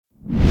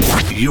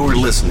You're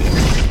listening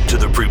to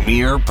the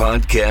Premier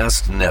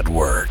Podcast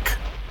Network.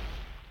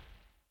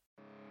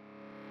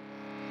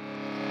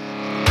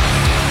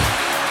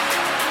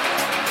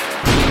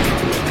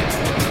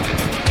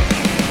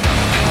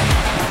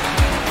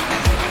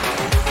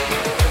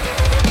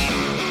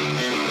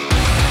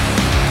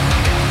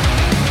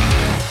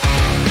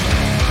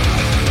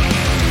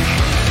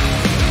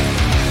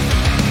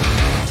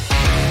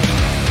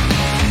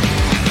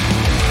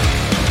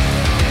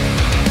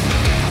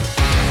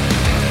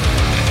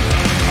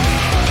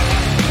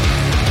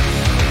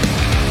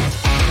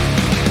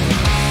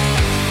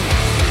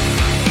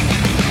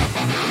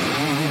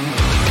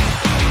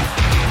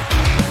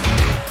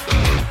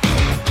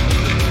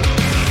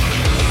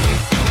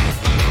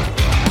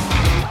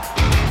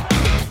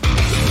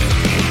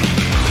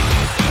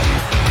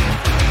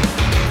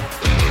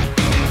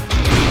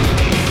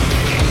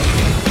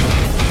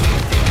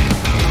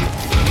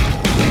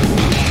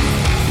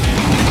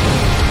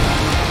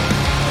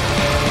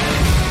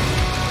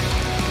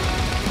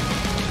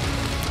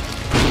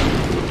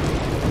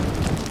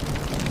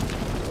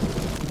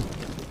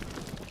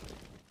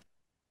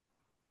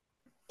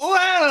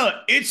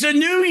 It's a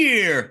new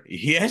year.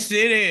 Yes,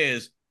 it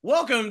is.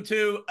 Welcome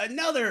to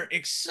another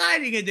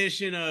exciting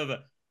edition of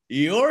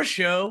your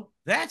show.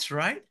 That's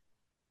right.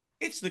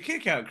 It's the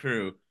Kickout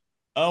Crew.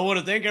 I want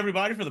to thank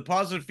everybody for the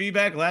positive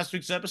feedback last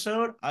week's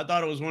episode. I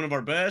thought it was one of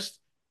our best.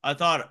 I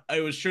thought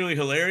it was truly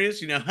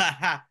hilarious. You know,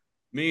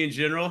 me in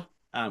general.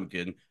 I'm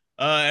kidding.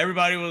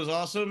 Everybody was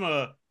awesome.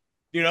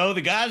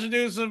 The guys are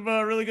doing some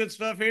really good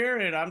stuff here,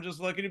 and I'm just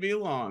lucky to be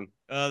along.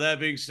 That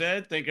being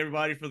said, thank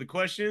everybody for the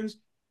questions.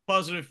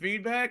 Positive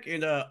feedback,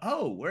 and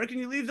where can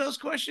you leave those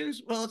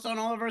questions? Well, it's on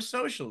all of our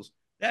socials.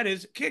 That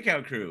is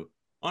Kickout Crew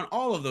on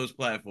all of those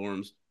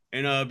platforms,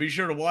 and be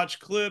sure to watch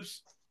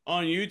clips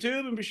on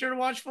YouTube, and be sure to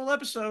watch full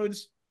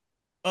episodes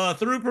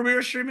through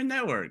Premier Streaming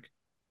Network.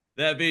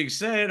 That being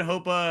said,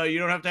 hope you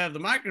don't have to have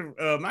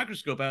the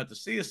microscope out to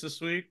see us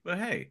this week, but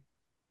hey,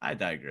 I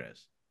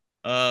digress.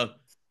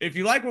 If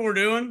you like what we're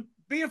doing,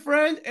 be a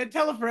friend and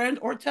tell a friend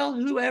or tell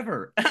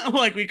whoever,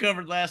 like we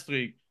covered last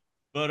week.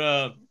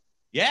 But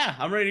yeah,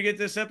 I'm ready to get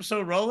this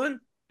episode rolling.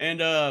 And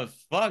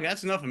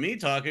that's enough of me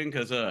talking,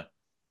 because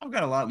I've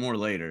got a lot more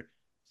later.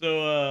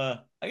 So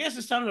I guess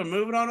it's time to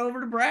move it on over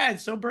to Brad.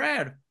 So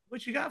Brad,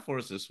 what you got for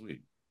us this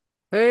week?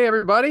 Hey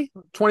everybody,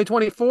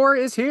 2024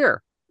 is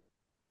here.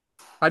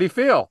 How do you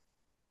feel?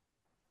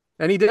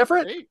 Any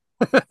different?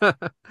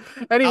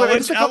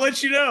 Anyway, I'll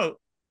let you know.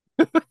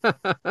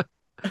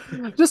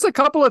 Just a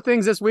couple of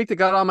things this week that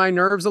got on my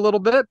nerves a little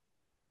bit.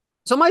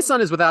 So my son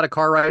is without a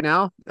car right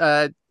now.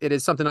 It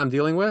is something I'm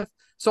dealing with.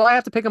 So I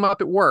have to pick him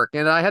up at work,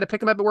 and I had to pick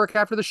him up at work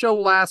after the show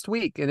last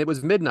week, and it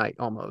was midnight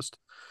almost.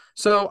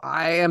 So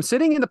I am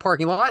sitting in the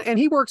parking lot, and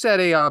he works at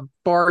a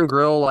bar and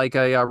grill, like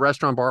a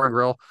restaurant bar and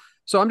grill.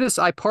 So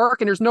I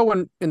park, and there's no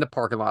one in the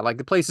parking lot. Like,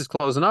 the place is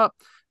closing up.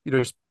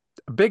 There's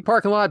a big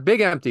parking lot,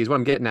 big empty is what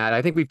I'm getting at.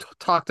 I think we've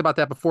talked about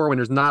that before, when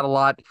there's not a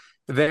lot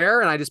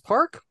there, and I just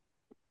park.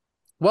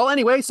 Well,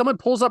 anyway, someone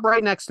pulls up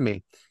right next to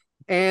me.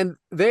 And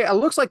it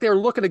looks like they're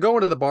looking to go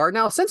into the bar.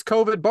 Now, since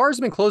COVID, bars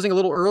have been closing a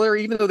little earlier,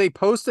 even though they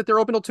post that they're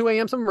open till 2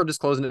 a.m. Some of them are just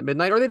closing at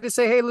midnight, or they just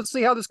say, hey, let's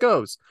see how this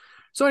goes.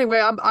 So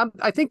anyway,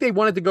 I think they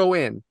wanted to go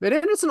in. And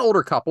it's an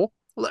older couple,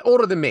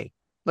 older than me.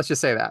 Let's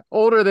just say that.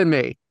 Older than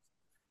me,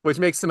 which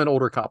makes them an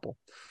older couple.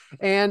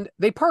 And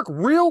they park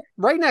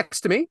right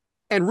next to me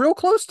and real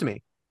close to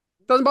me.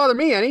 Doesn't bother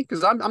me any,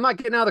 because I'm not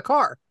getting out of the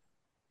car.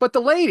 But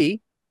the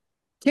lady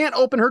can't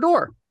open her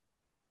door.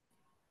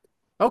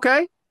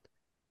 Okay.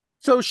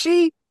 So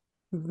she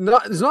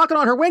is knocking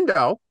on her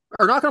window,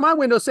 or knocking on my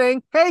window,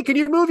 saying, hey, can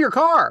you move your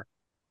car?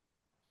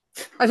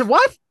 I said,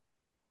 what?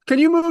 Can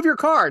you move your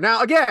car?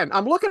 Now, again,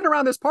 I'm looking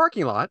around this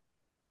parking lot,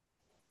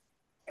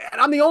 and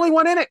I'm the only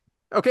one in it.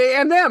 Okay.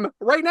 And them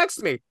right next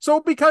to me.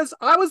 So because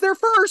I was there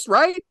first,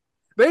 right?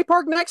 They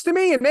parked next to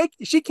me, and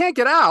she can't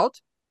get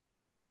out.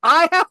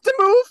 I have to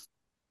move.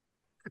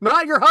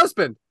 Not your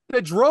husband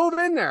that drove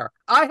in there.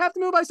 I have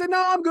to move. I said,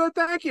 no, I'm good.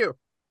 Thank you.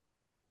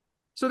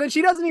 So then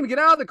she doesn't even get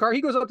out of the car.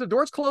 He goes up, the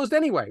door's closed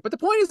anyway. But the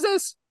point is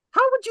this: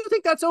 how would you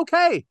think that's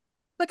okay?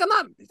 Like,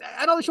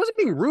 she wasn't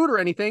being rude or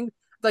anything.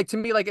 Like, to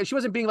me, like, she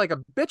wasn't being like a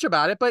bitch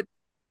about it. But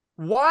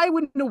why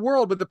would, in the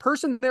world, would the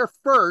person there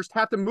first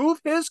have to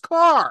move his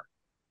car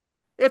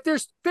if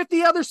there's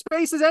 50 other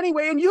spaces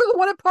anyway, and you're the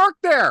one that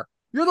parked there?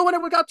 You're the one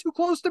that got too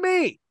close to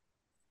me.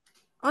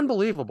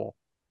 Unbelievable.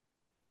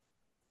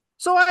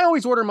 So I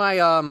always order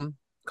my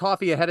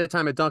coffee ahead of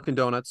time at Dunkin'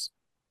 Donuts.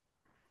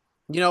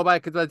 By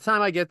the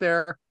time I get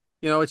there,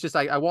 it's just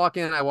I walk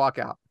in, I walk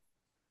out.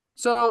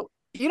 So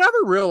you never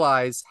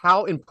realize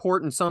how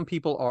important some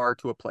people are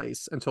to a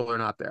place until they're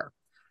not there.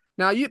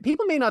 Now,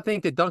 people may not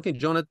think that Dunkin'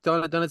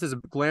 Donuts is a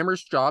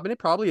glamorous job, and it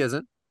probably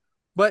isn't.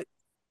 But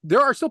there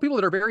are still people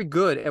that are very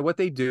good at what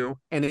they do,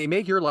 and they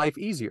make your life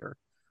easier.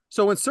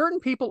 So when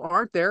certain people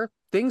aren't there,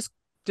 things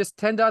just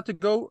tend not to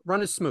go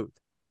run as smooth.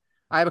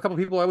 I have a couple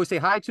of people I always say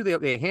hi to.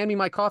 They hand me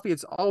my coffee.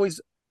 It's always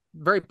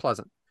very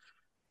pleasant.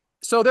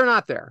 So they're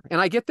not there. And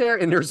I get there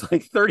and there's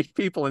like 30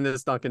 people in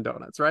this Dunkin'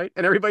 Donuts, right?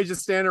 And everybody's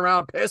just standing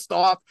around pissed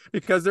off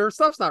because their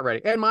stuff's not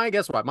ready. And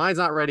guess what? Mine's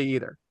not ready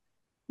either.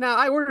 Now,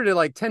 I ordered it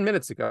like 10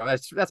 minutes ago.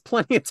 That's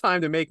plenty of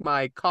time to make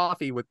my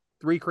coffee with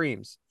 3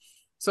 creams.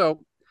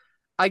 So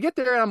I get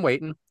there and I'm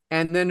waiting.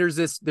 And then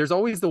there's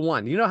always the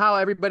one. You know how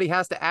everybody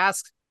has to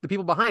ask the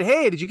people behind,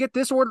 hey, did you get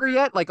this order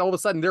yet? Like all of a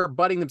sudden they're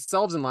butting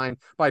themselves in line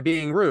by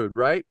being rude,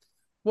 right?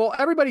 Well,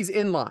 everybody's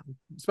in line.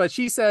 But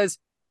she says,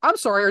 I'm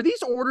sorry, are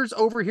these orders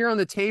over here on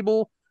the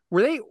table,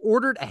 were they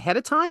ordered ahead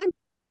of time?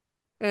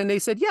 And they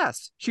said,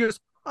 yes. She goes,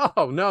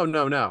 oh,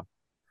 no.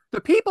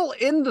 The people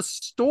in the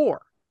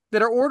store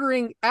that are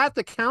ordering at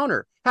the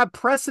counter have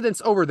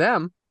precedence over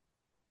them.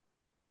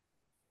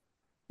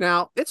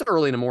 Now, it's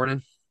early in the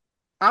morning.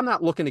 I'm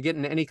not looking to get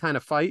in any kind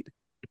of fight,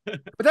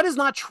 but that is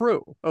not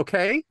true,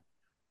 okay?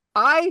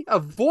 I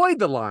avoid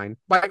the line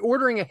by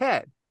ordering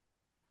ahead.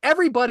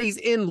 Everybody's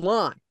in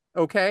line,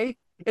 okay?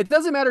 It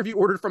doesn't matter if you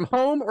ordered from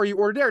home or you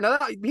ordered there. Now,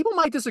 people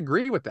might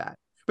disagree with that,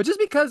 but just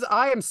because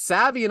I am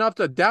savvy enough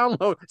to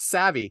download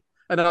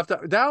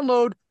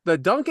the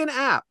Dunkin'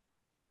 app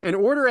and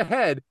order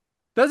ahead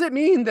doesn't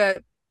mean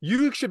that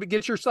you should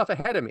get your stuff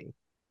ahead of me.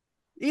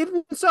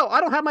 Even so,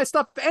 I don't have my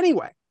stuff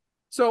anyway.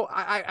 So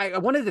I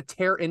wanted to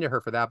tear into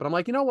her for that, but I'm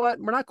like, you know what?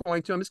 We're not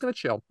going to. I'm just going to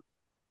chill.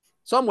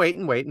 So I'm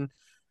waiting.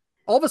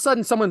 All of a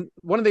sudden,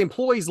 one of the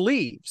employees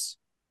leaves.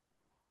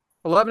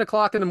 11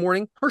 o'clock in the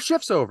morning, her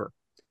shift's over.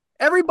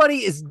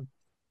 Everybody is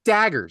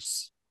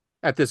daggers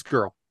at this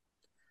girl.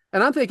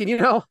 And I'm thinking,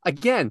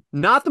 again,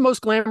 not the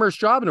most glamorous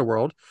job in the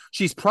world.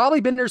 She's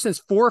probably been there since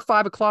 4 or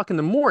 5 o'clock in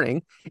the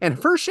morning,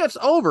 and her shift's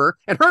over,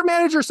 and her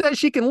manager says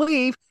she can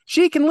leave,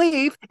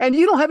 and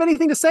you don't have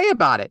anything to say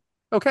about it,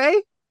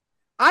 okay?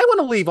 I want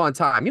to leave on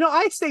time.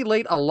 I stay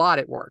late a lot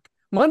at work.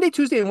 Monday,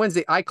 Tuesday, and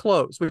Wednesday, I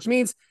close, which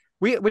means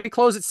we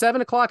close at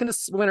 7 o'clock in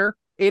the winter,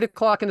 8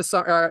 o'clock in the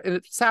summer, and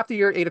it's half the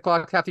year, 8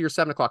 o'clock, half the year,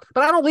 7 o'clock.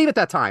 But I don't leave at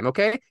that time,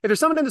 okay? If there's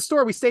someone in the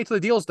store, we stay till the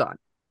deal's done.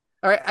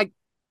 All right.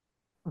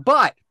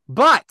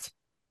 But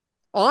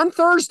on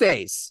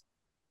Thursdays,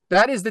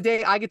 that is the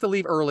day I get to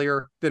leave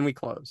earlier than we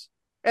close.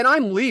 And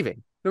I'm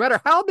leaving. No matter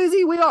how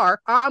busy we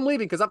are, I'm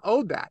leaving because I'm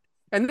owed that.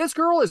 And this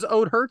girl is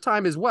owed her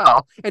time as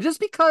well. And just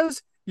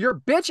because your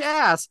bitch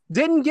ass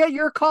didn't get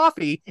your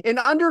coffee in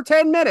under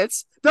 10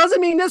 minutes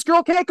doesn't mean this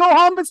girl can't go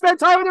home and spend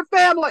time with her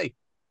family.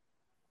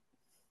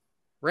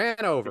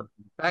 Ran over.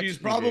 She's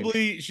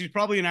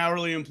probably an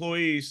hourly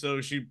employee.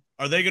 So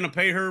are they going to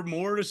pay her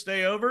more to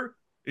stay over?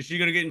 Is she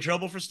going to get in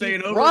trouble for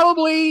staying over?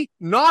 Probably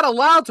not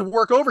allowed to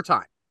work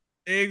overtime.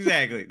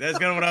 Exactly. That's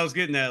kind of what I was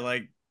getting at.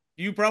 Like,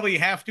 you probably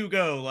have to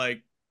go.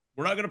 Like,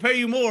 we're not going to pay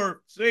you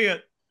more. See ya.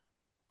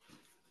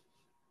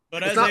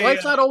 But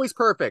life's not always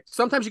perfect.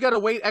 Sometimes you got to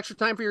wait extra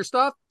time for your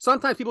stuff.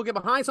 Sometimes people get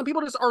behind. Some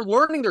people just are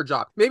learning their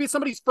job. Maybe it's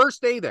somebody's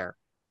first day there.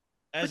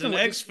 As an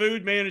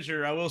ex-food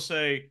manager, I will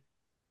say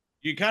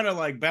you kind of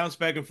like bounce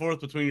back and forth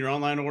between your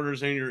online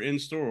orders and your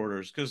in-store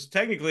orders, because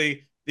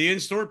technically the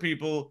in-store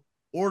people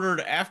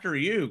ordered after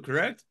you,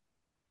 correct?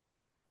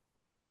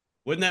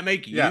 Wouldn't that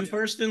make you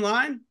first in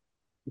line?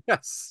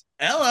 Yes.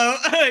 Hello.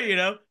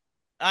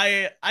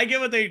 I get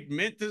what they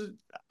meant to.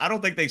 I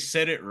don't think they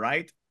said it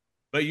right.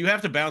 But you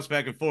have to bounce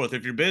back and forth.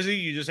 If you're busy,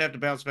 you just have to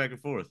bounce back and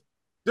forth.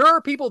 There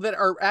are people that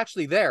are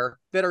actually there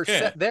that are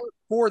set there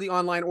for the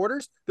online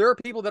orders. There are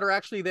people that are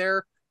actually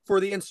there for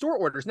the in-store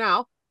orders.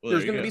 Now,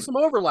 there's going to be some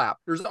overlap.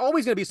 There's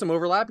always going to be some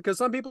overlap because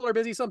some people are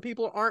busy, some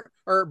people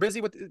are busy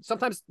with.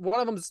 Sometimes one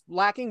of them's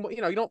lacking.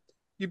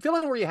 You fill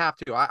in where you have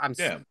to. I'm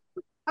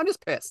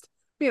just pissed.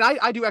 I mean,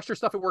 I do extra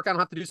stuff at work I don't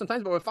have to do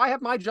sometimes, but if I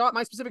have my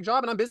specific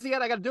job, and I'm busy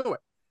at, I got to do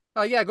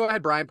it. Yeah, go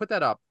ahead, Brian. Put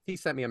that up. He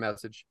sent me a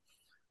message.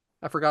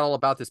 I forgot all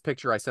about this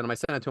picture I sent him. I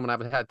sent it to him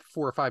when I had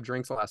 4 or 5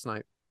 drinks last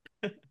night.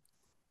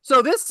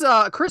 So this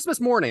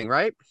Christmas morning,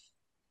 right?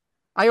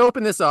 I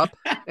open this up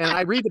and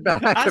I read the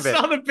back of it.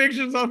 I saw the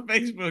pictures on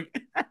Facebook.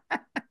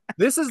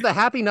 This is the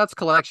Happy Nuts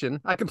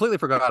collection. I completely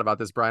forgot about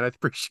this, Brian. I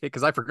appreciate it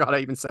because I forgot I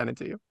even sent it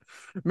to you.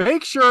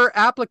 Make sure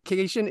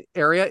application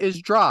area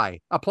is dry.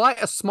 Apply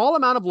a small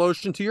amount of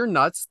lotion to your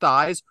nuts,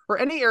 thighs, or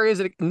any areas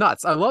that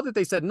nuts. I love that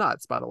they said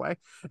nuts, by the way.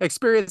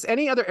 Experience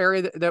any other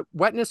area that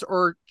wetness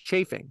or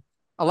chafing.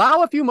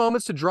 Allow a few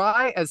moments to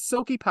dry as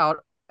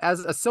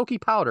a silky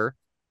powder.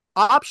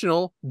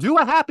 Optional, do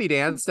a happy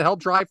dance to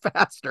help dry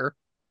faster.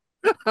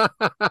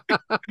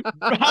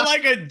 I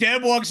like a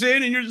Deb walks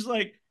in and you're just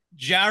like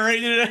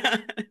gyrating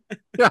it.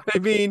 Yeah, I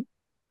mean,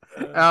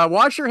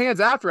 wash your hands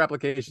after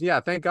application. Yeah,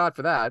 thank God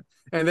for that.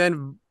 And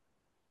then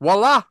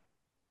voila,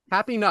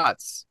 happy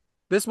nuts.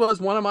 This was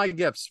one of my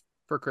gifts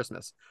for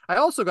Christmas. I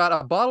also got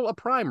a bottle of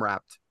Prime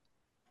Wrapped.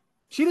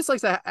 She just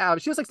likes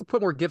to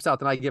put more gifts out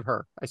than I give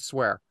her. I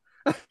swear.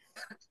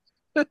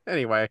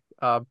 Anyway,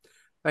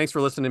 thanks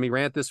for listening to me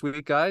rant this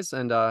week, guys.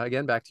 And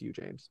again, back to you,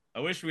 James. I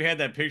wish we had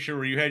that picture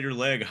where you had your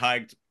leg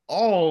hiked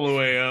all the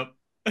way up.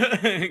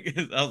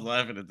 I was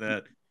laughing at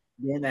that.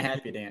 Doing the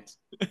happy dance.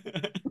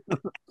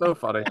 So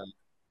funny.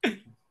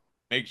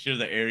 Make sure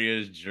the area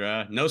is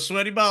dry. No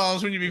sweaty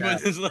balls when you be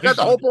putting this lotion. That's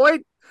the whole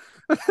point.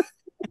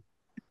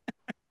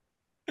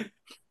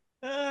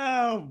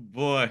 Oh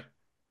boy.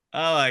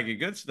 I like it.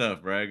 Good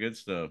stuff, Brad. Good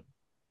stuff.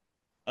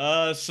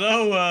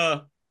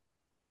 So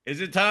is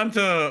it time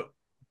to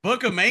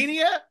book a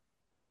mania?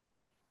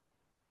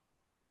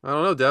 I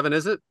don't know, Devin,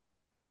 is it?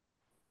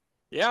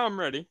 Yeah, I'm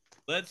ready.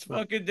 Let's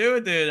fucking do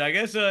it then. I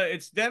guess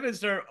it's Devyn's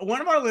turn.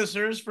 One of our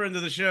listeners, friend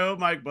of the show,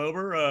 Mike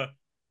Bober,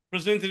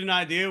 presented an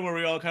idea where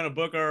we all kind of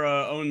book our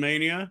own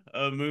mania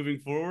moving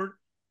forward.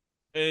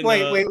 And,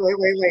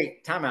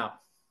 Wait. Time out.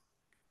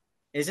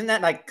 Isn't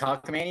that like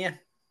Cockamania?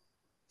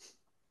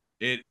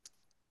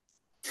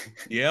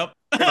 Yep.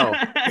 No.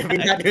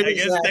 I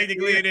guess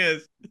technically it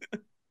is.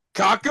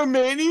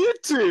 Cockamania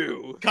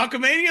 2.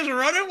 Cockamania's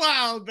running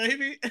wild,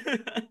 baby.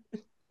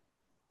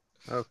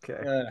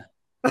 Okay.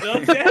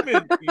 So,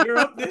 Devyn, you're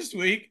up this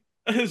week.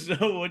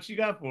 So, what you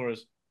got for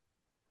us?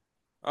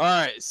 All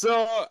right,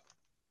 so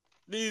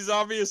these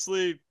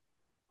obviously,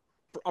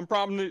 I'm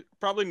probably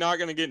not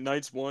gonna get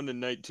nights 1 and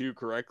night 2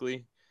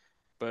 correctly,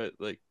 but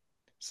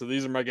so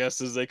these are my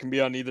guesses. They can be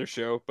on either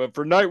show. But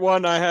for night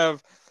 1, I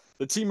have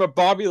the team of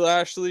Bobby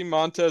Lashley,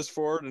 Montez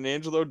Ford, and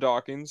Angelo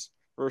Dawkins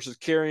versus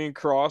Karrion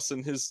Kross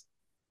and his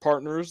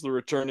partners, the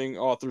returning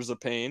Authors of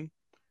Pain.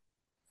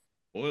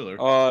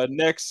 Spoiler.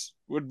 Next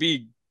would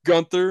be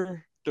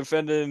Gunther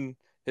defending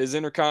his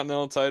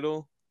Intercontinental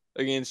title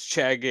against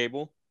Chad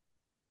Gable.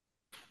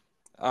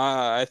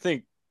 I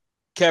think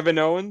Kevin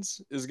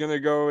Owens is going to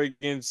go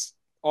against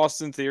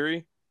Austin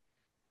Theory.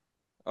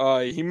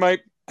 He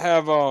might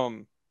have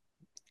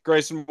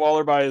Grayson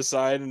Waller by his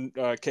side and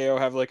KO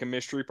have like a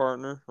mystery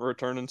partner or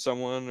returning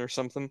someone or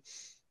something.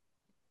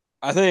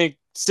 I think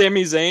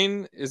Sami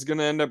Zayn is going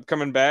to end up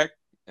coming back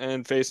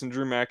and facing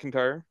Drew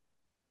McIntyre.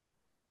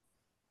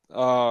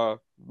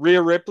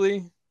 Rhea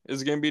Ripley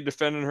is going to be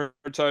defending her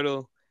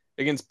title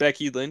against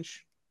Becky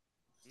Lynch.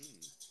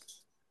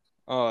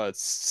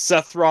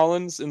 Seth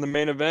Rollins in the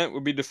main event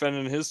would be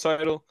defending his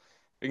title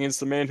against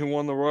the man who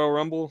won the Royal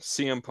Rumble,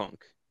 CM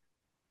Punk.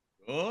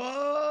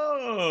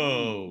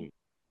 Oh.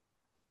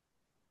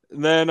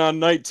 And then on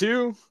night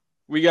 2,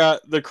 we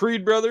got the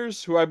Creed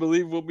brothers, who I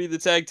believe will be the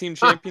tag team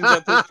champions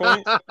at this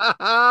point.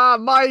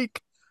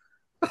 Mike.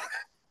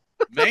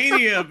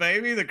 Mania,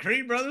 baby. The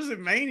Creed brothers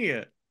in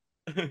Mania.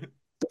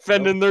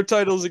 Defending their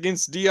titles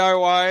against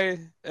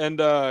DIY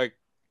and I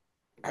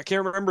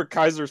can't remember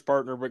Kaiser's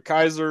partner, but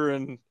Kaiser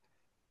and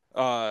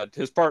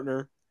his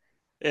partner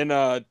in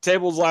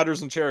tables,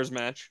 ladders, and chairs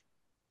match.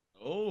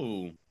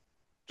 Oh.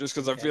 Just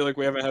because I feel like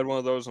we haven't had one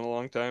of those in a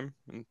long time.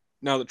 And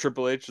now that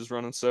Triple H is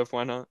running stuff,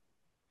 why not?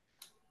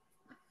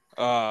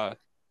 I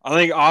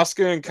think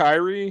Asuka and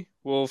Kairi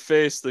will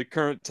face the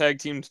current tag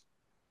team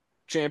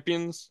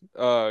champions,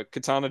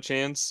 Katana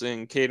Chance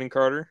and Caden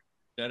Carter.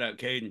 Shout out,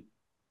 Caden.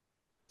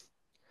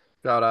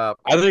 Shout out.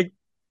 I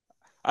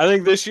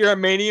think this year at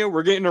Mania,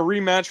 we're getting a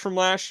rematch from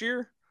last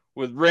year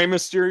with Rey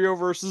Mysterio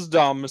versus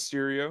Dom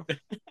Mysterio.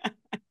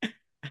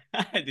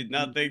 I did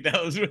not think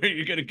that was where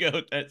you're going to go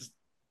with that.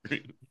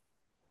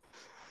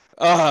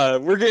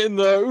 We're getting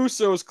the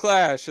Usos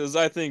clash, as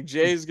I think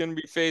Jay's going to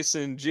be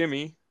facing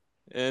Jimmy,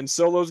 and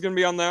Solo's going to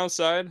be on the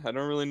outside. I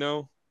don't really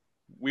know.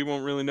 We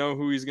won't really know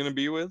who he's going to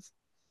be with.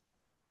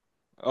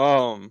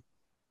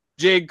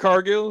 Jade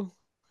Cargill,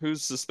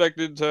 who's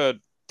suspected to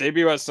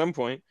debut at some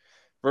point,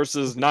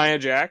 versus Nia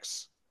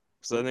Jax,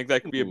 because I think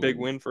that could be a big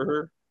win for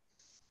her.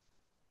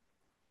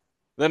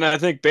 Then I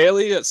think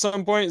Bayley at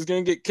some point is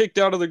going to get kicked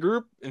out of the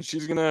group, and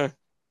she's going to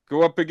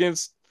go up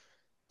against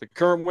the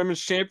current women's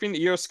champion,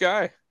 Io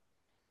Sky.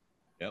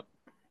 Yep.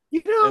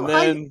 You know, and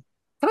then,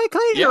 can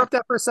I interrupt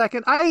that for a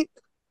second? I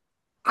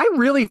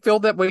really feel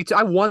that way too.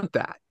 I want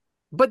that.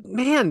 But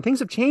man, things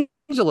have changed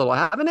a little,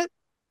 haven't it?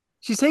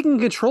 She's taking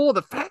control of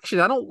the faction.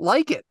 I don't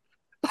like it.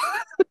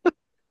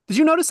 Did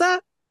you notice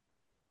that?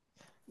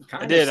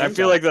 I did. I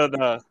feel like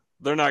that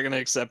they're not going to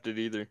accept it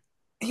either.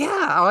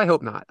 Yeah, I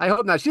hope not. I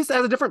hope not. She just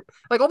has a different,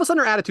 like all of a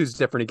sudden her attitude's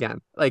different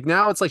again. Like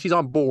now it's like she's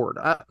on board.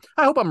 I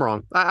hope I'm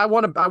wrong. I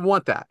want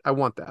that. I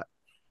want that.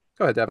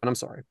 Go ahead, Devin. I'm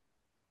sorry.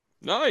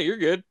 No, you're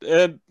good.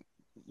 And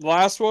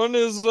last one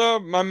is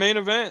my main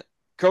event.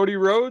 Cody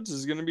Rhodes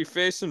is going to be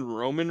facing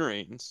Roman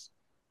Reigns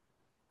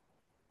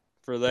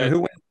for that. And who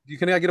wins?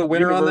 Can I get a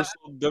winner on that?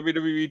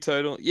 WWE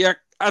title. Yeah,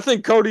 I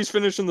think Cody's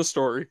finishing the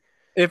story.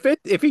 If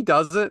he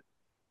doesn't,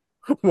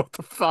 what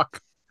the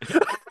fuck?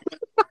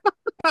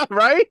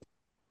 Right?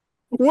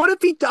 What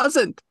if he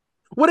doesn't?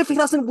 What if he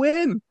doesn't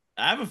win?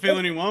 I have a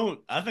feeling he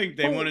won't. I think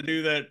they want to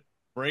do that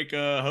break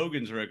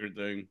Hogan's record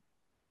thing.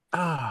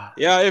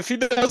 Yeah, if he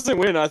doesn't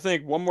win, I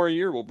think one more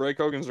year will break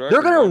Hogan's record.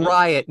 They're gonna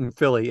riot in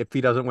Philly if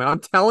he doesn't win. I'm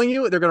telling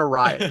you, they're gonna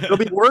riot. It'll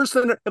be worse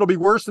than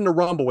the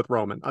Rumble with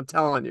Roman. I'm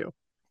telling you.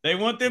 They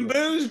want them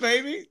boos,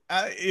 baby.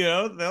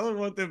 They'll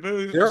want them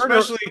boos,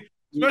 especially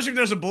if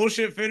there's a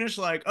bullshit finish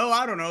like, oh,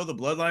 I don't know, the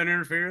bloodline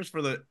interferes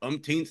for the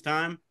umpteenth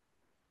time.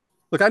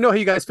 Look, I know how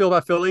you guys feel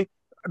about Philly,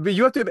 but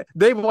you have to.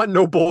 They want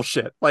no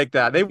bullshit like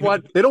that. They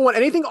don't want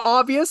anything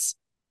obvious,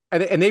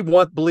 and they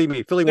want. Believe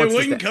me, Philly wants.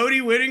 Wouldn't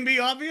Cody winning be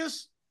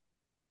obvious?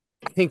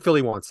 I think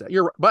Philly wants it.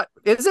 You're right, but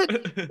is it?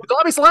 It was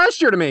obvious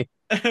last year to me.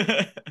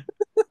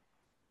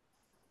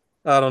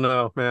 I don't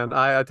know, man.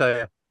 I tell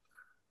you,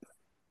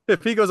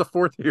 if he goes a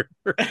fourth year,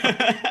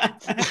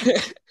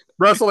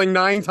 wrestling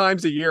 9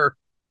 times a year.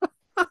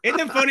 Isn't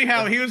it funny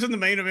how he was in the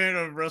main event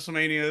of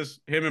WrestleManias,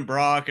 him and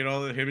Brock and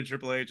him and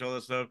Triple H, all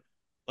that stuff,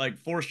 like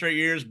 4 straight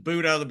years,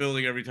 booed out of the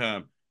building every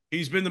time.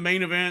 He's been the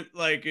main event,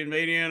 like in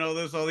Mania and all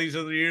these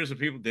other years, and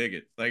people dig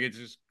it. Like it's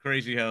just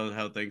crazy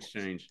how things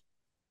change.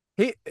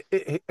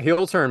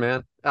 Heel turn,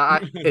 man.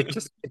 It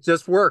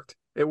just worked.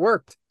 It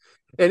worked.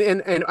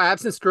 And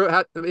absence grew,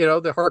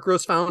 the heart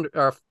grows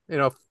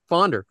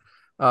fonder.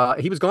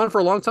 He was gone for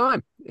a long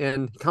time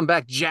and come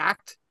back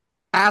jacked,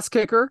 ass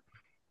kicker.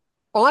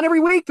 On every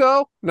week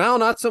though. Now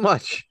not so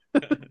much.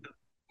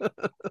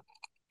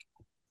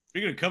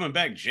 Speaking of coming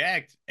back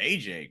jacked,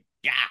 AJ.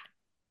 Yeah.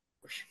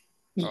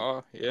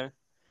 Oh yeah.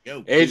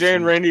 Yo, AJ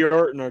and Randy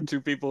Orton are 2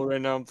 people right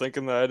now I'm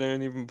thinking that I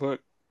didn't even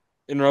put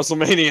in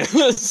WrestleMania.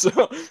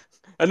 So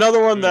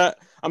another one that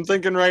I'm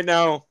thinking right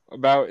now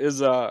about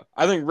is I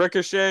think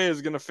Ricochet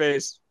is gonna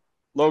face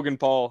Logan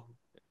Paul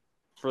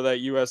for that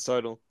US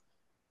title.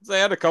 They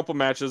had a couple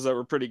matches that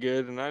were pretty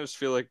good, and I just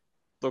feel like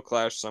they'll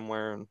clash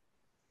somewhere and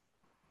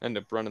end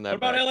up running that. What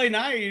about back. LA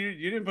Knight?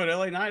 You didn't put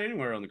LA Knight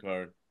anywhere on the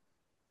card.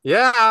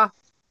 Yeah.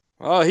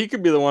 Oh, he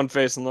could be the one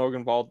facing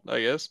Logan Paul,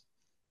 I guess.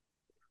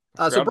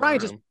 So Brian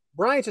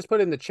just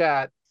put in the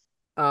chat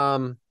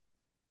that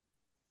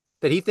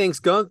he thinks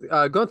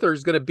Gunther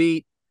is going to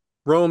beat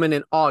Roman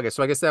in August.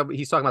 So I guess that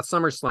he's talking about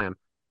SummerSlam.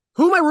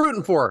 Who am I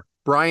rooting for,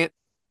 Bryant?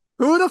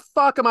 Who the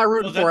fuck am I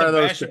rooting for out of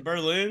those? Bash at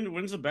Berlin?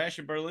 When's the Bash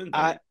at Berlin?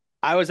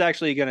 I was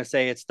actually going to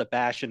say it's the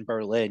Bash in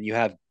Berlin. You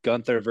have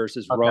Gunther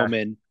versus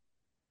Roman,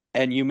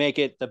 and you make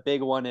it the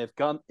big one. If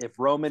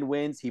Roman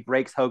wins, he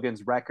breaks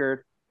Hogan's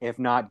record. If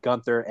not,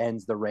 Gunther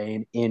ends the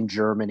reign in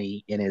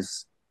Germany in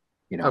his,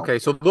 Okay,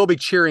 so they'll be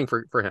cheering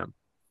for him.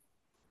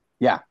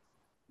 Yeah.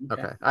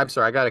 Okay. I'm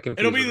sorry, I got it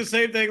confused. It'll be the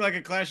same thing like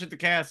a Clash at the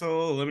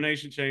Castle,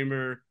 Elimination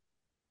Chamber.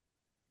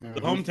 Mm-hmm.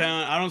 The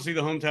hometown. I don't see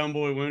the hometown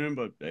boy winning,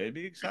 but it'd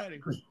be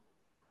exciting.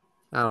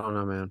 I don't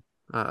know, man.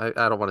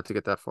 I don't want it to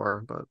get that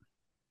far, but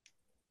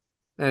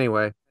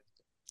anyway.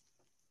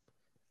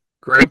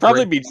 Great. He'll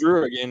probably be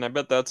Drew again. I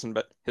bet that's in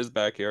his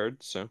backyard.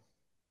 So.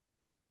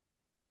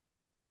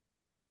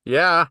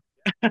 Yeah.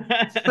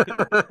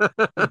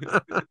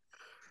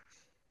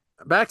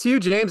 Back to you,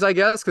 James, I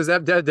guess, because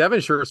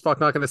Devyn sure as fuck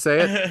not going to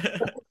say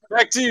it.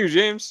 Back to you,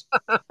 James.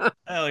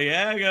 Hell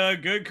yeah, I got a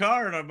good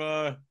card. I'm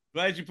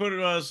glad you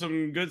put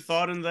some good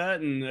thought in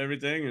that and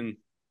everything and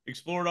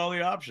explored all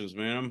the options,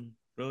 man. I'm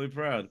really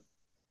proud.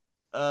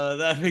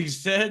 That being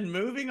said,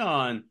 moving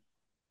on.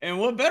 And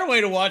what better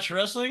way to watch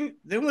wrestling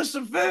than with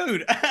some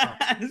food?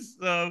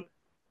 So,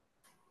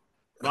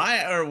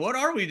 what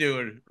are we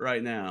doing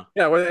right now?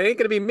 Yeah, well, it ain't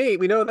going to be meat.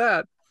 We know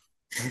that.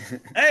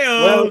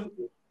 Well,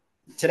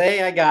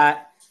 today I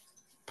got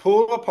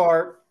pull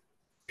apart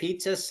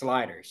pizza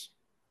sliders.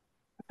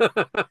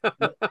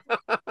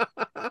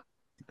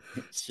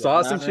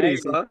 Sauce and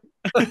cheese, huh?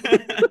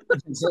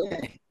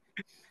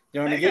 You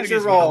want to get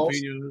your rolls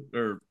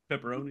or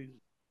pepperoni?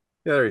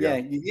 Yeah, there you go.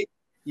 Yeah,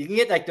 you can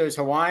get like those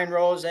Hawaiian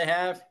rolls they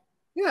have.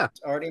 Yeah,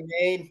 it's already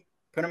made.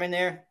 Put them in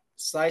there,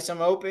 slice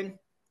them open,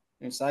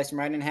 and slice them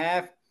right in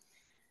half.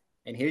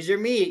 And here's your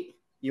meat.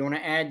 You want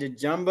to add the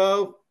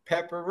jumbo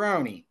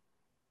pepperoni.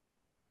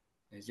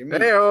 There's your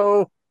meat.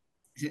 Hey-o.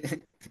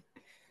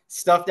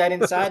 Stuff that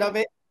inside of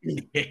it.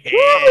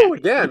 Yeah. Woo,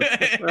 again.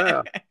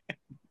 Yeah.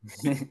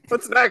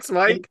 What's next,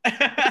 Mike?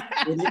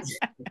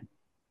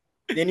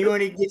 Then you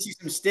want to get you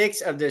some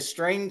sticks of the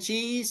string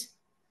cheese.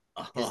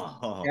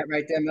 That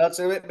right there melts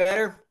a little bit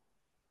better.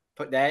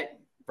 Put that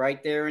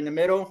right there in the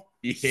middle.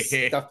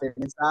 Yeah. Stuff it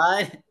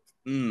inside.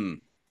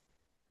 Mm.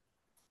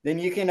 Then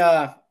you can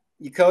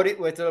you coat it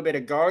with a little bit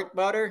of garlic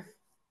butter.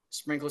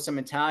 Sprinkle some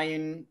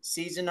Italian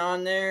season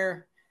on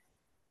there.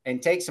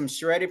 And take some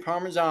shredded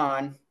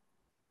Parmesan.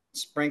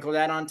 Sprinkle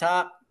that on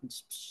top.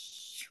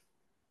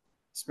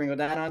 Sprinkle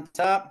that on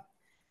top.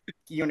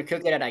 You want to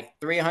cook it at like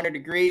 300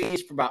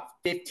 degrees for about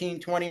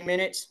 15-20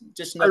 minutes.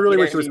 Just enough. I really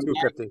wish it was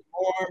 250.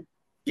 Warm.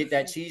 Get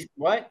that cheese.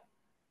 What?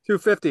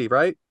 250,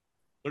 right?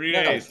 3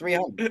 days.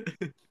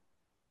 300.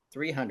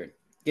 300.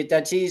 Get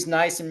that cheese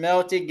nice and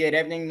melted. Get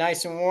everything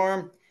nice and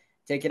warm.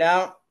 Take it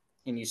out,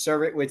 and you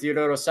serve it with your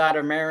little side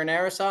of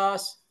marinara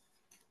sauce.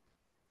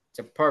 It's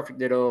a perfect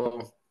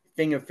little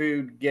finger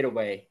food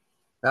getaway.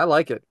 I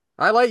like it.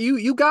 I like you.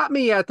 You got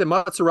me at the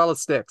mozzarella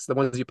sticks, the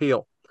ones you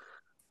peel.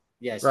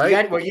 Yes, right.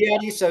 You got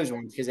to use those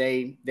ones because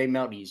they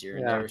melt easier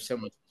and they're so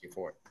much easier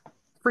for it.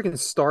 Freaking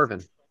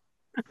starving.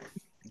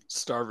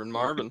 Starving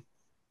Marvin.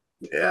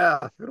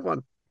 Yeah, good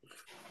one.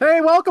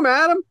 Hey, welcome,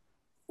 Adam.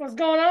 What's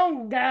going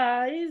on,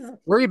 guys?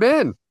 Where you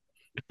been?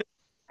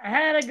 I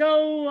had to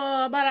go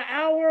about an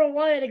hour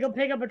away to go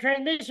pick up a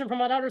transmission from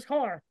my daughter's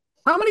car.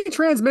 How many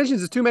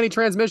transmissions is too many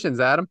transmissions,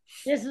 Adam?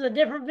 This is a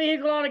different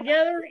vehicle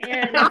altogether,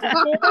 and it's a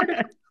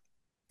Ford.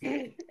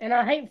 And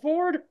I hate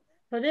Ford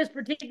for this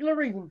particular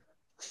reason.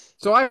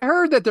 So I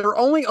heard that they're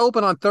only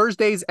open on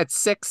Thursdays at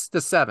 6 to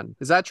 7.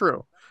 Is that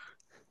true?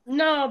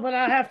 No, but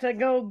I have to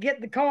go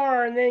get the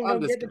car and then go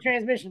get the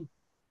transmission.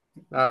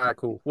 All right,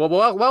 cool. Well,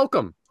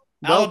 welcome.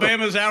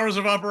 Alabama's hours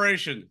of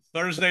operation,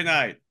 Thursday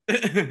night.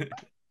 I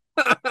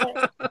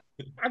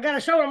got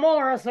a show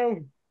tomorrow,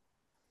 so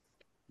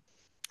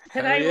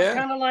today was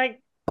kind of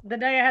like the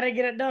day I had to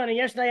get it done. And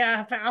yesterday,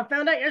 I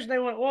found out yesterday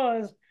what it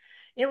was.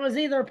 It was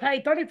either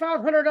pay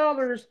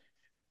 $3,500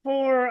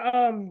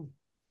 for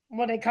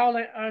what they call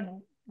it, a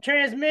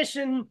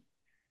transmission,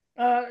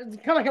 kind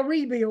of like a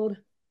rebuild,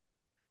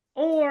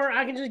 or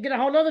I can just get a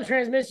whole other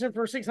transmission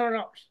for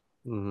 $600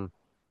 Mm-hmm.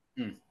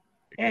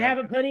 and have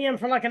it put in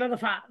for like another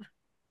 $5.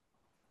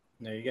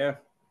 There you go.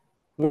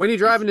 When are you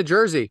driving to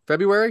Jersey?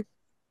 February?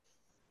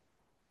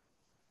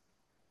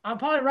 I'll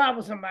probably ride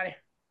with somebody.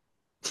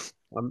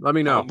 Let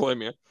me I know. don't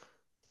blame you.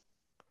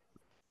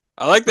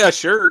 I like that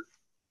shirt.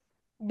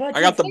 But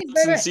I got the see,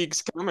 Butts and baby,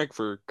 Seeks comic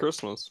for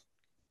Christmas.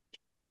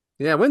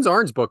 Yeah, when's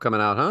Orange book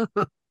coming out,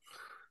 huh?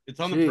 It's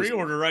on the Jeez.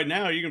 pre-order right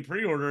now. You can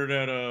pre-order it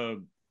at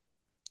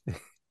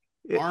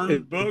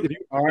Orange Book.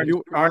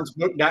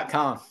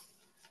 Orangebook.com.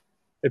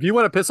 If you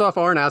want to piss off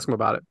Arn, ask him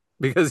about it,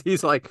 because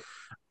he's like,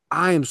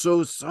 I am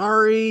so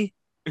sorry.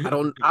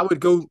 I would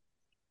go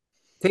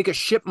take a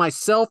ship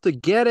myself to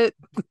get it.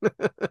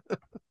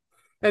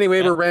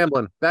 Anyway, we're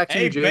rambling. Back to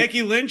Hey, you, Jake.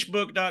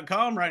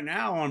 BeckyLynchBook.com right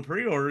now on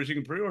pre-orders. You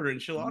can pre-order it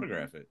and she'll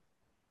autograph it.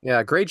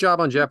 Yeah, great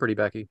job on Jeopardy,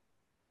 Becky.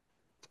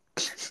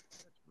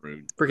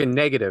 Rude. Freaking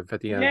negative at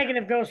the end.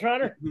 negative Ghost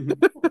Rider.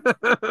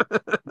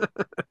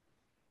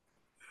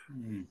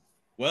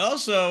 Well,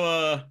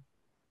 so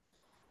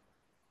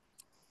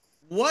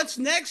what's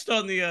next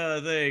on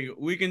the thing?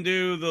 We can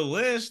do the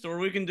list, or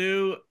we can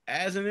do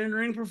as an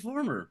in-ring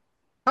performer.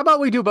 How about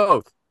we do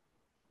both?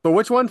 But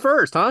which one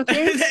first, huh,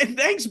 James?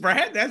 Thanks,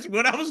 Brad. That's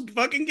what I was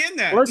fucking getting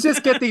at. Let's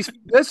just get these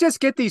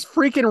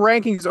freaking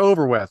rankings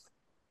over with.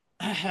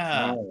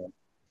 Oh.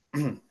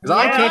 'Cause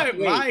I can't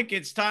wait. Mike,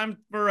 it's time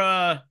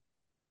for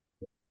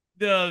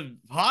the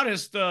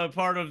hottest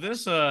part of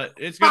this.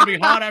 It's gonna be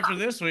hot after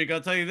this week,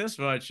 I'll tell you this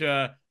much.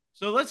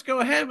 So let's go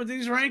ahead with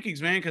these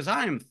rankings, man, because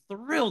I am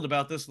thrilled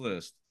about this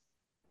list.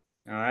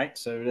 All right,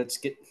 so let's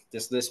get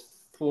this list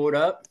pulled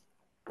up.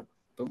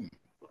 Boom.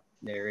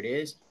 There it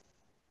is.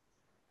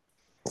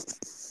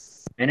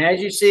 And as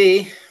you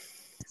see,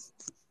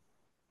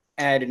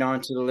 added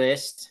onto the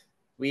list,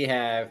 we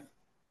have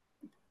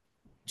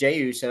Jey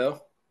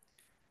Uso,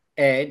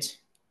 Edge,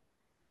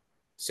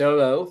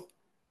 Solo,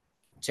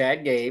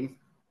 Chad Gabe,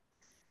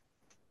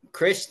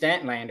 Chris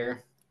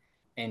Statlander,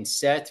 and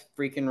Seth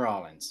freaking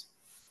Rollins.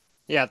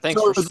 Yeah,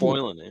 thanks for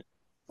spoiling it.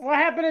 What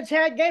happened to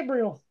Chad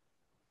Gabriel?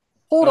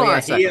 Hold on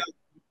a second.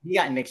 He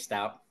got mixed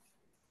out.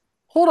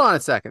 Hold on a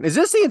second. Is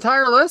this the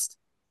entire list?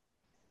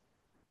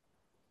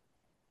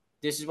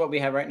 This is what we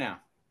have right now.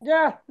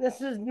 Yeah,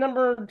 this is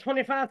number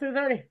 25 through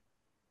 30.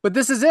 But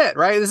this is it,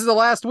 right? This is the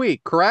last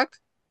week, correct?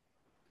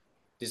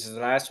 This is the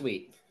last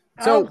week.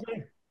 So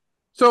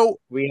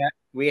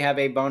we have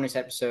a bonus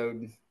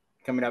episode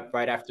coming up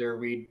right after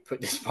we put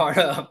this part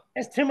up.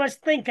 It's too much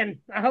thinking.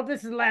 I hope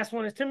this is the last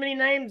one. It's too many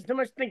names, too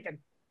much thinking.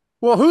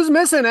 Well, who's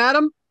missing,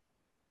 Adam?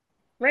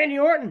 Randy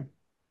Orton.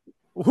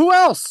 Who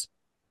else?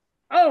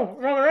 Oh,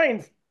 Roman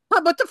Reigns.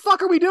 What the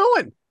fuck are we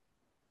doing?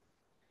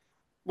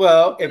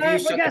 Well, if we you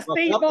shut got the fuck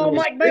Speedball up and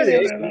Mike do Bailey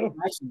this, there, we though. can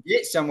actually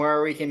get somewhere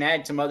where we can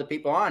add some other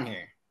people on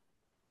here.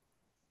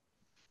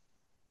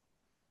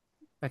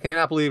 I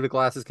cannot believe the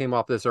glasses came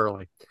off this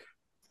early.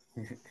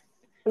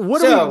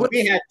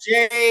 We have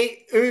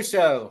Jey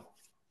Uso.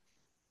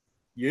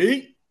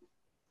 Yeet.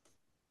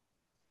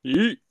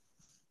 Yeet.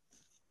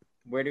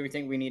 Where do we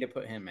think we need to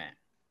put him at?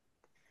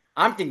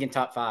 I'm thinking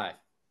top 5.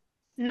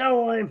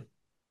 No way.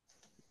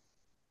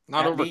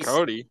 Not At over least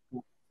Cody.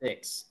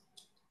 6.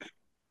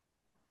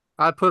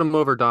 I'd put him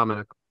over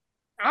Dominic.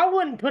 I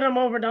wouldn't put him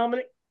over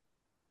Dominic.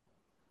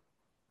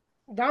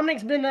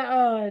 Dominic's been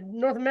the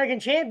North American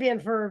champion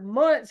for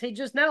months. He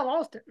just now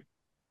lost it.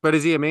 But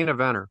is he a main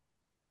eventer?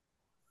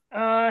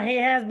 He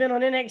has been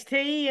on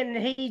NXT, and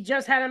he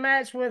just had a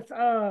match with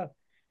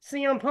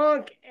CM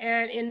Punk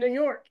in New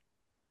York.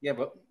 Yeah,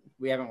 but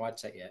we haven't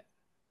watched that yet.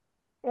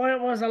 Well,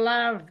 it was a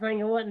live thing.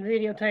 It wasn't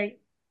videotape.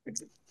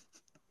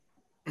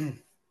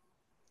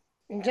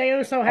 And Jey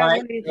Uso has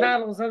any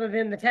titles other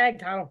than the tag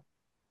title.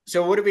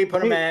 So what do we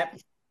put him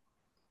at?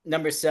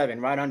 Number 7,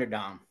 right under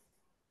Dom.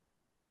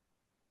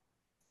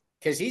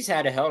 Because he's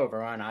had a hell of a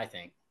run, I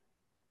think.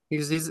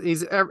 He's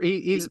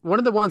one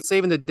of the ones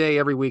saving the day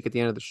every week at the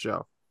end of the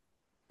show.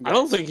 I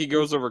don't think he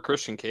goes over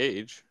Christian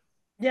Cage.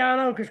 Yeah, I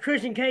know, because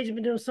Christian Cage has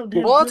been doing so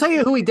damn Well, I'll good. tell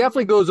you who he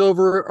definitely goes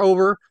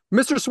over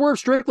Mr. Swerve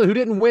Strickland, who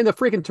didn't win the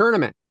freaking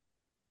tournament.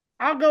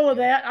 I'll go with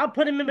that. I'll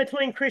put him in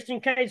between Christian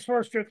Cage and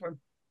Swerve Strickland.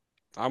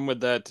 I'm with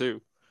that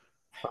too.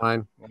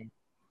 Fine.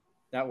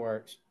 That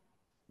works.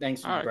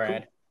 Thanks, All right,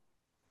 Brad. cool.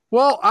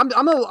 Well, I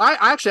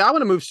want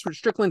to move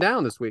Strickland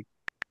down this week.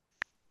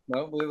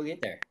 Well, we will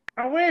get there.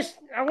 I wish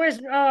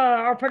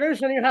our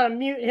producer knew how to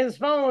mute his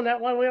phone.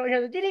 That way we don't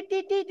hear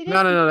the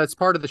No, that's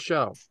part of the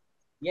show.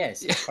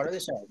 Yes, it's part of the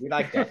show. We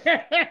like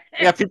that.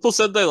 Yeah, people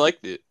said they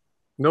liked it.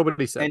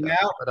 Nobody said And that.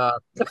 now,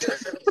 But,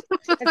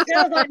 It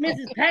sounds like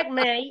Mrs.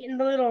 Pac-Man eating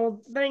the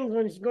little things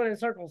when she's going in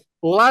circles.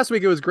 Well, last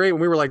week it was great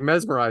when we were like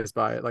mesmerized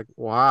by it. Like,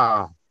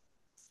 wow.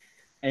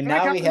 And I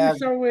like now how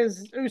we have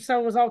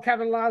Uso was all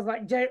capitalized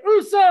like Jay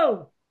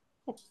Uso.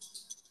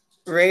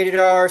 rated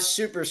R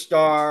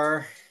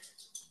superstar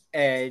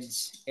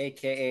Edge,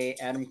 aka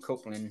Adam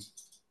Copeland.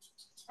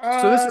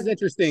 So this is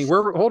interesting.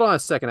 Hold on a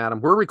second,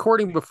 Adam. We're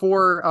recording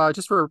before,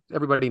 just for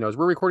everybody knows,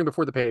 we're recording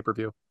before the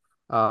pay-per-view.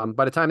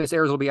 By the time this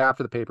airs, it'll be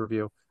after the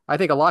pay-per-view. I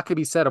think a lot could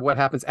be said of what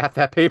happens at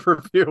that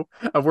pay-per-view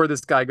of where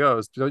this guy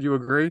goes. Don't you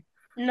agree?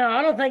 No,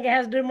 I don't think it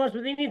has to do much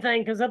with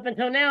anything because up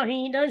until now,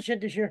 he ain't done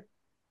shit this year.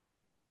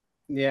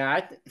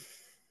 Yeah,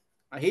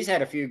 he's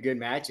had a few good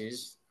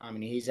matches. I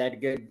mean, he's had a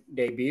good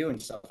debut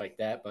and stuff like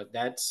that, but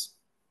that's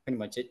pretty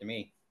much it to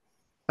me.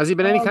 Has he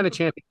been any kind of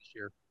champion this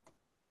year?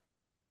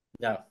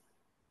 No.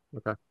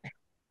 Okay.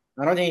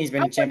 I don't think he's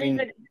been champion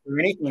for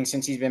anything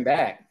since he's been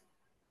back.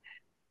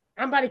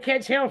 I'm about to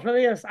catch hell for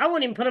this. I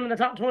wouldn't even put him in the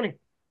top 20.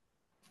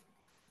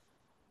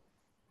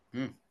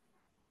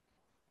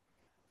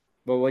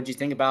 But what'd you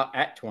think about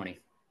at 20?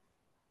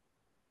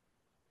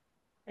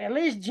 At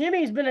least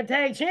Jimmy's been a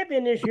tag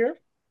champion this year.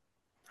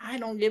 I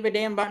don't give a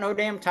damn about no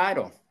damn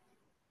title.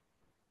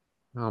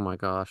 Oh my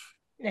gosh.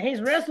 Now,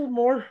 he's wrestled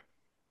more.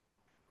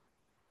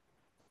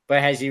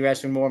 But has he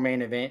wrestled more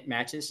main event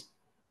matches?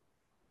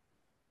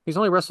 He's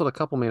only wrestled a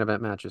couple main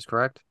event matches,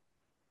 correct?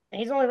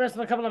 He's only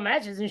wrestled a couple of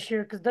matches this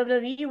year because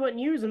WWE wouldn't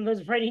use him. They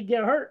was afraid he'd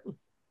get hurt.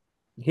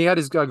 He had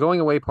his going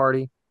away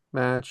party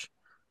match.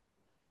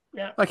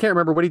 Yeah. I can't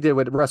remember what he did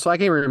with Wrestle. I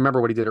can't even remember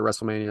what he did at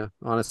WrestleMania,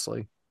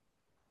 honestly.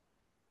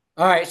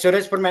 All right, so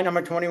let's put him at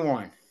number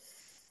 21.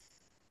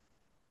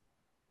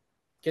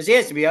 Because he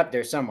has to be up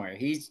there somewhere.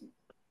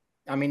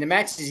 The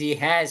matches he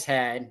has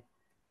had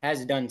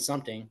has done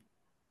something.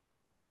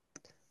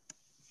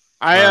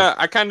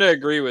 I kind of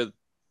agree with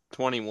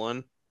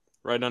 21,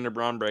 right under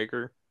Braun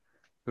Breaker,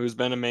 who's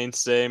been a main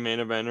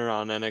eventer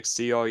on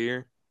NXT all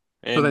year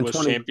and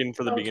was champion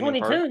for the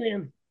beginning 22 part.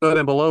 then. So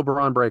then below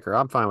Braun Breaker,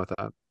 I'm fine with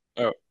that.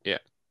 Oh yeah,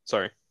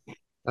 sorry.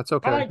 That's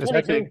okay. I like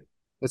 22.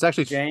 It's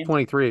actually James?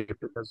 23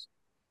 because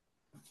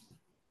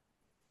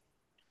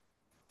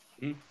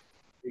You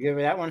good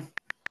with that one?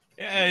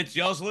 Yeah, it's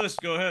y'all's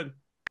list. Go ahead.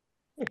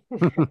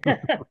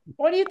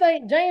 What do you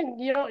think, James?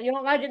 You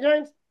don't like it,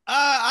 James?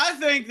 I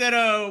think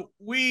that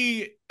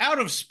we, out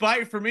of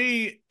spite for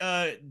me,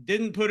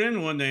 didn't put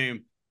in one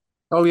name.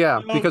 oh yeah,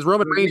 You know, because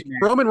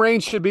Roman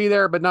Reigns should be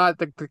there, but not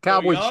the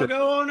Cowboys y'all should.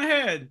 go on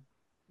ahead.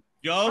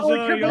 Y'all's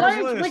Triple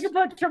H. list. We can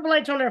put Triple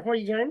H on there for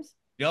you, James.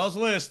 Y'all's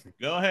list.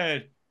 Go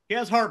ahead. He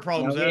has heart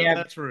problems.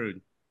 That's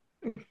rude.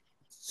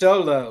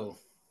 Solo.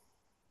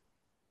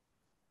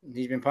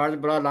 He's been part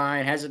of the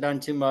bloodline. Hasn't done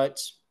too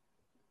much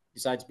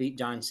besides beat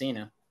John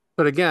Cena.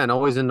 But again,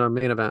 always in the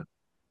main event.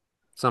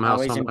 Somehow,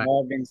 Always some way.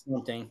 involved in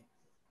something.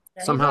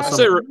 Somehow, He's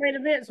some also main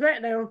event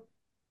SmackDown.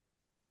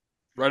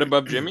 Right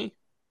above Jimmy.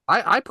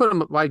 I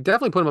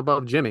definitely put him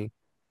above Jimmy.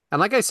 And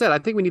like I said, I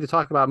think we need to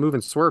talk about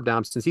moving Swerve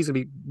down since he's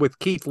gonna be with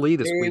Keith Lee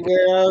this week. We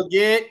will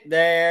get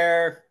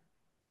there.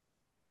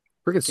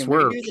 Freaking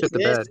Swerve shit the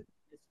bed.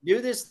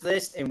 Do this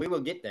list and we will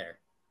get there.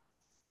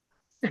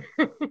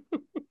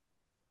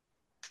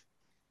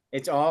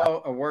 It's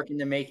all a work in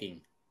the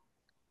making.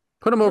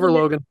 Put him over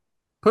Logan.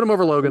 Put him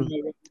over Logan.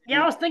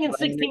 Yeah, I was thinking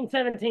 16,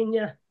 17,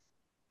 yeah.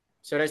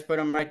 So let's put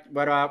him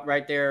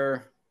right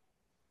there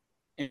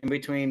in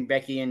between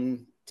Becky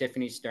and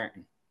Tiffany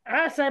Stratton.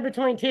 I say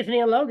between Tiffany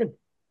and Logan.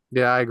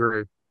 Yeah, I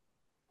agree.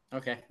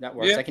 Okay, that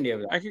works. Yeah, I can deal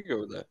with that. I could go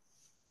with that.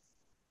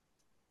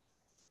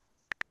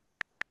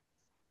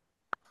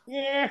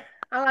 Yeah,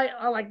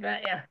 I like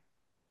that, yeah.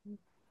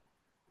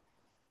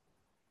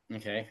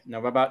 Okay. Now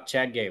what about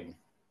Chad Gable?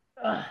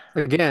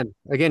 Again,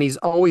 he's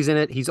always in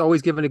it. He's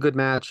always given a good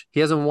match.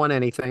 He hasn't won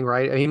anything,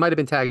 right? He might have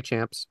been tag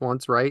champs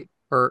once, right?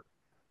 Or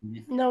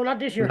no, not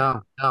this year.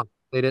 No,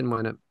 they didn't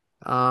win it.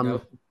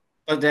 No.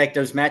 But like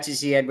those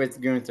matches he had with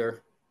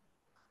Gunther.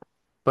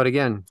 But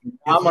again,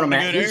 I'm on a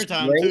good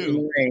airtime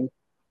too.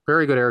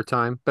 Very good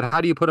airtime. But how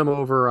do you put him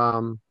over?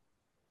 How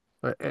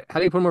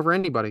do you put him over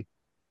anybody?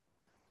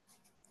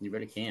 You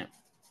really can't.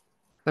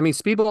 I mean,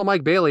 Speedball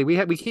Mike Bailey.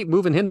 We keep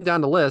moving him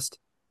down the list,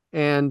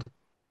 and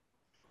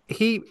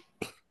he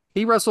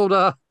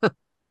wrestled.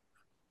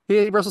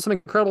 He wrestled some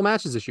incredible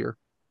matches this year,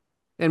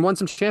 and won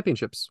some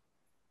championships.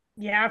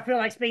 Yeah, I feel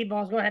like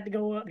Speedball's gonna have to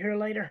go up here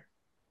later.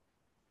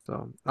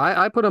 So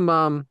I put him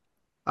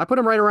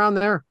right around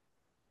there,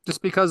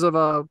 just because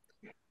of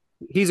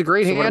he's a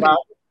great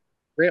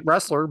great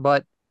wrestler,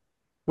 but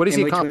what does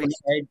he accomplish?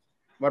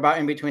 What about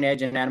in between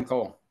Edge and Adam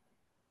Cole?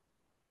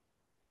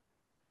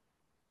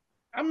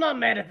 I'm not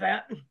mad at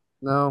that.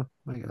 No,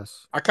 I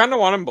guess. I kind of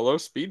want him below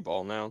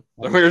Speedball now.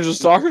 We were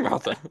just talking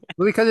about that.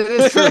 Well, because it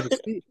is true.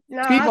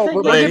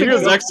 Speedball, he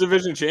was X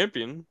Division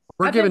champion.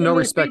 We're giving no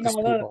respect to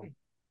Speedball.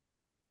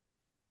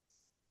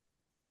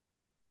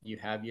 You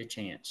have your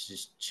chance.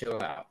 Just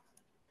chill out.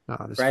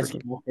 Oh, Brad's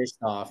getting pissed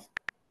off.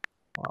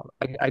 Wow.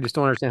 I just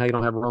don't understand how you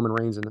don't have Roman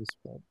Reigns in this.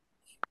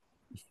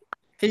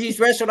 Because he's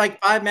wrestled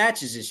like 5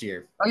 matches this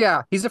year. Oh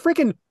yeah, he's a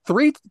freaking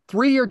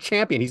three-year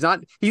champion. He's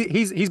not.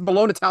 He's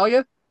below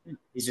Natalia.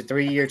 He's a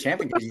 3-year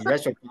champion because he's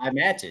wrestled 5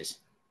 matches.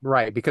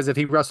 Right, because if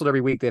he wrestled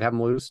every week, they'd have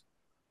him lose.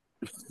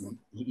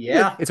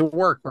 Yeah. It's a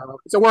work, bro.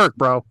 It's a work,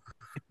 bro.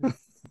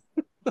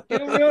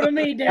 Get real to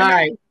me, All damn it.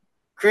 right.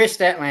 Chris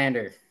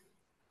Statlander.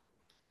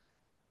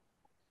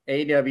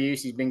 AEW.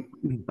 She's been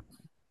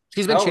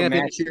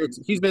champion this year.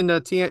 She's been the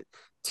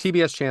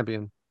TBS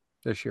champion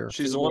this year.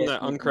 She's the one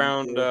that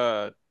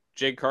uncrowned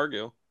Jake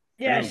Cargill.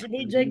 Yeah, she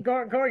beat Jake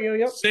Cargill.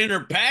 Yep. Send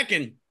her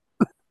packing.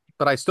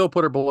 But I still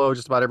put her below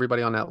just about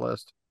everybody on that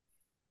list.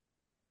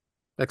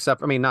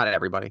 Except, I mean, not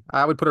everybody.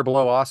 I would put her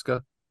below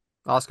Asuka.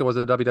 Asuka was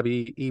a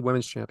WWE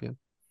Women's Champion.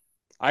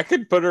 I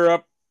could put her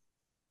up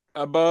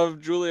above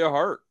Julia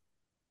Hart.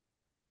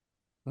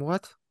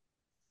 What?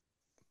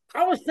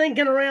 I was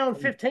thinking around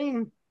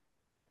 15.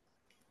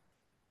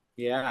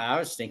 Yeah, I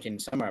was thinking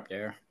somewhere up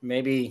there.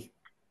 Maybe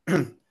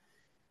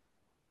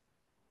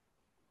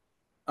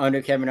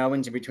under Kevin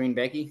Owens and between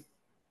Becky.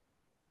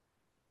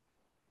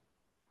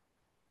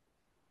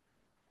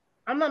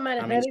 I'm not mad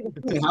at I that mean,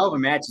 either. hell of a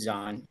match is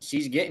on.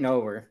 She's getting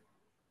over,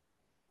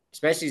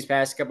 especially these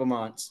past couple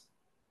months.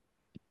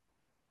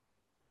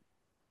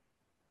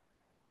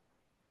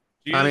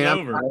 She I is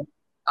mean, over.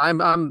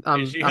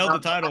 I'm She held the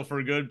title for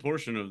a good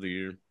portion of the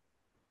year.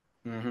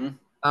 Mm-hmm.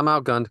 I'm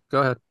outgunned.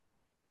 Go ahead.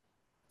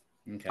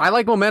 Okay. I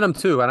like momentum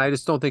too, and I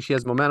just don't think she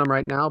has momentum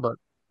right now. But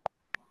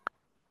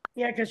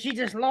Yeah, because she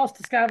just lost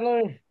to Sky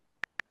Blue.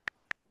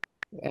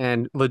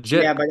 and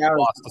legit, Yeah, but that was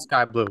lost to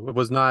Sky Blue. It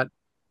was not.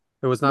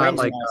 It was not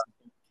Wednesday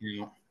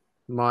like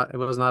night. it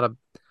was not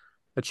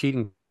a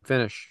cheating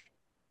finish.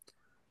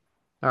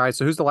 All right,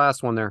 so who's the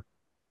last one there?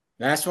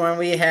 Last one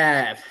we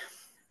have.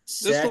 This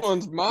Seth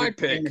one's my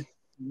pick.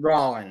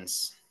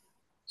 Rollins.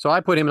 So I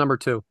put him number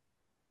 2.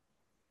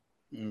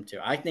 Too.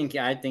 I think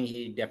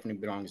he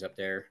definitely belongs up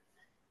there.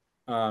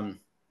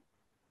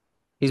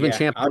 He's been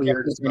champion I'll for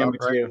years. definitely number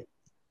right? 2.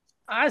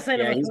 I say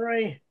Yeah, number he's-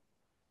 3.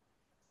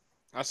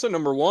 I said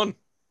number 1.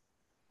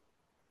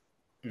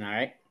 All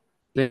right.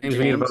 James,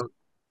 we need a vote.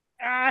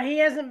 He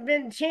hasn't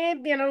been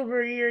champion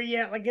over a year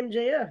yet, like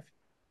MJF.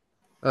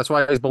 That's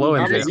why he's below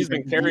I him. mean, He's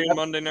been carrying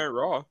Monday Night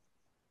Raw.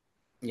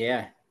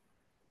 Yeah.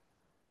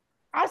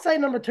 I say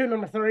number 2,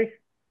 number 3.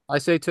 I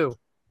say 2.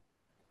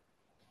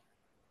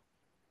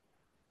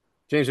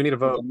 James, we need a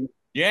vote.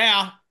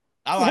 Yeah.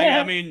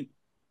 I mean,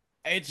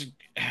 it's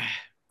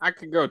I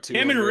could go 2.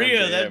 him and under Rhea.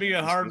 MJF. That'd be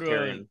a He's hard been one.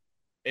 carrying.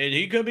 And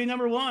he could be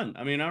number 1.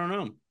 I mean, I don't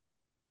know.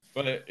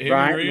 But him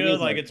Brian, and Rhea, what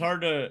do like you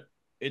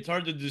it's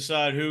hard to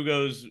decide who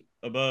goes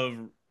above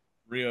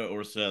Rhea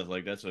or Seth.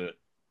 Like that's a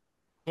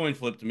coin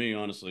flip to me,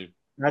 honestly.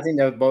 I think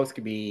they both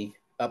could be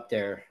up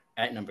there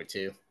at number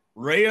 2.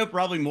 Rhea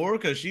probably more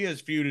because she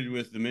has feuded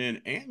with the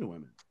men and the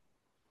women.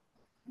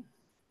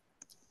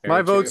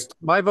 Very true.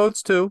 My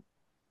vote's 2.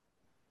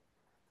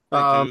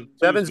 Like two.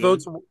 Devyn's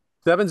Two's good.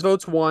 Devyn's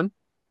vote's 1.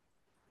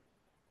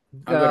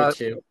 I'll go to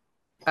 2.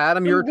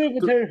 Adam, you're I'm good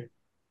with 2.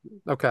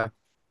 okay.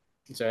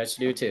 So let's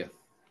do 2.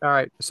 All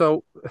right.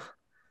 So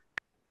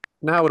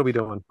now what are we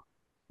doing?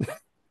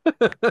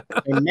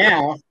 And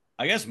now,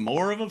 I guess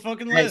more of a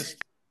fucking Yes. list.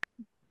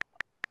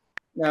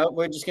 no,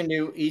 we're just going to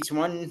do each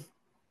one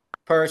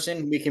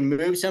person. We can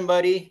move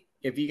somebody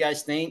if you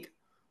guys think,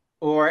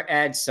 or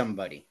add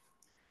somebody.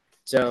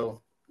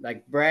 So,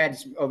 like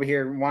Brad's over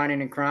here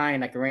whining and crying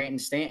like a Ranton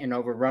Stanton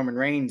over Roman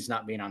Reigns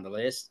not being on the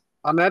list.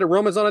 I'm mad at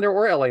Roman's on there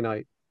or LA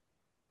Knight.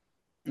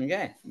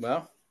 Okay,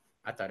 well,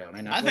 I thought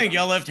LA Knight I was think on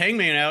y'all the left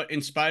Hangman out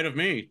in spite of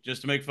me,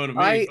 just to make fun of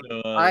me. I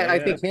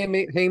Yeah.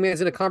 think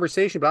Hangman's in a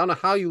conversation, but I don't know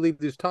how you leave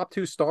these top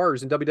 2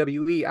 stars in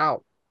WWE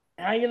out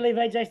How you leave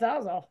AJ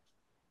Styles off?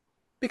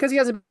 because he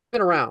hasn't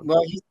been around.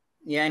 Well,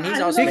 and he's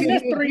He's also only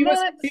missed 3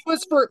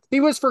 months. He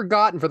was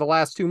forgotten for the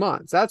last 2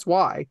 months. That's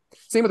why.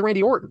 Same with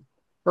Randy Orton,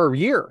 or a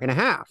year and a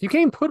half. You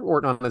can't even put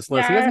Orton on this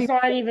list. He Yeah, hasn't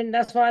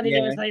that's why I didn't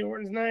Yeah. even say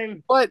Orton's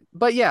name.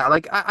 but yeah,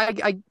 like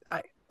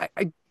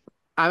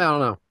I don't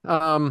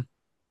know.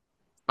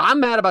 I'm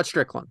mad about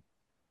Strickland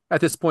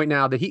at this point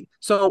now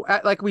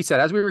that like we said,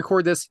 as we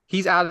record this,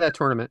 he's out of that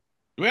tournament.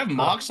 Do we have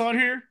Mox on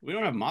here? We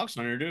don't have Mox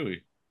on here, do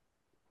we?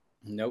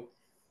 Nope.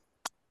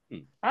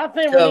 I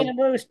think So- we need to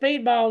move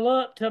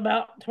Speedball up to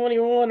about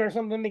 21 or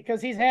something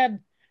because he's had,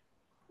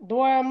 the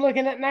way I'm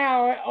looking at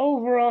now,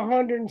 over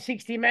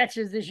 160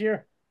 matches this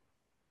year.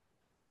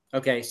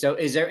 Okay, so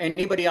is there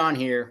anybody on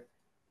here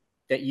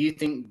that you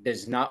think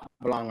does not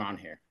belong on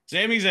here?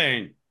 Sami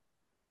Zayn.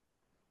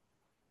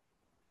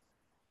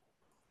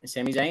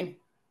 Sami Zayn?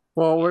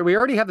 Well, we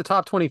already have the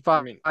top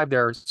 25 I mean-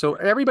 there, so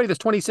everybody that's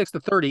 26 to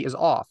 30 is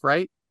off,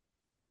 right?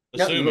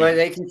 No, Assuming. but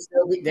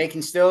they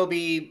can still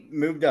be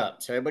moved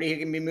up. So everybody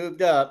can be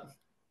moved up,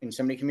 and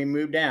somebody can be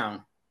moved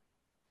down.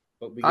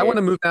 But I want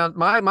to move down.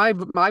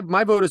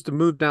 My vote is to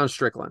move down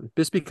Strickland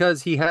just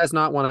because he has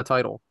not won a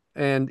title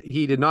and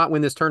he did not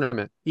win this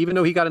tournament, even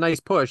though he got a nice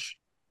push.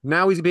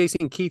 Now he's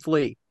facing Keith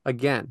Lee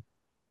again.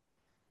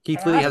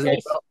 Keith Lee hasn't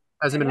been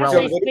I say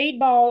relevant.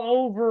 Speedball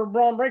over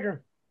Braun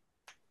Breaker.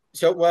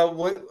 So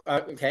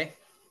okay,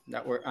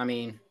 that work. I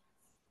mean,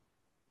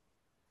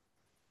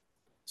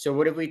 So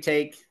what if we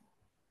take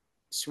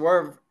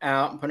Swerve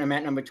out and put him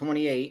at number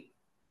 28?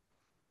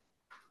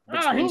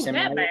 Oh, he's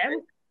that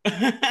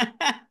bad.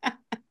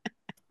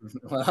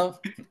 Well,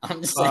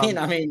 I'm just saying.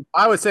 I mean,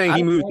 I was saying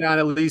he moved down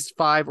at least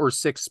 5 or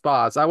 6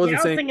 spots. I wasn't I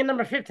was saying thinking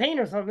number 15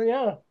 or something.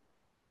 Yeah.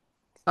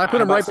 I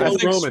put him right below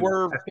Roman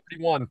Swerve, at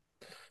 31.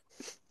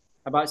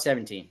 about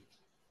 17.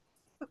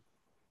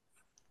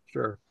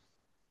 Sure.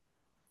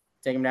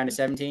 Take him down to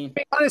 17.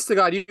 Honest to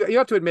God, you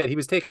have to admit he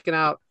was taken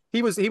out.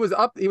 He was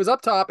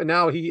up top, and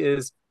now he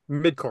is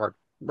mid card,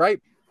 right?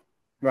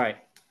 Right.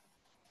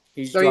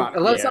 He's I mean, dropped.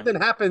 unless something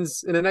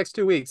happens in the next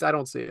 2 weeks, I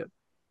don't see it.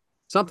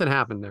 Something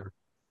happened there.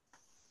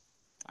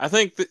 I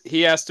think that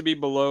he has to be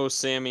below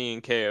Sammy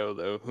and KO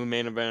though, who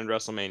main evented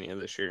WrestleMania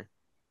this year.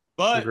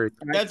 But Agreed.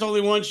 that's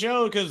only one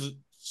show because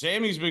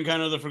Sammy's been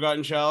kind of the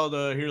forgotten child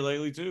here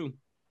lately too.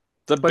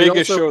 The But he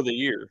biggest also- show of the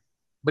year.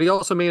 But he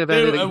also main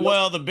evented. Dude,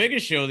 well, the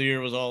biggest show of the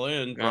year was All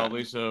In,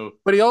 probably. So,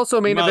 But he also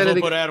main might as well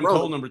evented put Adam Roman.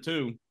 Cole number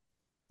 2.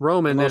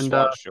 Roman The most and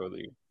watched show of the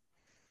year.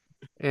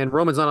 and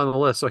Roman's not on the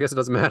list, so I guess it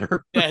doesn't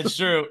matter. Yeah, it's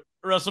true.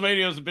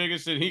 WrestleMania was the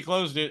biggest, and he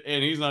closed it,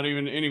 and he's not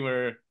even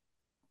anywhere.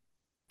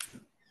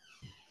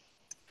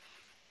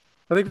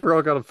 I think we're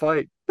all gonna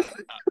fight.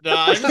 No,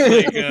 I just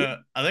think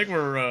I think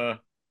we're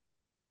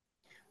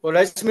Well,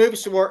 let's move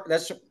Swerve.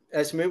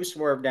 Let's move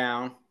Swerve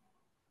down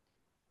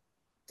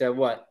to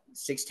what,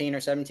 16 or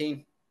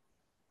 17?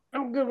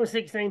 I'm good with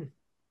 16.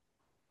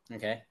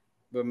 Okay,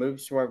 we'll move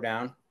Swerve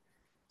down,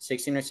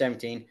 16 or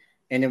 17,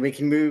 and then we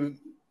can move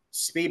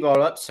Speedball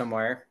up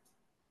somewhere.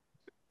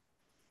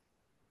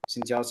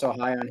 Since y'all so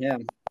high on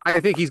him, I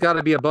think he's got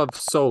to be above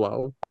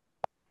Solo.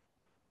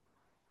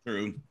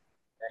 true.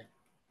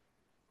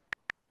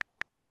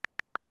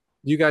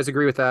 Do you guys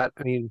agree with that?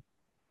 I mean,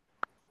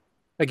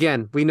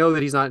 again, we know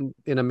that he's not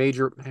in a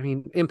major. I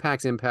mean,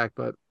 Impact's Impact,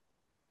 but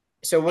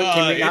so what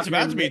can we? It's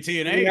about to be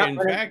TNA. In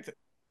fact,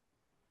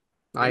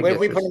 I What get if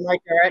we you. put him right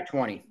there at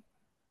 20?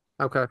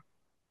 Okay,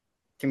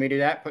 Can we do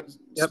that? Put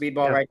Yep,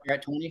 Speedball yeah. right there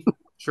at 20?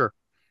 sure.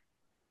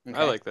 Okay.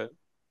 I like that.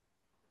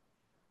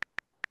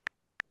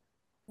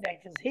 Yeah,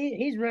 because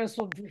he's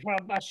wrestled for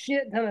a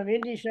shit ton of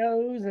indie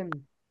shows and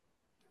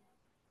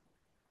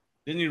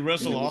didn't he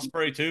wrestle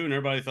Ospreay too? And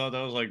everybody thought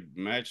that was like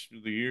match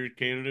of the year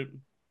candidate.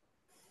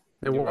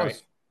 It You're was. right.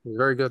 It was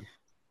very good.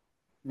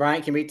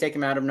 Brian, can we take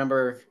him out of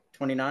number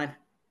 29?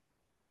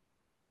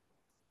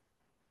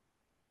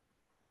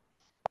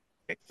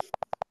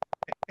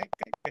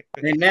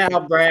 And now,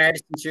 Brad,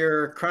 since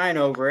you're crying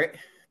over it,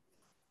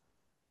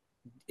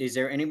 is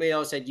there anybody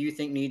else that you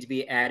think needs to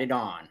be added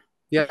on?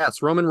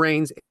 Yes, Roman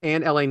Reigns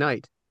and LA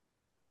Knight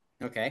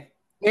Okay.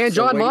 and So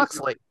John wait-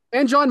 Moxley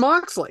and John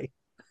Moxley.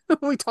 What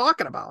are we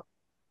talking about?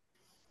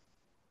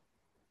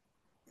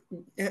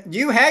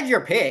 You had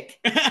your pick.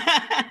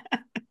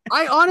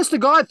 I, honest to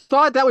God,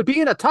 thought that would be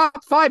in a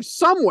top 5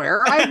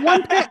 somewhere. I had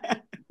one pick.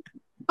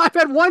 I've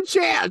had one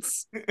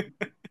chance. Wait.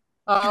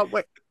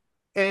 Well,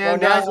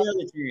 And now's the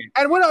other chance.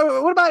 and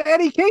what about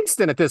Eddie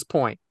Kingston at this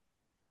point?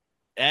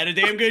 Had a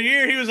damn good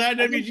year. He was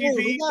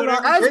IWGP.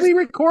 whatever. As we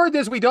record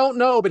this, we don't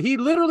know, but he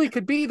literally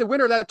could be the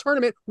winner of that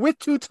tournament with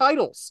 2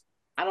 titles.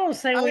 I don't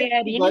say we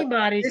add But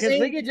anybody this because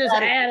we ain't could just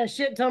about it. add a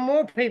shit ton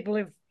more people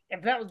if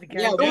that was the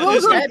case. Yeah, So Yeah,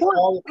 those this are is-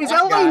 important. Is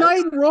That LA guy.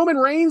 Knight and Roman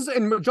Reigns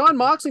and John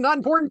Moxley not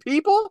important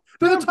people?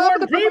 They're They're the top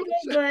of the important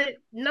people, promotion.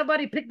 but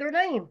nobody picked their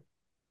name. I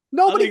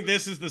Nobody. think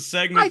this is the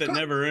segment that I-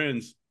 never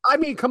ends. I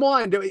mean, come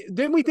on.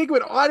 Didn't we think it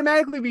would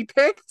automatically be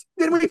picked?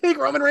 Didn't we think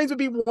Roman Reigns would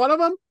be one of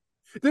them?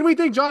 Didn't we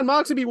think John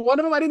Moxley would be one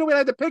of them? I didn't know we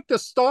had to pick the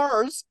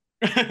stars.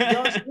 Dude,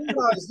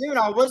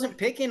 I wasn't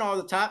picking all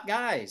the top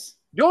guys.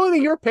 The only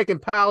thing you're picking,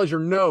 pal, is your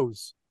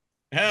nose.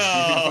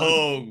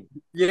 Hell,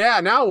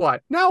 Yeah, now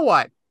what? Now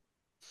what?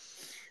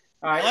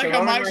 All I right, like so how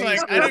Roman Mike's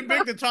Reigns- like, I didn't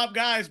pick the top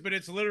guys, but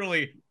it's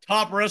literally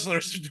top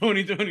wrestlers for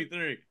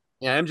 2023.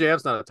 Yeah,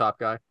 MJF's not a top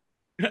guy.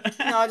 No,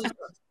 just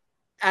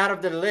out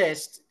of the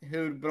list,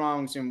 who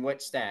belongs in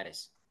what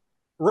status?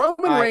 Roman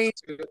All right,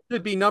 Reigns so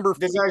should be number 4.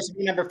 deserves to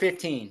be number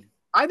 15.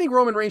 I think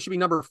Roman Reigns should be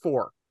number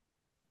 4.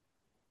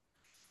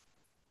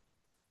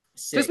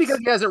 Just because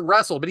he hasn't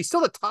wrestled, but he's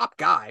still the top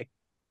guy.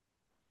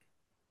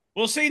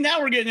 Well, see, now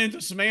we're getting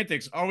into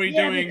semantics. Are we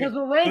Yeah, doing because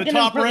we're the ranking them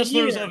top for the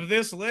wrestlers year. of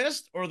this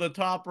list or the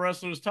top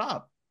wrestlers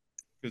top?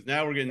 Because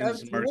now we're getting into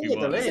some murky the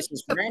waters. list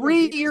is A random.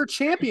 3-year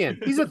champion.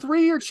 He's a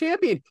 3-year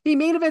champion. He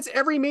main events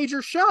every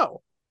major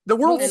show. The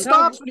world Well,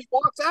 stops when he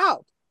walks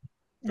out.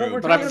 True. we're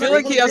But I talking feel about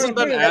like he who's hasn't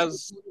gonna been be-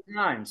 as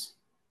times.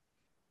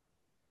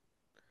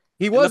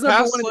 He in was the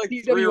number past, 1 in like,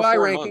 the 3 or PWI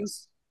 4 rankings.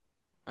 months.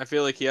 I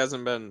feel like he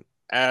hasn't been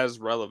as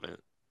relevant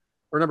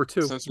Or number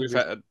 2. since we've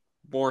had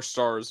more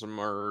stars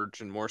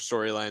emerge and more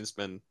storylines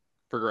been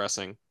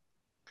progressing.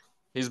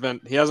 He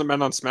hasn't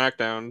been on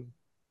SmackDown.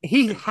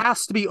 He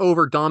has to be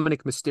over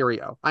Dominic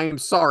Mysterio. I am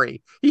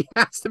sorry. He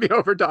has to be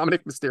over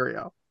Dominic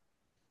Mysterio.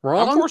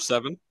 Wrong? I'm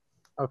 4-7.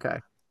 Okay.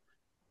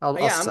 I'll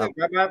Yeah, I'm settle.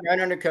 right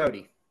under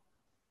Cody.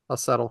 I'll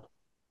settle.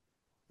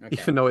 Okay.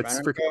 Even though it's Right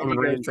under freaking Cody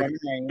Roman goes Reigns.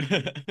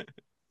 Roman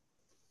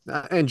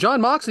Reigns. And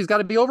John Moxley's got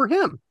to be over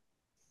him.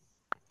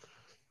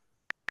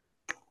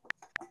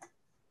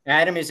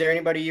 Adam, is there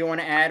anybody you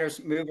want to add or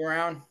move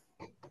around?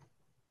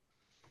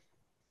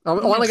 Oh,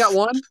 I only got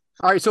one.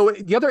 All right, so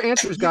the other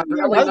answers got You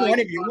can another one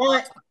if you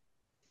want.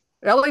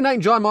 LA Knight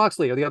and John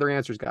Moxley are the other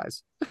answers,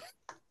 guys.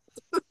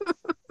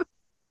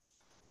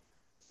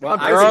 Well,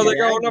 Where are they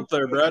going up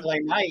there, Brad? LA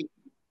Knight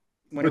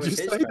when What'd it was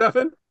you his say, turn.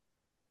 Devyn?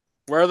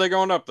 Where are they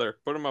going up there?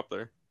 Put them up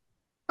there.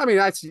 I mean,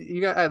 that's you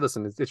got. Hey,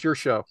 listen, it's your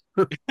show.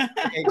 Okay,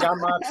 John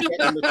Moxley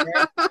at number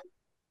 10.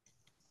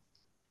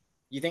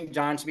 You think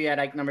John should be at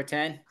like number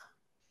 10?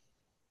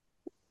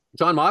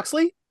 John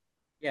Moxley?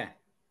 Yeah.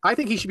 I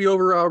think he should be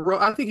over.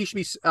 I think he should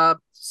be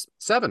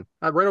 7,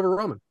 right over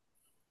Roman.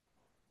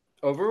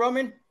 Over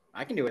Roman?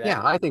 I can do with that.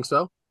 Yeah, I think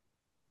so.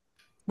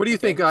 What do you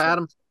Okay, think, so-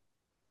 Adam?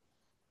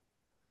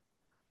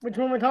 Which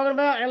one we talking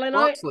about? LA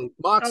Knight? Moxley.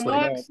 Mox?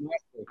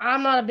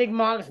 I'm not a big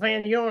Mox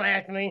fan. You don't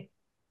ask me.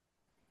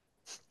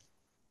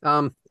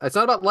 It's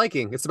not about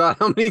liking. It's about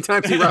how many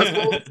times he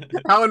wrestles,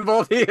 how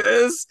involved he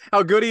is,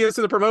 how good he is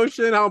to the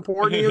promotion, how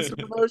important he is to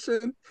the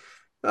promotion.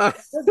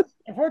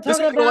 If we're This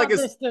talking guy about like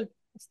is- the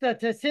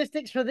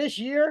statistics for this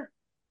year,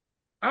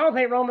 I don't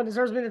think Roman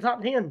deserves to be in the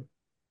top 10.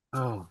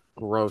 Oh,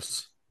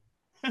 gross.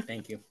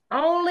 Thank you.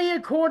 Only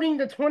according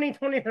to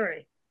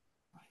 2023.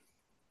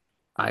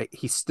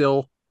 He's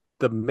still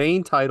the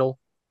main title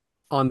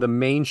on the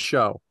main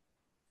show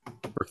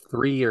for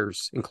 3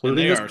 years, And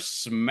including they this. are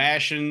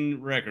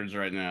smashing records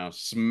right now.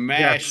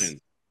 Smashing. Yes.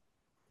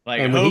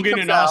 Like And when he Hogan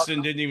comes and out-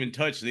 Austin didn't even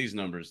touch these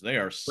numbers. They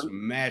are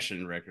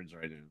smashing records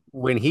right now.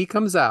 When he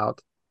comes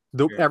out,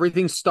 Sure.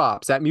 everything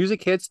stops. That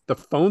music hits, the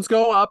phones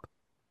go up,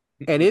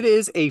 and it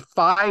is a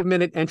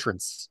 5-minute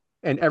entrance,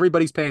 and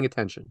everybody's paying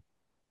attention.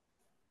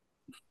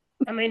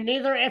 I mean,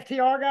 neither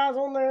FTR guys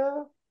on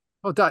there.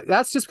 Oh,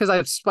 that's just because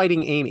I'm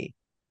spiting Amy.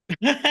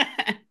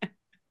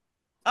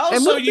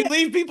 Also, And you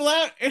leave people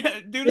out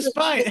due to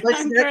spite.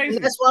 I'm crazy.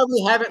 That's why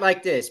we have it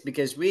like this,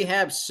 because we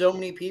have so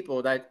many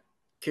people that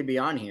could be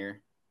on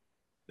here.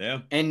 Yeah.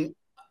 And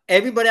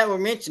everybody that we're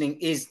mentioning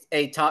is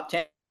a top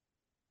 10.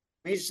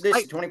 We just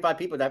listed 25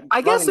 people that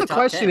I belong guess in the top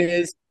question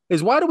 10.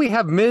 is why do we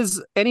have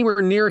Miz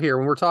anywhere near here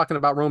when we're talking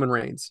about Roman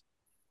Reigns?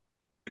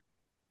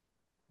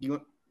 And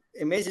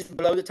Miz is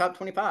below the top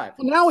 25.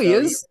 Well, now he So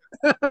is.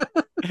 So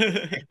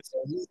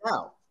he's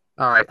out.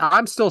 All right,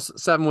 I'm still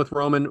 7 with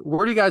Roman.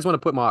 Where do you guys want to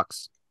put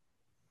Mox?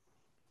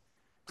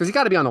 Because he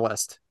got to be on the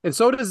list, and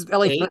so does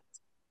LA. 8. All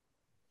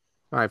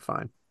right,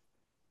 fine.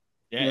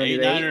 Yeah, You wanna 8,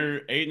 do 9, 8?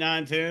 or 8,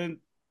 9, 10.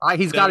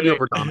 He's got to be 7,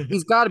 over Dominic.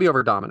 He's got to be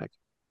over Dominic.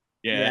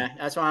 Yeah.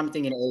 That's why I'm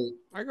thinking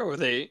 8. I go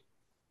with 8.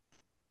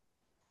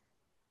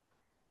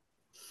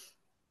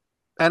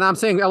 And I'm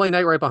saying LA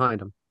Knight right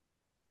behind him.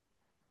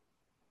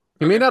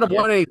 He may not have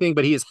won anything,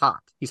 but he is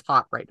hot. He's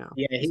hot right now.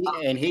 Yeah,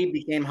 he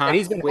became hot. And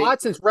he's been quick.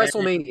 hot since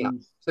WrestleMania.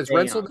 Since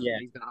Staying WrestleMania, hot, yeah.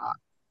 he's been hot.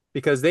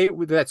 Because they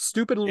that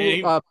stupid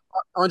little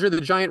Andre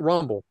the Giant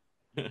Rumble,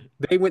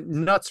 they went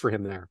nuts for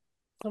him there.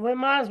 So we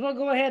might as well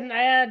go ahead and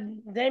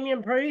add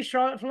Damian Priest,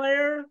 Charlotte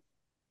Flair.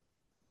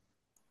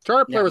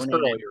 Charlotte Flair was we need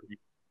earlier,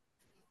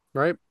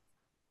 right?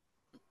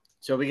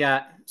 So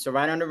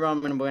right under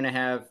Roman, we're gonna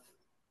have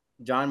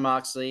John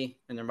Moxley,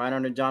 and then right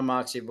under John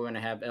Moxley, we're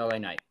gonna have LA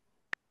Knight.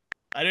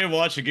 I did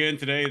watch again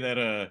today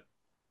that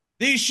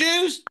these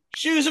shoes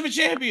of a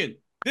champion.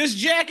 This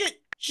jacket,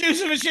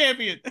 shoes of a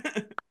champion.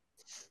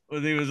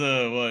 Well, he was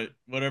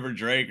whatever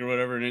Drake or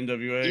whatever in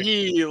NWA.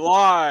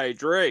 Eli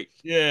Drake.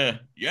 Yeah.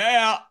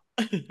 Yeah.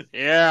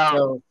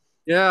 So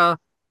Yeah.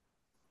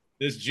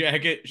 This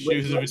jacket,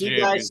 shoes of a what you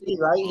champion. guys see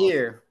right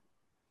here,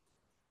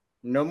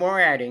 no more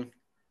adding.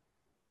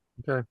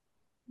 Okay.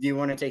 Do you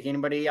want to take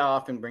anybody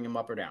off and bring them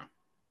up or down?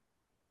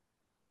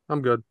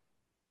 I'm good.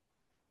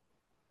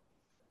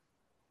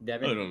 I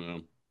Devin? don't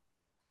know.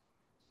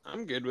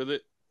 I'm good with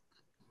it.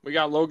 We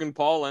got Logan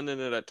Paul ending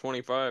it at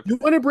 25. You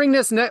want to bring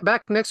this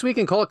back next week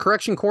and call it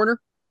Correction Corner?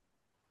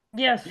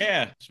 Yes.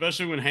 Yeah,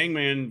 especially when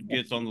Hangman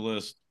gets on the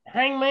list.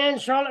 Hangman,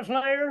 Charlotte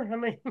Flair. I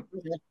mean,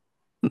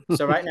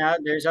 So right now,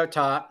 there's our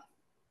top.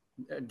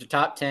 The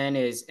top 10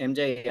 is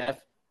MJF,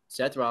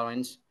 Seth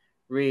Rollins,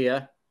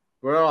 Rhea,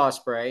 Royal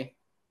Ospreay,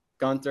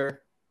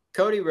 Gunther,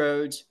 Cody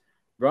Rhodes,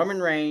 Roman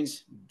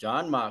Reigns,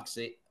 John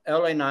Moxley,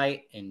 LA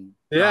Knight, and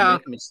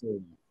Dominic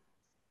Mysterio.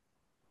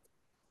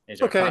 Is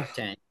our top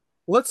 10.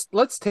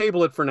 Let's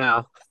table it for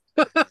now.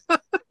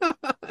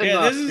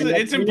 Yeah,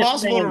 it's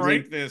impossible to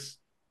rank this.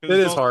 It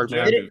is hard,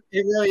 man. It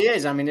really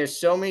is. I mean, there's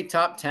so many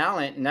top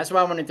talent, and that's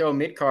why I want to throw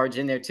mid cards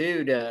in there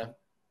too to,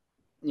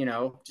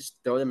 just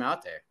throw them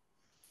out there.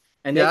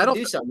 And they can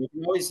do something. You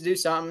can always do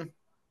something.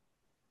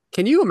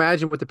 Can you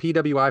imagine what the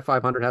PWI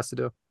 500 has to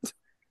do?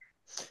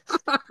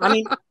 I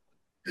mean,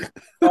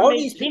 all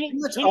these people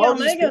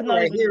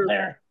right here.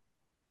 there.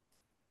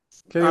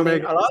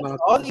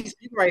 All these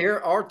people right here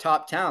are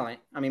top talent.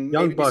 I mean,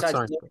 Young maybe Bucks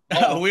besides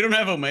aren't. We don't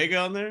have Omega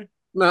on there?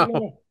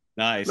 No.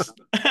 Nice.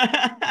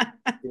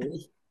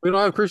 We don't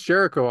have Chris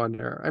Jericho on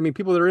there. I mean,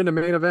 people that are in the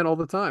main event all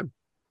the time.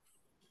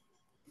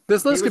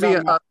 This list could be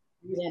a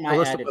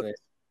list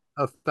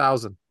of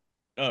 1,000.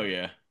 Oh,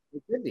 yeah.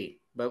 It could be,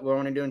 but we're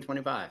only doing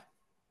 25.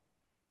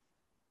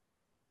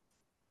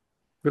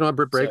 We don't have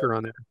Britt Baker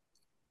on there.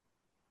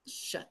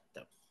 Shut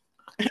the.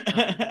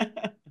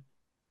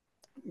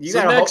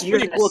 So next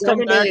week we'll come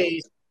back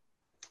days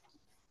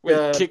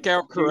with kick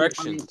out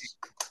corrections.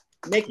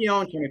 Make your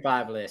own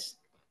 25 list.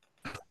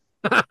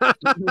 So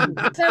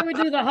we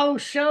do the whole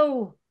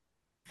show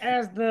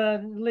as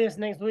the list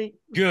next week.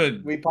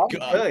 Good. We probably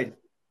could.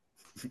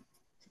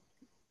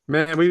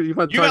 Man, you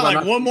got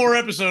like one more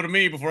episode of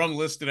me before I'm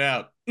listed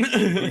out.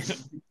 I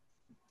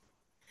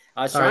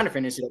was trying to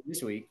finish it up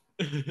this week.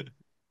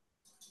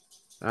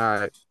 All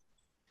right.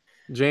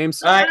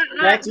 James. All right,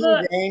 back to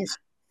you, James.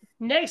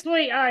 Next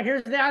week, all right,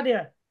 here's the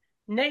idea.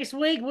 Next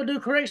week, we'll do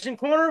Correction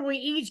Corner. We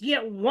each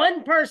get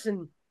one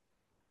person.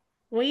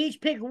 We each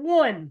pick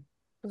one,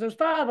 because there's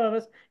 5 of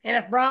us.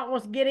 And if Brock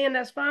wants to get in,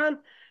 that's fine.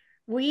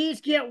 We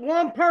each get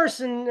one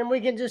person, and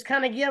we can just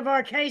kind of give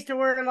our case to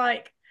where,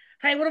 like,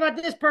 hey, what about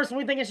this person?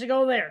 We think it should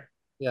go there.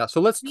 Yeah, so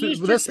let's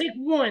just pick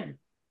one.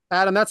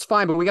 Adam, that's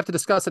fine, but we have to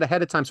discuss it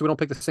ahead of time so we don't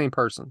pick the same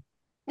person.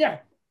 Yeah.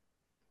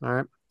 All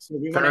right. So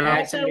we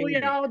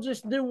all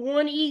just do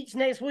one each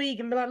next week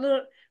and be like,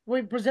 look,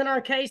 we present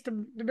our case to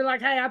be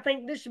like, hey, I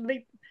think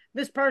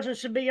this person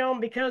should be on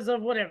because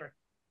of whatever.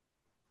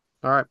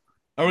 All right.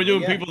 Are we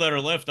doing people that are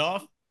left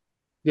off?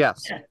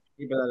 Yes. Yeah.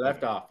 People that are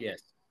left off,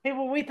 yes.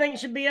 People we think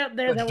should be up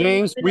there.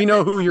 James, we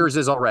know who yours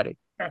is already.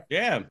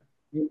 Yeah.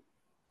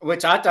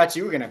 Which I thought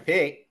you were going to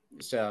pick,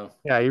 so.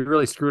 Yeah, you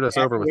really screwed us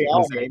over with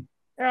it.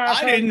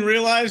 I didn't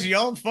realize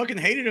y'all fucking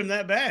hated him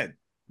that bad.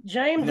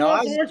 James,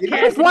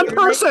 it's one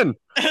person.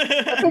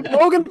 I think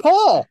Logan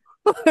Paul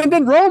and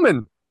then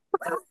Roman.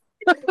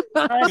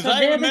 Because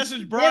I even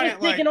messaged Brian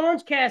like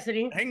Orange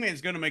Cassidy. Hangman's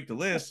gonna make the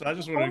list. So I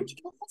just want to.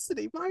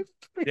 Cassidy, my.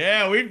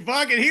 Yeah, we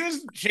fucking. He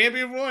was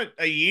champion for what,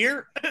 a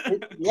year?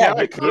 Yeah,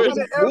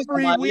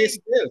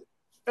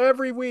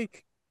 every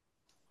week.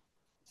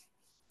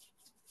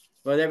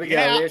 Well, there we go.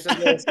 Yeah.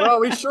 There's a well,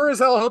 we sure as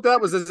hell hope that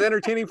was as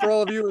entertaining for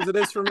all of you as it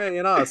is for me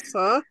and us,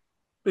 huh?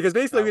 Because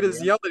basically we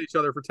just yelled at each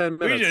other for 10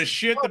 minutes. We just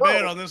shit the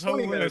bed on this whole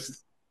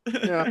list.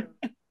 Yeah.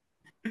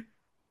 Yeah.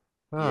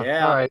 All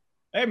right.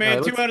 Hey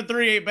man, 2 out of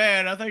 3 ain't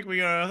bad. I think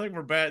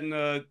we're batting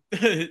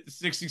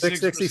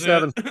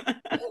 66%.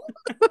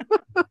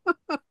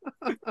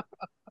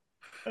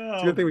 It's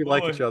a good thing we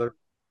like each other.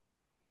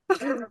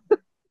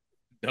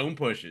 Don't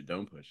push it.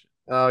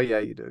 Oh yeah,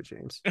 you do,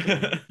 James.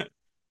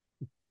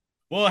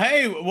 Well,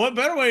 hey, what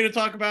better way to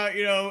talk about,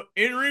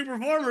 in-ring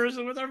performers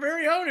than with our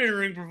very own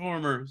in-ring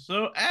performer?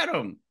 So,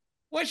 Adam,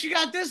 what you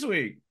got this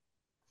week?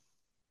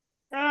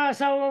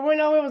 So we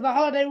know it was the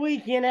holiday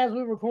weekend as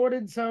we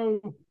recorded,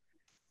 so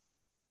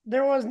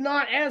there was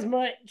not as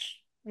much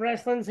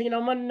wrestling. So,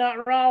 Monday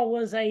Night Raw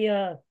was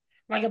a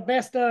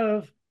best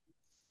of.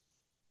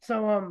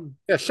 So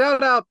yeah,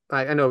 shout out.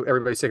 I know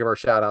everybody's sick of our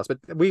shout outs, but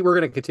we're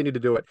going to continue to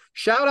do it.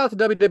 Shout out to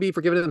WWE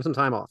for giving them some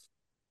time off.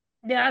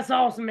 Yeah, that's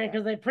awesome, man,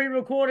 because they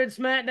pre-recorded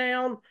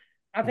SmackDown.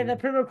 I think they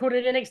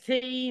pre-recorded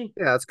NXT.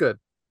 Yeah, that's good.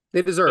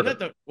 They deserve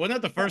it. Wasn't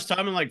that the first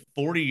time in like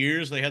 40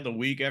 years they had the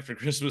week after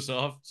Christmas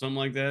off? Something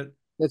like that?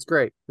 It's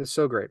great. It's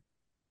so great.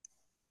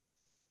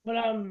 But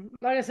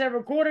like I said,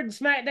 recorded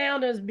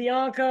SmackDown as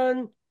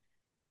Bianca.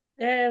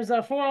 It was a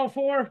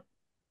 4-on-4.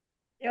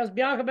 It was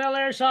Bianca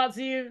Belair,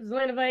 Shotzi,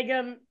 Zelina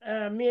Vega,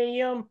 Mia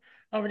Yim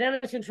over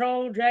Damage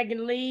Control,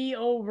 Dragon Lee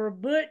over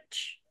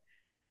Butch.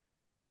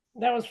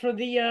 That was for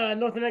the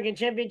North American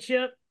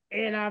Championship,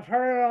 and I've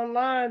heard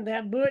online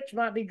that Butch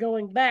might be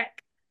going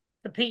back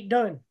to Pete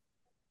Dunne.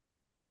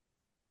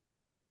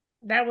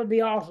 That would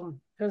be awesome,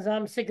 because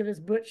I'm sick of this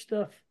Butch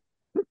stuff.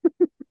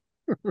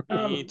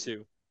 Me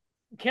too.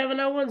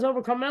 Kevin Owens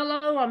over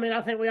Carmelo. I mean,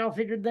 I think we all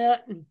figured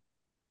that. I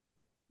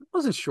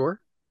wasn't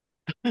sure.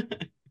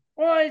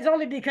 Well, it's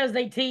only because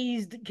they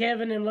teased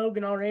Kevin and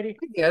Logan already.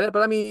 I get it,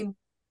 but I mean,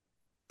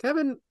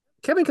 Kevin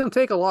can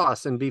take a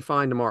loss and be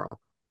fine tomorrow.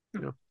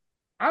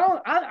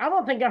 I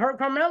don't think I hurt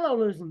Carmelo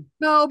losing.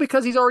 No,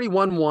 because he's already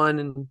won one,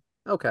 and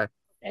okay.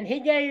 And he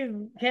gave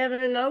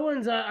Kevin and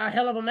Owens a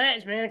hell of a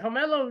match, man.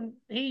 Carmelo,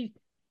 he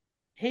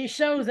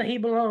shows that he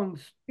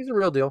belongs. He's a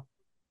real deal.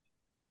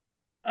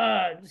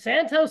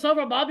 Santos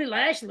over Bobby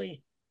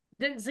Lashley.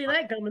 Didn't see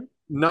that coming.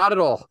 Not at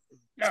all.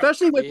 No.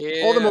 Especially with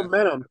all the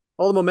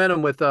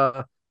momentum with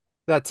that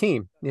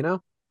team,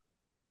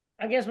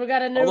 I guess we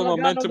got a new all the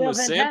momentum with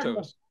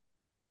Santos.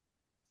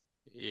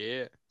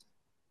 Yeah.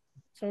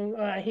 So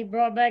he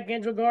brought back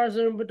Angel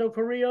Garza and Beto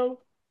Carrillo.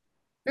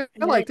 Yeah,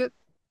 I liked it.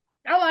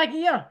 I like it,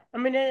 yeah. I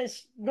mean,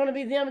 it's going to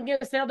be them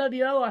against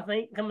LWO, I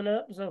think, coming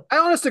up. So I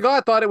honest to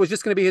God thought it was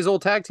just going to be his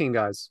old tag team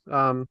guys.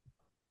 I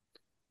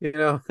did,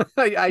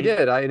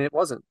 and it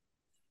wasn't.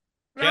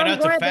 Shout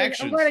out to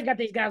Factions. I'm glad they got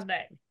these guys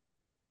back.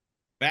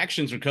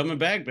 Factions are coming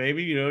back,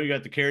 baby. You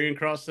got the Karrion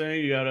Kross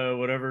thing. You got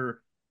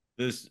whatever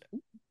those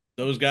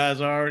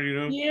guys are.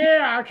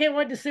 Yeah, I can't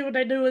wait to see what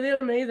they do with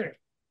them either.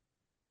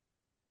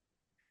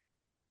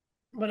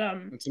 But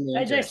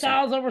AJ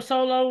Styles over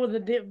Solo with the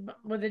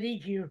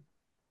DQ.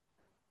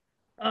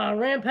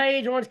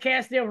 Rampage, Orange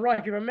Cassidy over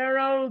Rocky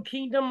Romero.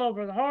 Kingdom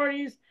over the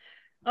Hardys.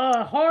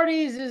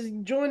 Hardys is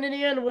joining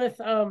in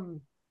with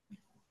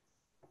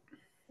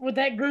with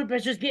that group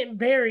that's just getting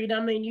buried. I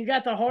mean, you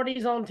got the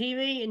Hardys on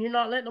TV and you're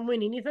not letting them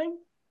win anything.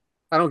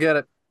 I don't get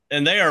it.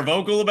 And they are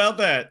vocal about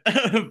that.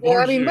 Yeah,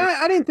 I mean, sure.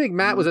 I didn't think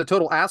Matt was a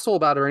total asshole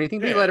about it or anything.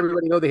 But he Yeah. let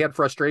everybody know they had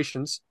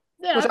frustrations,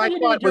 Yeah, which I think he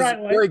did thought it the was right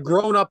a way. very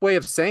grown-up way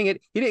of saying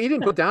it. He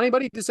didn't put down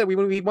anybody. He just said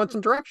we want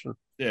some direction.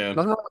 Yeah.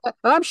 Nothing wrong with that.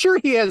 And I'm sure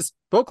he has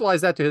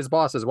vocalized that to his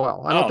boss as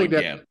well. I don't think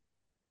that,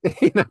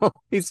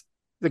 he's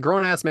the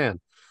grown-ass man.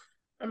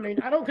 I mean,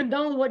 I don't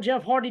condone what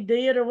Jeff Hardy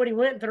did or what he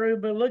went through,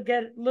 but look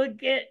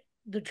at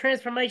the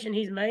transformation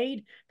he's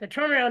made, the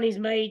turnaround he's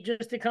made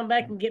just to come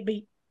back and get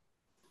beat.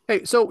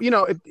 Hey, so,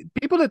 if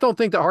people that don't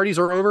think the Hardys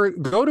are over,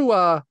 go to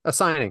a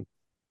signing.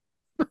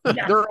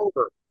 Yeah. They're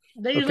over.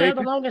 They usually have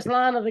the longest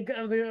line of the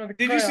Did crowd.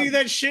 you see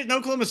that shit in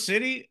Oklahoma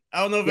City? I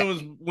don't know if it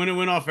was when it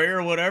went off air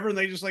or whatever, and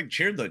they just like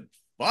cheered the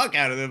fuck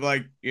out of them.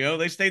 Like,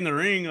 they stayed in the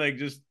ring, like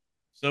just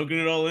soaking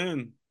it all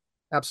in.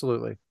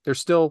 Absolutely. They're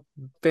still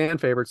fan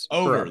favorites.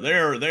 Over.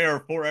 Forever. They are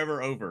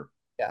forever over.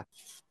 Yeah.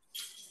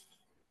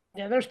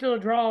 Yeah, they're still a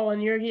draw,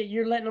 and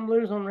you're letting them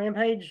lose on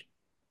Rampage.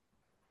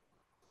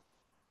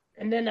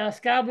 And then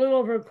Sky Blue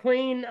over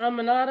Queen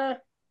Aminata,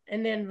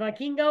 and then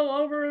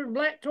Vikingo over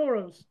Black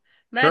Toros.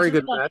 Very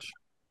good match.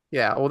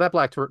 Yeah, well, that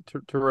Black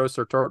Toros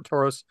or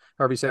Toros,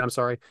 however you say it, I'm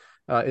sorry,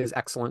 is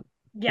excellent.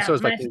 Yeah, so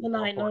match of the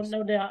night,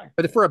 no doubt.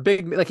 But for a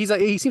big, like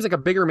he seems like a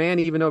bigger man,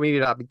 even though maybe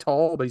not be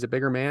tall, but he's a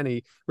bigger man.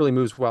 He really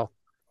moves well.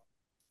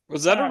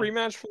 Was that a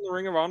rematch from the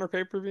Ring of Honor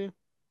pay-per-view?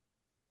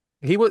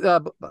 He was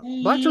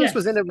Black Toros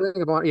was in the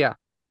Ring of Honor. Yeah,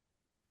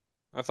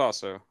 I thought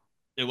so.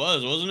 It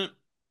was, wasn't it?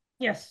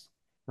 Yes.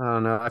 I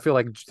don't know. I feel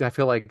like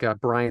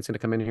Brian's going to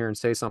come in here and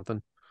say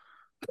something.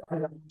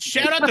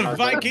 Shout out to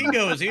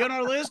Vikingo. Is he on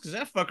our list? Because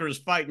that fucker is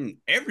fighting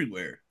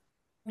everywhere.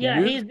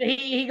 Yeah,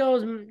 he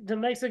goes to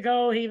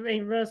Mexico.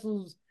 He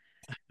wrestles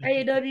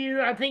AEW.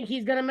 I think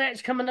he's got a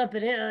match coming up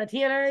at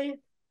TNA.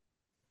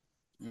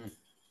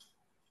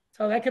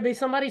 So that could be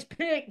somebody's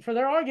pick for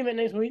their argument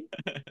next week.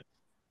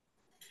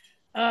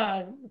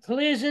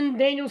 Collision,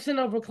 Danielson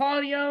over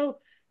Claudio.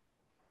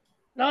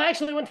 No,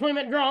 actually, went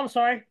 20-minute draw. I'm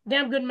sorry.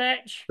 Damn good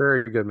match.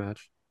 Very good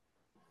match.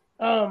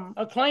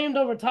 Acclaimed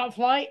over Top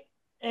Flight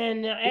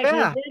and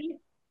Andretti.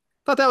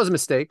 Thought that was a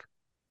mistake.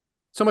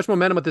 So much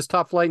momentum with this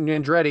Top Flight and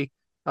Andretti.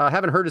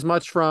 Haven't heard as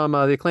much from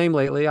the Acclaim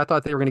lately. I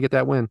thought they were going to get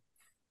that win.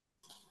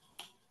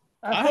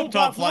 I hope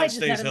Top Flight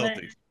stays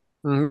healthy.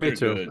 Me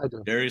too.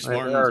 Good. Darius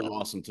Martin's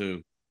awesome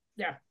too.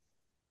 Yeah,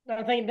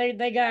 I think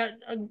they got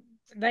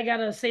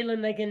a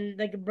ceiling they can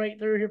break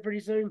through here pretty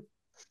soon.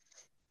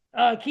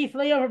 Keith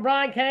Lee over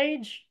Brian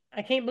Cage.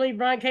 I can't believe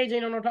Brian Cage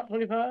ain't on our top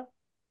 25.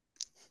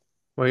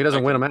 Well, he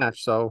doesn't win a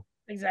match, so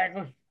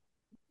exactly.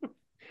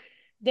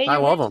 I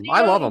love him.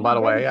 I love him, by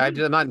the way.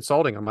 I'm not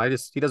insulting him.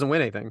 He doesn't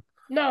win anything.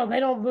 No,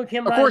 they don't book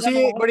him. Of course,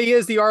 but he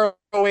is the ROH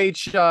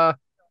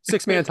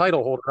 6-man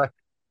title holder, right?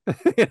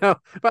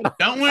 But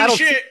don't win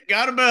shit.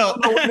 Got a belt.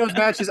 I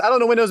don't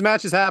know when those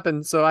matches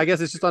happen, so I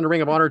guess it's just on the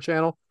Ring of Honor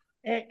channel.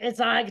 It's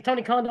like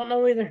Tony Khan don't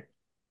know either.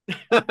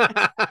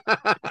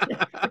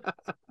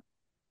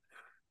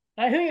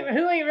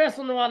 Who ain't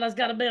wrestling the one that's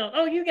got a belt?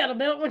 Oh, you got a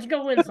belt. Why don't you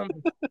go win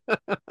something?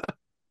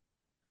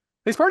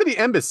 He's part of the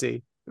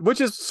embassy, which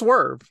is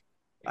Swerve.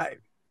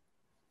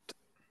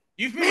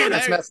 You figure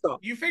that's messed up.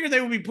 You figure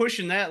they would be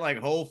pushing that like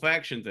whole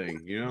faction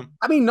thing,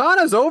 I mean,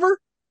 Nana's over.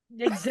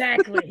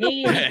 Exactly.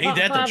 He ain't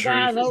that the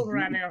guys over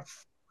right now.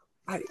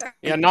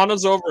 Yeah,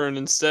 Nana's over, and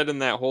instead in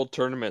that whole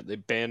tournament, they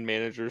banned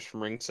managers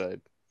from ringside.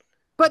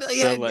 But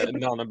let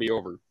Nana be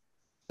over.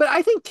 But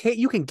I think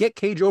you can get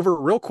Cage over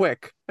real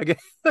quick. Again,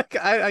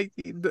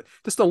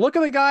 just the look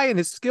of the guy and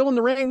his skill in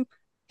the ring.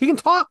 He can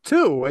talk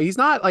too. He's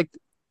not like,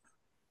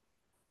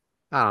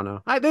 I don't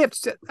know. I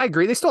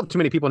agree. They still have too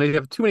many people, and they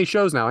have too many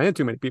shows now and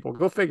too many people.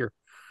 Go figure.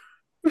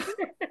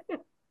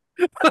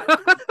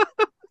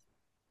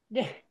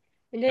 Yeah.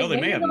 And they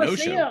may have no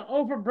show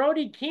over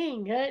Brody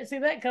King. I didn't see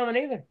that coming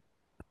either.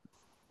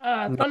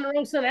 Thunder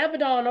Rosa and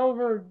Abaddon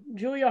over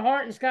Julia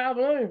Hart and Sky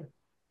Blue.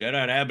 Shout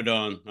out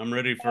Abaddon. I'm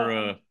ready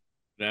for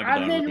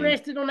I've been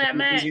rested on that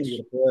match.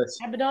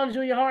 Abaddon,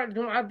 Julia Hart.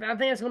 I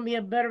think it's going to be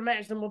a better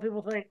match than what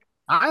people think.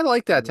 I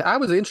like that. I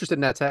was interested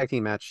in that tag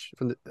team match.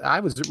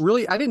 I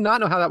did not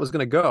know how that was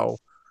going to go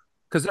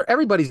because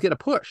everybody's getting a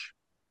push.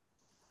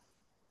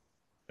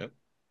 Yep.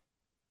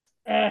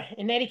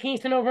 And Eddie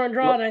Kingston over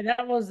Andrade.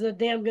 That was a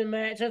damn good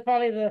match. That's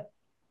probably the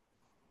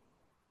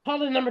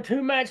number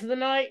 2 match of the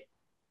night.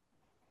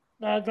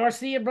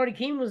 Garcia Brody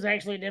King was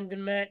actually a damn good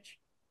match.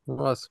 It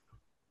was.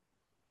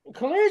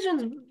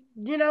 Collisions,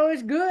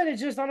 it's good.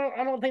 It's just I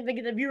don't think they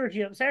get the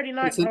viewership. Saturday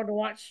night's hard to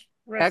watch.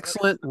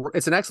 Wrestling.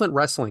 It's an excellent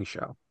wrestling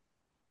show.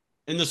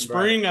 In the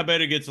spring, I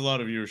bet it gets a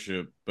lot of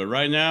viewership. But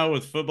right now,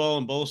 with football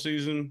and bowl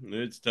season,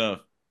 it's tough.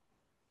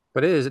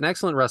 But it is an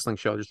excellent wrestling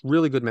show. There's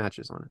really good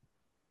matches on it.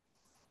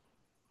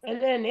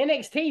 And then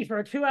NXT for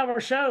a 2-hour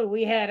show,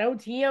 we had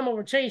OTM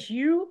over Chase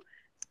U,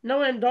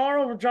 Noam Dar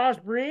over Josh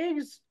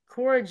Briggs,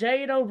 Cora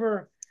Jade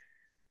over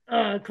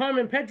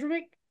Carmen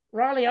Petrovic,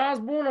 Riley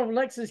Osborne over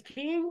Lexus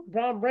King,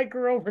 Braun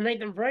Breaker over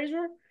Nathan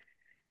Frazier,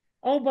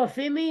 Oba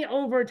Femi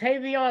over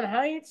Tavion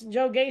Heights,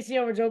 Joe Gacy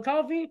over Joe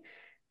Coffey,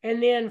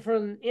 And then for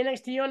the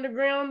NXT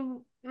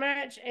Underground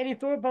match, Eddie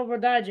Thorpe over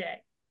Dijak.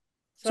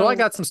 So I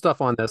got some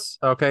stuff on this.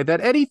 Okay, that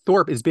Eddie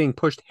Thorpe is being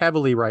pushed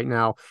heavily right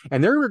now,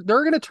 and they're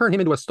going to turn him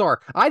into a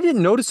star. I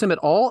didn't notice him at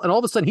all, and all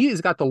of a sudden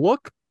he's got the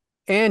look,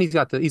 and he's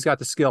got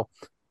the skill.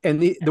 And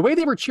the way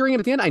they were cheering him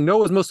at the end, I know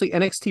it was mostly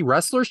NXT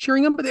wrestlers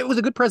cheering him, but it was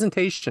a good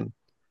presentation.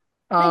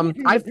 I think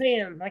he's from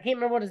Japan. I can't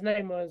remember what his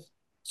name was.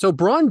 So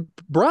Braun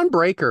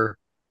Breaker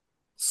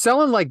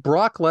selling like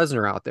Brock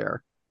Lesnar out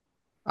there.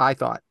 I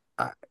thought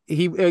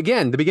he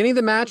again the beginning of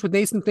the match with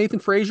Nathan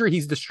Frazier,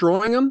 he's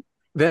destroying him.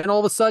 Then all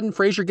of a sudden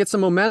Frazier gets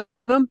some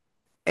momentum,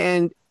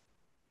 and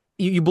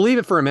you believe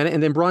it for a minute,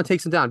 and then Braun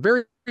takes him down.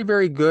 Very,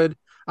 very good.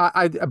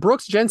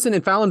 Brooks Jensen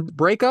and Fallon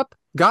breakup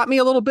got me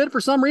a little bit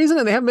for some reason,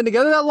 and they haven't been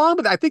together that long,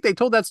 but I think they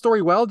told that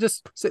story well,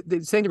 just saying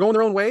they're going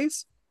their own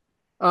ways.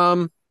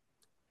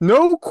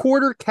 No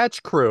quarter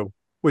catch crew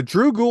with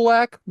Drew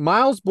Gulak,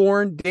 Miles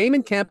Bourne,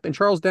 Damon Kemp, and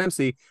Charles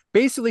Dempsey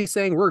basically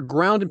saying we're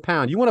ground and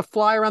pound. You want to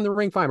fly around the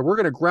ring, fine, but we're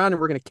going to ground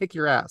and we're going to kick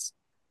your ass.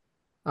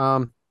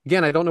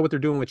 Again, I don't know what they're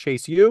doing with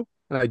Chase U,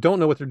 and I don't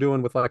know what they're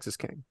doing with Lexus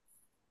King.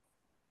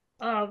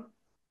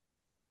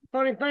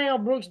 Funny thing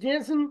on Brooks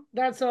Jensen,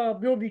 that's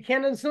Bill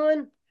Buchanan's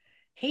son.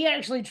 He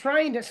actually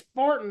trained at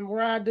Spartan,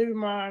 where I do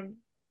my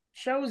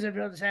shows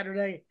every other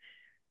Saturday.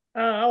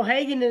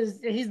 O'Hagan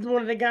he's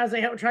one of the guys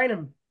that helped train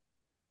him.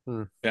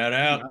 Shout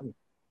out.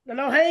 And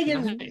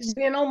O'Hagan's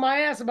been on my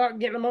ass about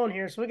getting him on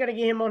here, so we got to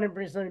get him on here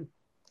pretty soon.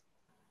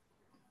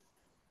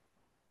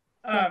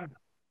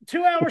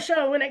 2-hour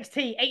show,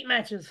 NXT, 8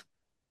 matches.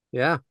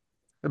 Yeah,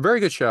 a very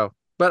good show.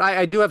 But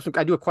I do have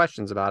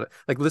questions about it.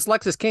 Like this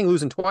Lexus King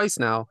losing twice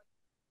now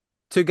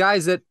to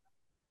guys that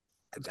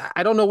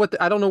I don't know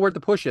where the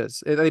push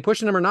is. Are they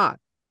pushing him or not?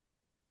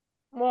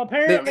 Well,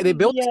 apparently they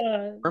built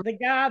the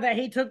guy that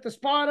he took the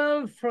spot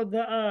of for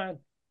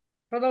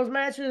those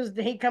matches,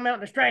 he come out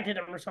and distracted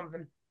him or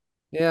something.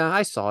 Yeah,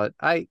 I saw it.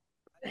 I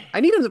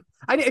need him to.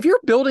 If you're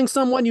building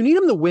someone, you need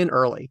him to win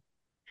early,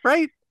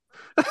 right?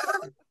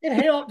 It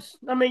helps.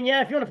 I mean,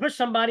 yeah, if you want to push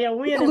somebody, I'll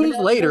win. You lose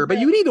later, but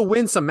you need to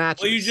win some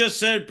matches. Well, you just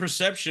said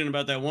perception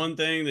about that one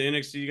thing, the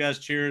NXT guys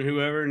cheering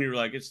whoever, and you're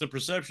like, it's the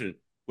perception.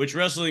 Which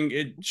wrestling,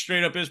 it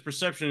straight up is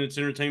perception. It's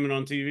entertainment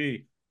on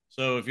TV.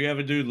 So if you have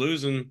a dude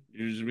losing,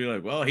 you just be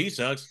like, well, he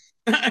sucks.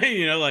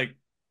 Like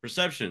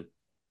perception.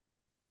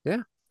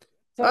 Yeah.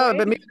 So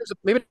but maybe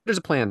there's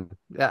a plan.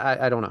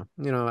 I don't know.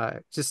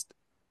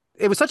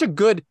 It was such a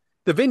good,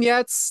 the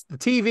vignettes, the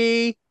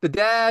TV, the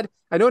dad.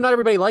 I know not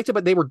everybody liked it,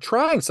 but they were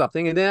trying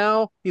something, and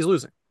now he's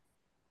losing.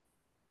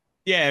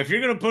 Yeah, if you're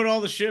gonna put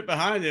all the shit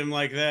behind him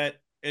like that,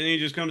 and he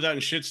just comes out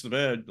and shits the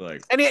bed,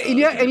 like, and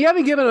you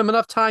haven't given him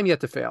enough time yet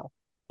to fail.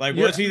 Like,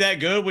 was he that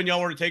good when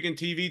y'all were taking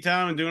TV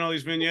time and doing all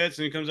these vignettes,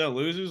 and he comes out and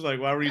loses?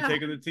 Like, why were you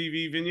taking the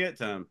TV vignette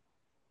time?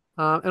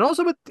 And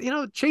also with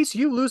Chase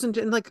U losing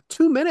in like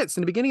 2 minutes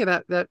in the beginning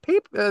of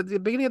the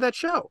beginning of that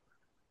show.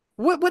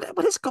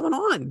 What is going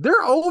on?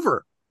 They're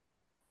over.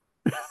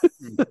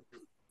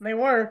 They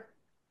were.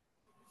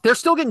 They're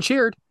still getting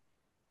cheered.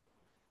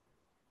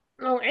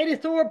 No, Eddie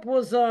Thorpe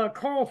was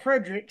Carl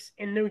Fredericks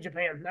in New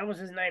Japan. That was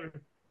his name.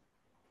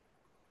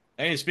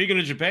 Hey, and speaking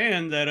of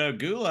Japan, that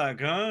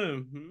Gulak,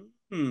 huh?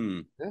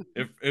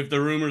 Yeah. If the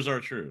rumors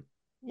are true.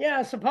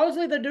 Yeah,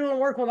 supposedly they're doing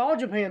work with All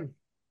Japan.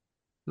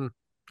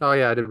 Oh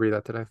yeah, I did read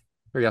that today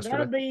or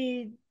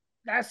yesterday.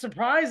 That's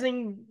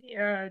surprising.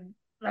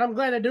 I'm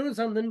glad they're doing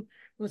something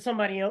with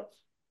somebody else.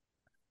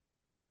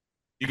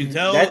 You can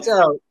tell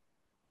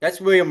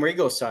that's William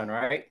Regal's son,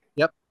 right?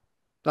 Yep.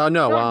 Oh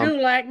no, not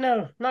Gulak.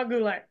 No, not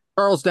Gulak.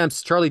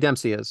 Charlie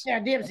Dempsey is. Yeah,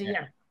 Dempsey.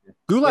 Yeah.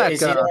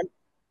 Gulak.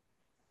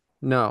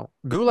 No,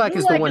 Gulak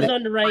is the one that's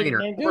underrated.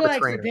 Man.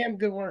 Gulak's a damn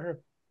good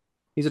worker.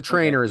 He's a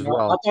trainer as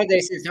well. I thought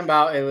they said something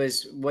about it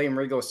was William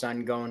Regal's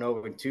son going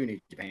over to New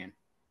Japan.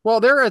 Well,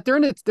 they're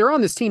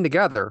on this team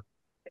together,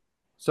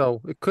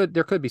 so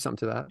there could be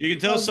something to that. You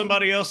can tell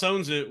somebody else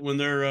owns it when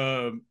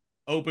they're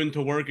open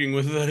to working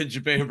with the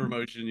Japan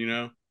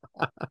promotion.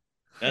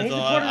 That's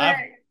all.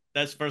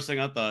 That's the first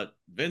thing I thought.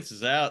 Vince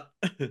is out.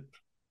 I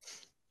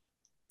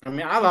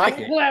mean, I like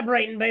it.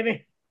 Collaborating,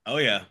 baby. Oh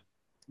yeah.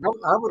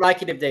 I would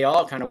like it if they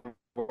all kind of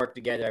worked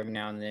together every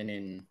now and then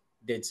and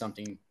did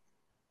something.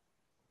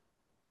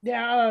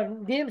 Yeah,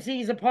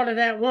 DMC's a part of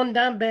that one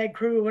dime bag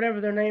crew, or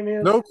whatever their name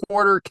is. No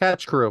quarter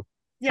catch crew.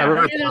 Yeah, I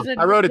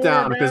wrote it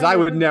down because I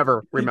would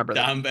never remember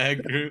that. Dime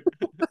bag crew.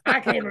 I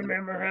can't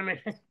remember. I mean,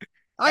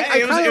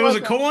 it was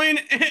a coin.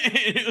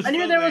 I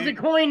knew there was a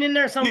coin in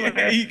there somewhere.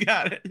 Yeah, you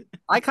got it.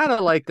 I kind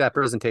of like that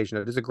presentation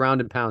of it as a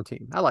ground and pound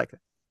team. I like it.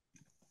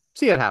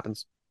 See it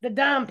happens. The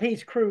dime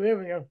piece crew. There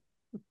we go.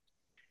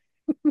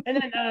 And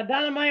then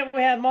Dynamite,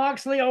 we had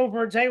Moxley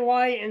over Jay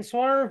White and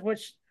Swerve,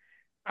 which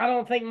I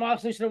don't think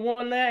Moxley should have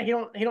won that. He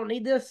don't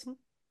need this.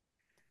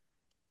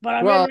 But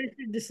I'm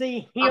interested to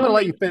see. I'm going to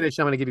let you finish.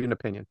 I'm going to give you an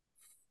opinion.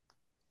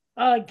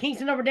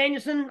 Kingston over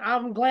Danielson.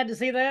 I'm glad to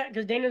see that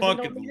because Danielson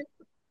don't need it.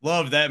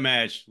 Loved that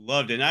match.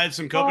 Loved it. And I had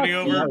some company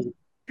over.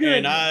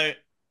 Good. And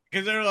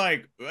because they were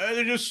like,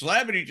 they're just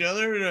slapping each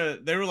other.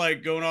 They were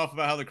like going off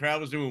about how the crowd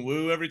was doing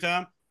woo every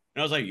time.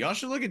 And I was like, y'all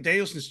should look at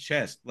Danielson's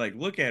chest. Like,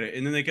 look at it.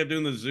 And then they kept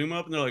doing the zoom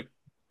up, and they're like,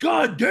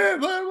 God damn,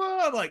 blah,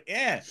 blah. I'm like,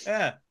 yeah,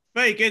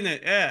 fake, isn't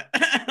it? Yeah.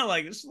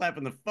 Like, just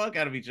slapping the fuck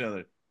out of each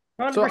other.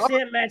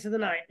 100% match of the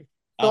night.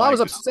 So I was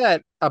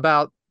upset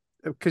about,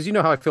 because you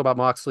know how I feel about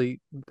Moxley.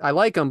 I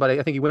like him, but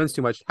I think he wins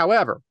too much.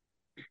 However,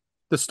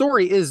 the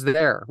story is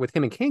there with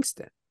him and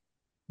Kingston.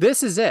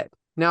 This is it.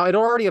 Now, it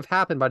already have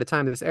happened by the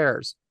time this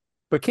airs,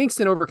 but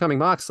Kingston overcoming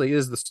Moxley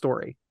is the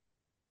story.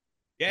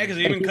 Yeah, because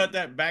he even cut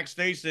that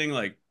backstage thing,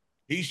 like,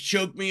 he's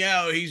choked me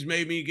out, he's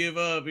made me give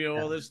up,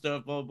 all this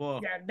stuff, blah, blah.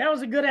 Yeah, that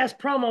was a good-ass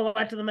promo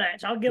after the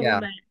match. I'll give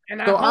him that.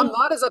 And so I'm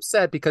not as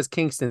upset because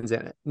Kingston's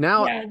in it.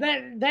 Now,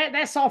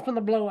 that softened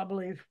the blow, I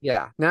believe.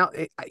 Yeah. Now,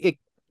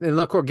 and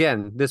look,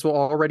 again, this will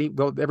already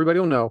go, everybody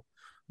will know,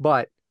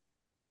 but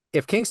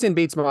if Kingston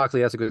beats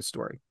Moxley, that's a good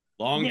story.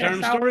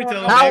 Long-term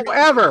storytelling.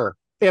 However,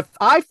 if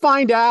I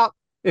find out,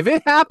 if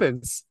it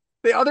happens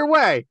the other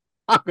way,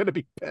 I'm going to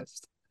be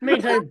pissed. Me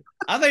too.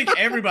 I think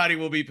everybody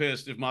will be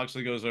pissed if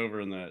Moxley goes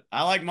over in that.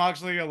 I like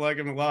Moxley. I like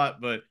him a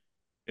lot, but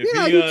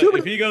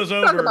if he goes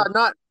over,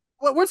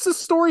 what's the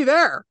story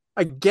there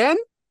again?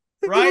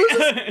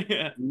 Right?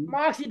 Yeah.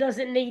 Moxley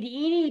doesn't need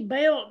any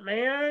belt,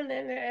 man,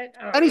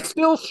 and he's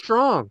still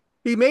strong.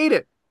 He made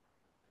it.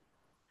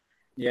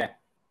 Yeah.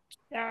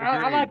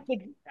 I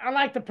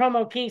like the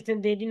promo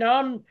Kingston did.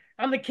 I'm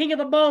the king of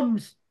the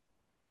bums.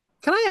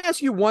 Can I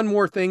ask you one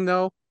more thing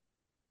though?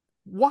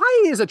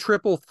 Why is a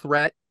triple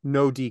threat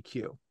no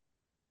DQ?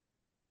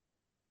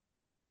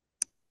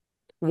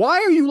 Why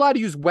are you allowed to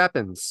use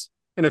weapons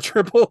in a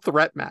triple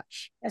threat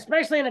match?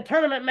 Especially in a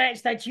tournament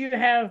match that you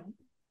have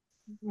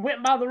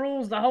went by the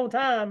rules the whole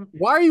time.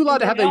 Why are you allowed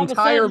to have the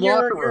entire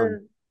locker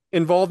room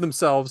involve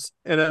themselves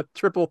in a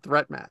triple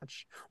threat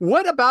match?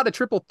 What about a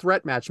triple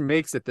threat match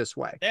makes it this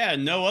way? Yeah,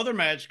 no other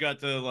match got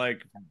to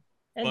like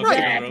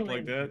exactly. up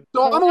like that.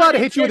 So I'm allowed to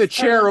hit you with a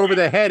chair over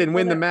the head and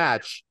win the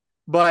match,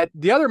 but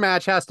the other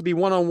match has to be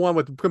one-on-one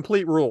with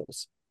complete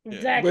rules.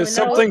 Exactly. With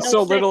something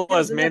so little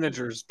as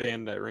managers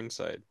banned at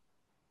ringside.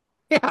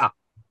 Yeah.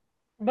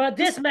 But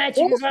this match,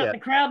 you can let the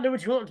crowd do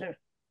what you want to.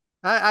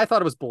 I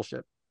thought it was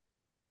bullshit.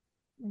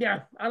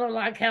 Yeah, I don't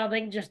like how they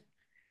can just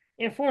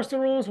enforce the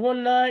rules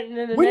one night and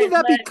then the when next did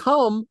that match,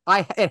 become?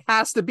 It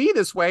has to be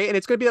this way, and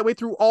it's going to be that way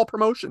through all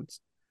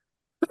promotions.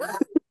 I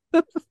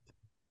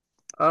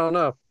don't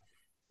know.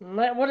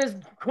 What does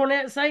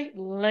Cornette say?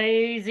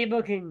 Lazy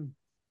booking.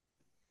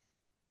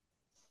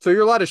 So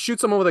you're allowed to shoot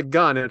someone with a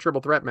gun in a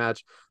triple threat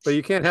match, but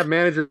you can't have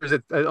managers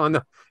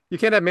you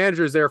can't have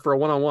managers there for a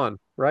one-on-one,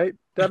 right?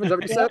 Devyn, is that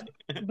what you said?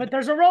 But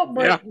there's a rope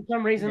break for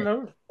some reason,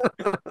 though.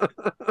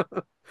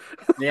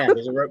 Yeah,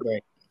 there's a rope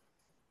break.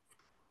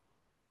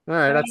 All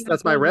right,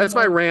 that's my rant.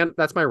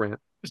 That's my rant.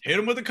 Just hit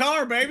him with a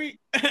car, baby.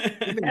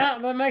 Yeah,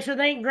 but make sure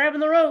they ain't grabbing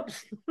the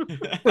ropes. You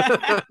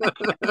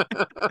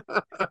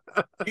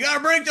gotta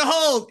break the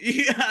hold.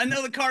 I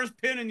know the car's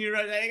pinning you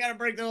right there. You gotta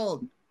break the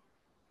hold.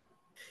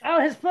 Oh,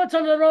 his foot's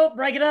on the rope.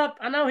 Break it up.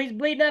 I know he's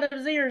bleeding out of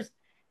his ears.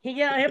 He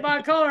got hit by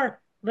a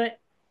car, but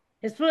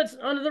his foot's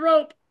under the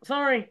rope.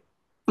 Sorry.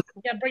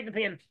 You gotta break the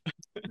pin.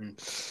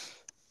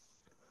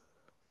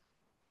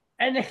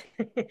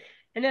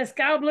 And then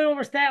Sky Blue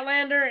over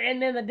Statlander,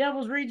 and then the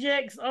Devil's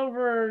Rejects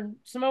over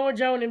Samoa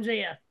Joe and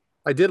MJF.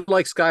 I did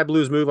like Sky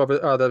Blue's move over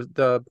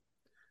the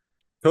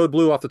Code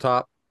Blue off the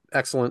top.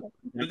 Excellent.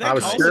 I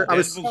was scared.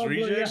 Devil's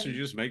Rejects, or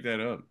just make that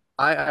up?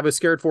 I was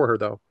scared for her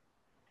though.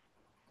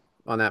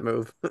 On that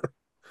move.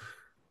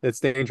 It's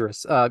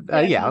dangerous. That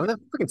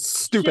freaking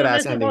stupid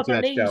ass ending to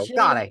that show.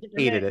 God, I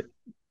hated it.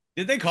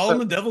 Did they call them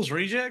the Devil's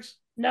Rejects?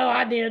 No,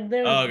 I did.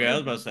 Okay, I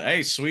was about to say,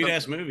 hey, sweet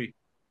ass movie.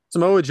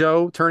 Samoa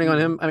Joe turning on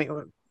him. I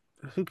mean,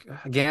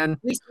 again.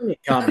 He's seen it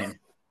coming.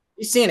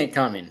 He's seen it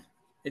coming.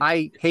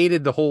 I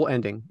hated the whole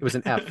ending. It was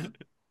an F.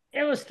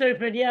 It was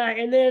stupid, yeah.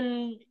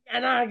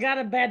 And I got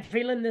a bad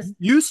feeling this.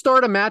 You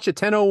start a match at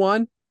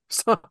 10:01,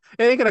 so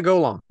it ain't gonna go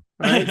long.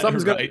 All right?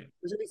 Something's right.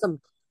 there's gonna be some.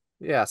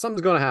 Yeah,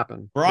 something's gonna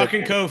happen. Brock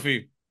and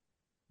Kofi.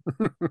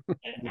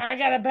 I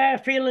got a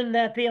bad feeling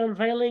that the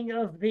unveiling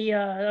of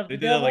the they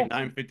did that like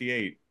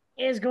 9:58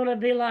 is gonna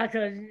be like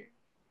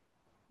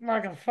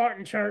a fart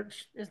in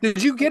church.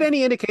 Did you get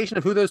any indication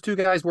of who those two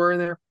guys were in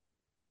there?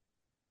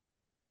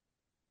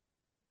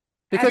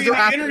 Because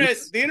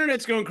the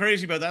internet's going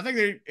crazy about that. I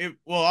think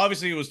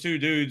obviously it was two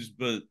dudes,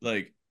 but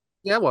like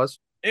it was.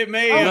 It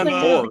may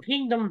the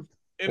Kingdom.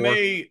 It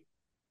may.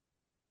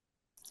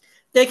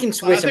 They can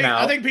switch them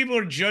out. I think people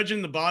are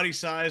judging the body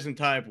size and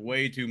type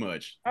way too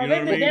much. I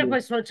think they're definitely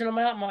switching them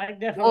out,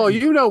 Mike. Definitely. Oh,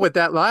 you know what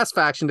that last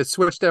faction that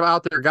switched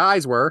out their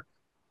guys were.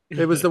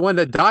 It was the one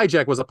that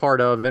Dijak was a part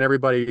of, and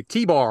everybody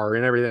T-Bar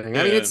and everything.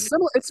 I mean, it's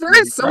similar. It's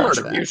very similar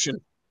to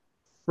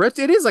that.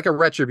 It is like a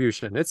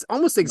retribution. It's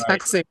almost the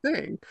exact same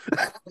thing.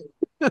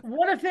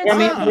 What if it's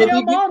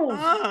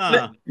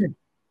models?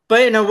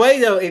 But in a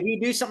way, though, if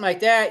you do something like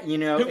that,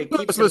 it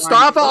keeps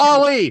Mustafa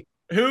Ali.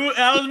 Who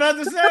I was about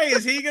to say,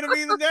 is he going to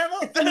be the devil?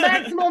 The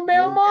maximum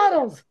male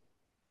models.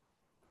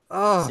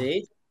 Oh,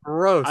 see,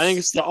 gross. I think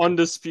it's the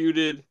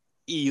undisputed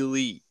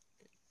elite.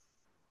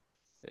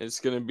 It's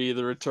going to be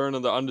the return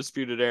of the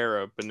Undisputed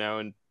Era, but now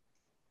in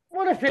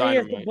What if it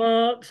is the Dynamite.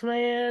 Bucks,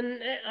 man?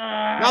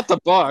 Not the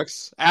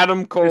Bucks.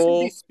 Adam It's gonna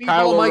Cole, be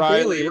Kyle Speedball Mike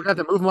Bailey. O'Reilly, We're gonna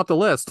have to move him up the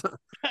list.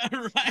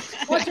 Right.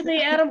 What should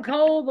be Adam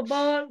Cole, the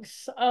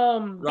Bucks?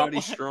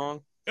 Roddy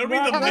Strong. It'll be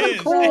the Adam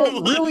Miz.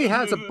 Cole really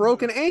has a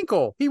broken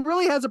ankle. He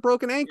really has a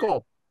broken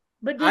ankle.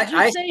 But did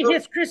you see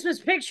his Christmas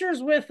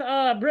pictures with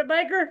Britt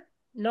Baker?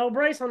 No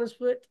brace on his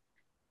foot.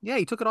 Yeah,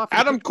 he took it off.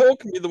 Adam Cole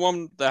can be the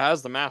one that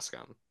has the mask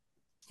on.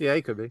 Yeah,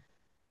 he could be.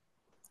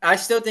 I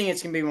still think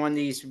it's going to be one of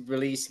these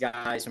release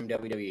guys from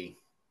WWE.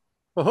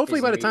 Well, hopefully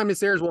by the time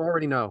this airs, we'll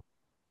already know.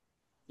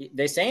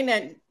 They're saying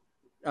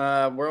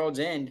that World's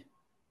End.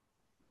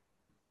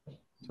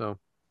 So,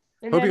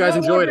 And hope you guys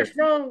enjoyed it.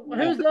 Strong,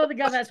 who's the other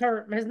guy that's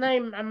hurt? His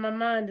name, my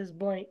mind is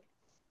blank.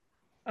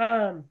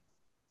 The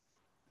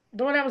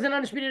one that was in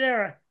Undisputed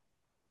Era.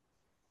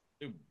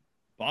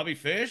 Bobby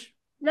Fish?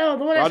 No,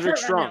 the one that's Roderick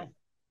hurt Strong. right now.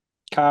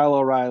 Kyle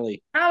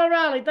O'Reilly. Kyle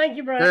O'Reilly. Thank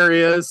you, bro. There he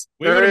is.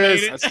 We There would've he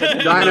made is. it.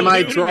 Dynamite We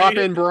would've drop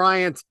made in it.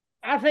 Bryant.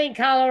 I think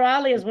Kyle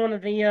O'Reilly is one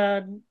of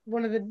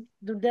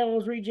the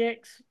Devil's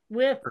rejects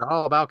with Forgot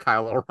all about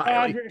Kyle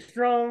O'Reilly. Roderick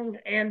Strong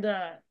and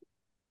I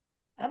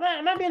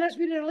might be an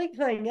Undisputed Elite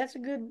thing. That's a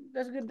good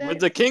day. With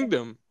the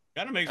Kingdom.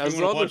 Kind of makes As me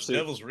the want to other watch two.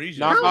 Devil's Rejects.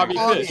 Not How Bobby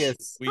Fish.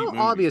 obvious? Sweet How movie.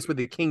 obvious would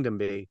the Kingdom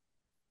be?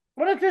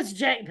 What if it's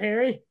Jack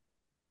Perry?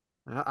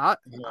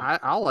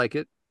 I'll like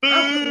it.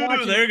 Boo!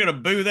 watching- They're gonna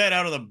boo that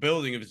out of the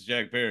building if it's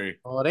Jack Perry.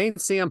 Well, it ain't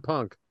CM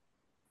Punk.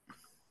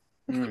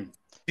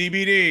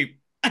 TBD.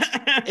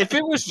 If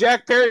it was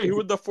Jack Perry, who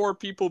would the four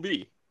people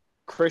be?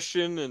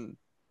 Christian and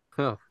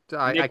Oh,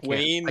 I Nick can't.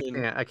 Wayne I and-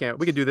 can't. I can't.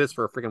 We could do this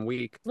for a freaking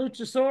week.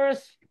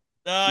 Luchasaurus?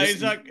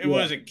 He's not.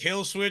 What is it?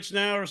 Kill Switch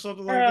now or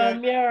something like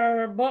that? Yeah,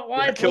 or Butt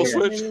White. Kill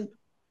Switch.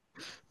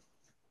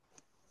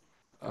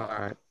 All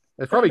right.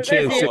 It's probably But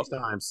changed that's 6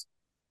 times.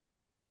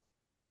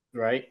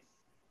 Right?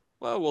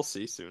 well, we'll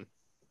see soon.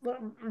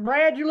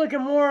 Brad, you're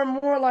looking more and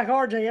more like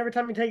RJ every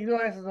time you take your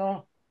glasses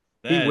off.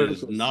 That He is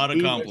wishes. not a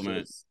He compliment.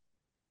 wishes.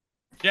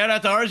 Shout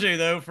out to RJ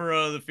though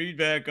for the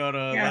feedback on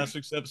last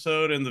week's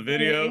episode and the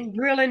video. He's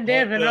grilling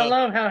Devyn. I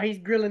love how he's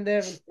grilling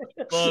Devyn.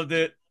 Loved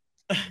it.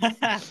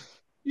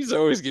 He's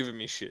always giving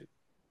me shit.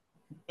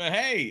 But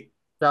hey,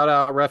 Shout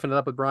out reffing it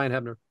up with Brian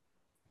Hebner.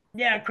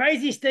 Yeah,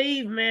 Crazy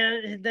Steve,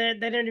 man.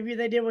 That interview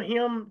they did with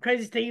him,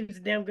 Crazy Steve's a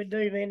damn good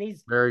dude, man.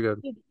 He's Very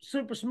good.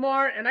 super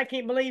smart, and I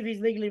can't believe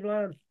he's legally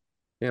blind.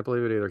 Can't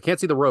believe it either. Can't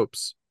see the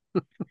ropes.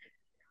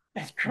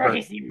 That's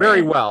crazy, man.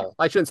 Very well.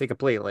 I shouldn't say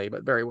completely,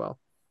 but very well.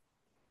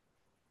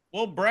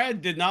 well,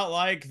 Brad did not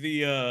like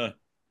the or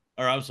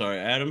I'm sorry,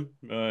 Adam.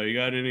 You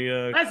got any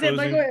That's it,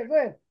 man. closing? Go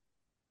ahead.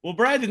 Well,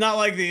 Brad did not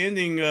like the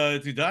ending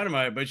to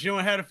Dynamite, but you know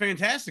what had a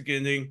fantastic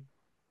ending?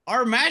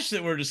 Our match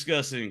that we're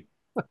discussing.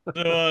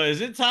 So is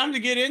it time to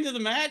get into the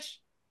match?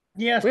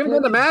 Yes, We haven't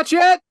done the please. match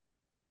yet?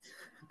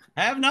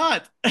 Have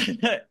not.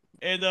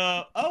 And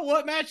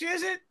what match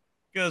is it?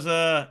 Because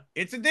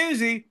it's a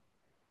doozy.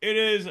 It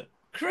is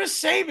Chris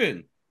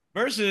Sabin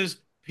versus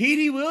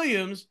Petey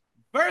Williams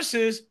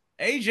versus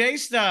AJ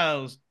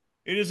Styles.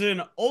 It is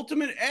an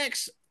Ultimate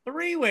X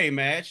 3-way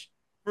match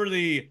for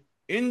the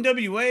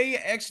NWA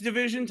X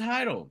Division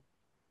title.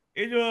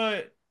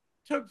 It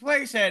took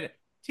place at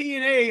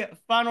TNA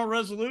Final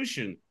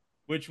Resolution,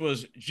 which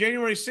was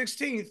January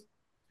 16th,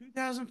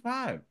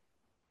 2005.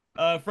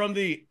 From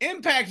the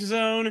Impact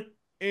Zone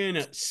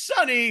in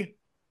sunny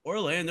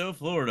Orlando,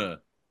 Florida.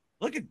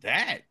 Look at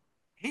that.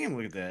 Damn,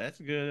 look at that. That's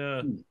a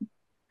good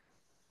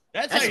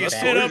that's how you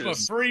set up a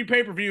gorgeous. free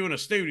pay-per-view in a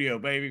studio,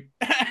 baby.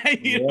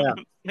 You know what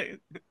I'm saying?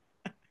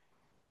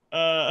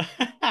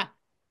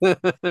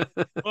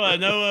 Well,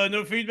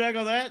 no feedback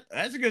on that.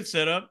 That's a good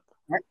setup.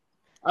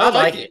 I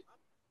like it.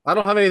 I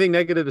don't have anything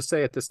negative to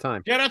say at this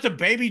time. Shout out to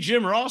Baby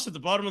Jim Ross at the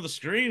bottom of the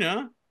screen,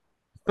 huh?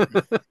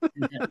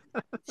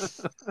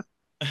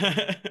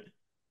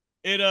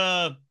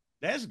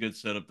 That's a good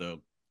setup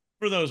though.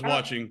 For those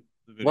watching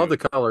the video. Love the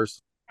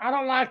colors. I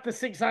don't like the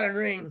 6-sided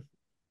ring.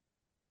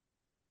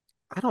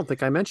 I don't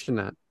think I mentioned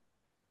that.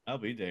 I'll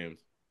be damned.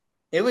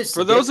 It was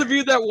For those of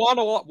you that want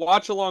to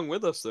watch along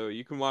with us, though,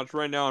 you can watch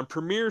right now on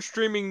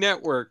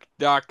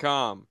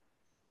PremierStreamingNetwork.com.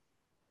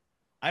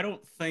 I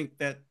don't think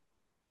that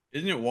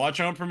isn't it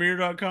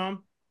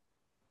watchonpremiere.com?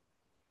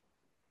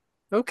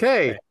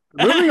 Okay.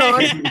 Moving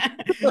on.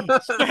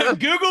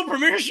 Google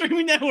Premier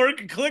Streaming Network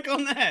and click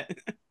on that.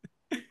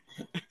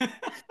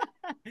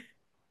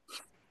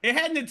 It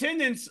had an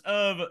attendance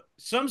of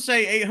some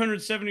say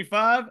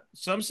 875,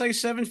 some say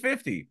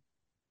 750.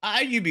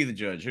 You be the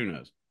judge. Who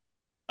knows?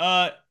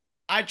 I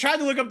tried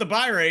to look up the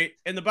buy rate,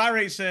 and the buy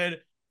rate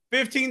said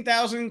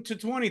 15,000 to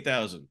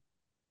 20,000.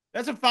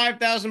 That's a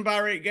 5,000 buy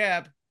rate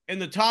gap,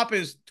 and the top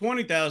is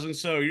 20,000.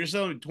 So you're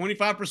selling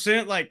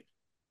 25%, like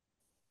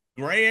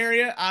gray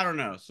area. I don't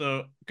know.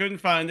 So couldn't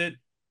find it.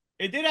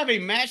 It did have a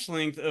match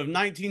length of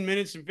 19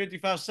 minutes and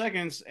 55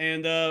 seconds,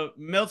 and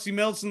Meltsy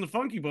Melts and the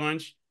Funky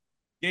Bunch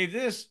gave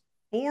this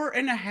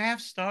 4.5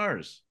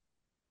 stars.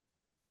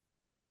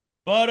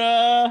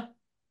 But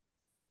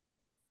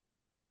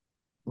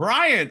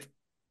Bryant,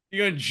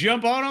 You gonna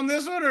jump on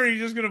this one, or are you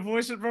just gonna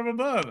voice it from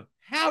above?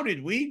 How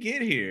did we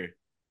get here?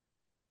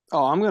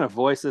 Oh, I'm gonna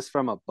voice this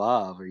from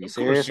above. Are you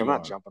serious? I'm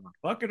not jumping on.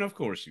 Fucking, of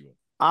course you are.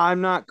 I'm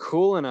not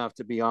cool enough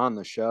to be on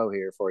the show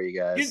here for you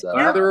guys. So.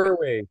 Either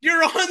way.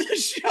 You're on the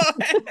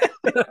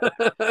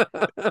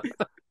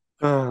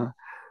show.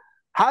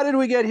 How did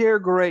we get here?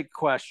 Great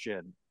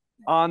question.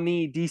 On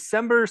the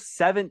December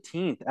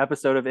 17th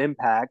episode of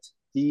Impact,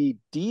 the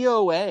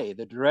DOA,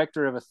 the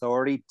Director of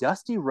Authority,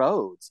 Dusty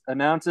Rhodes,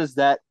 announces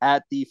that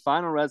at the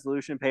Final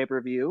Resolution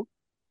pay-per-view,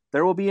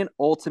 there will be an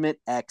Ultimate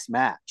X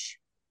match.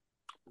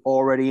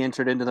 Already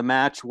entered into the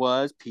match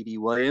was Petey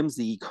Williams,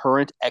 the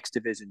current X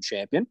Division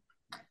champion.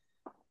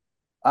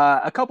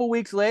 A couple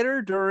weeks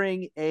later,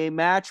 during a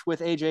match with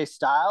AJ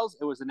Styles,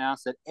 it was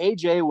announced that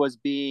AJ was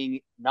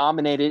being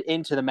nominated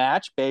into the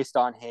match based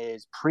on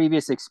his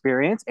previous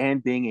experience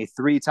and being a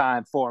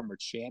 3-time former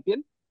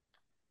champion.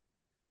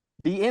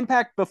 The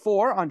Impact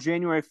before, on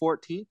January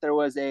 14th, there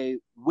was a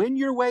Win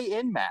Your Way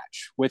In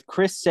match with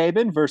Chris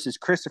Sabin versus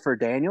Christopher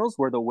Daniels,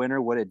 where the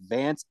winner would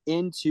advance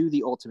into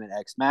the Ultimate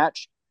X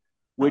match,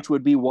 which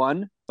would be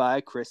won by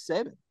Chris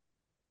Sabin.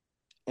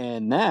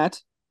 And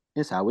that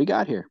is how we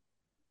got here.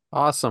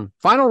 Awesome.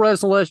 Final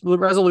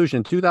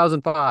Resolution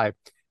 2005.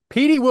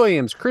 Petey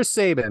Williams, Chris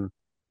Sabin,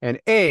 and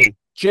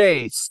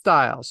AJ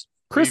Styles.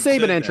 Chris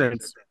Sabin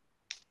entrance.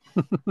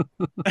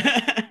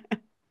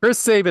 Chris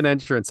Sabin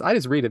entrance. I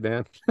just read it,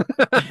 man.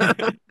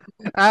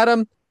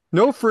 Adam,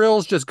 no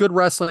frills, just good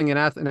wrestling and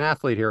an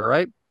athlete here,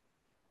 right?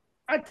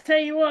 I tell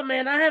you what,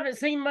 man, I haven't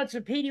seen much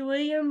of Petey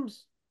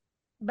Williams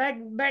back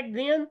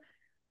then.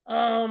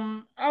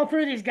 All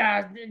three of these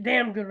guys,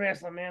 damn good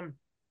wrestling, man.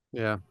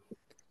 Yeah.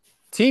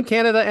 Team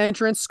Canada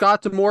entrance,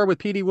 Scott D'Amore with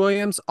Petey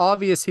Williams.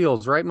 Obvious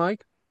heels, right,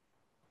 Mike?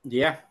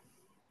 Yeah.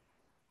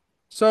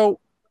 So,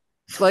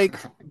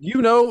 like, do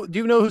you know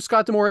who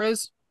Scott D'Amore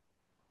is?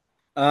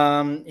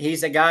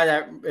 He's the guy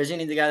that isn't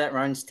he the guy that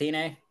runs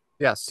TNA?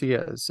 Yes, he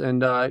is,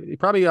 and he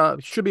probably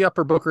should be up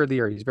for Booker of the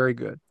Year. He's very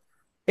good.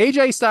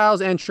 AJ Styles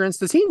entrance.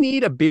 Does he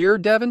need a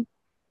beard, Devyn?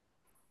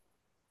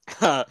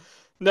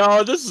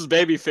 No, this is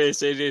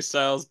babyface AJ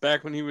Styles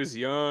back when he was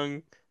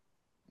young,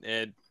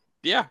 and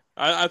yeah,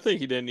 I think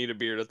he didn't need a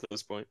beard at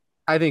this point.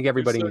 I think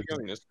everybody needs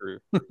young in his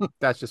career.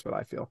 That's just what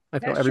I feel. I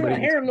feel That everybody.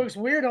 short hair looks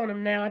weird on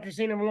him now after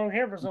seeing him with long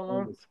hair for so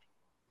long.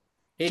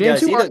 He James,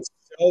 does. He looks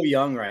so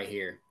young right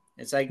here.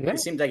 It's like Yeah. It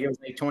seems like it was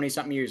like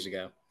 20-something years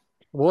ago.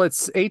 Well,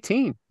 it's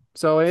 18,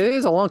 so it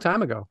is a long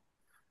time ago.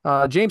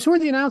 James, who are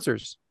the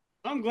announcers?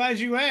 I'm glad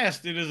you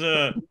asked. It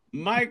is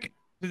Mike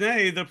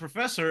today, the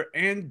professor,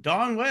 and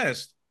Don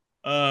West.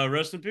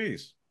 Rest in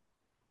peace.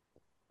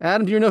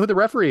 Adam, do you know who the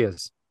referee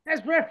is?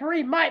 That's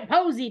referee Mike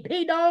Posey,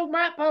 P-Dog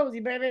Mike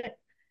Posey, baby.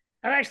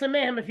 I've actually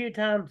met him a few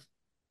times.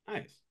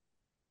 Nice.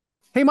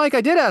 Hey, Mike,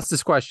 I did ask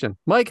this question.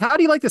 Mike, how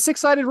do you like the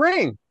 6-sided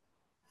ring?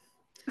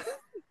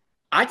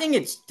 I think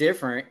it's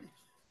different.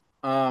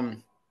 I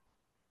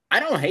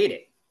don't hate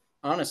it,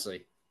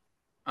 honestly.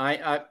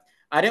 I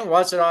didn't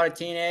watch a lot of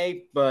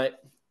TNA, but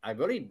I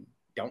really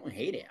don't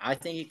hate it. I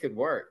think it could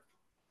work,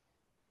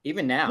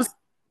 even now.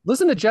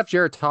 Listen to Jeff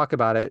Jarrett talk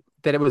about it,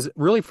 that it was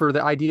really for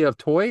the idea of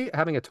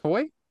having a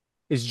toy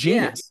is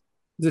genius.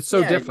 Yeah. It's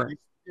so different.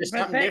 It's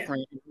something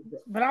different.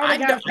 But all the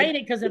guys hate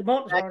it because it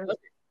bumps harder.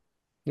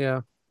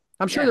 Yeah.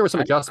 I'm sure there were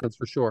some adjustments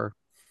for sure.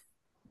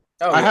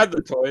 Oh, I had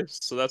the toy,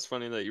 so that's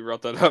funny that you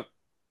brought that up.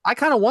 I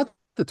kind of want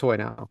the toy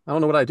now. I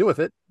don't know what I do with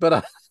it, but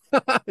I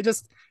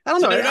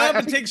don't know. I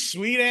would take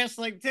sweet ass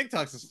like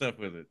TikToks and stuff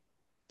with it.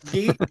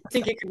 Do you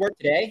think it could work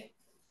today?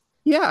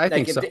 Yeah, I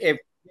think so. If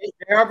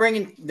they are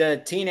bringing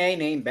the TNA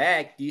name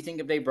back, do you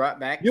think if they brought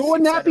back,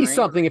 wouldn't that be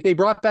something if they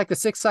brought back the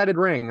 6-sided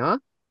ring, huh?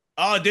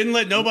 Oh, didn't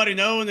let nobody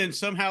know, and then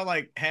somehow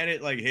like had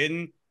it like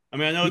hidden. I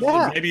mean, I know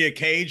it's maybe a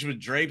cage with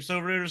drapes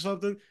over it or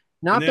something.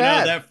 Not and then,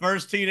 bad. That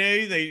first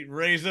TNA, they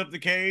raised up the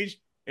cage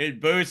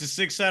and boom, it's a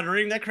 6-sided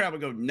ring. That crowd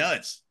would go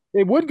nuts.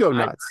 They would go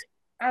nuts.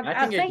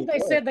 I think they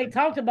said they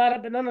talked about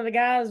it, but none of the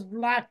guys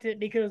liked it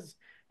because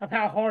of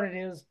how hard it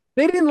is.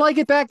 They didn't like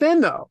it back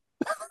then, though.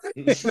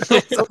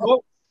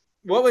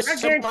 What was I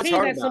guarantee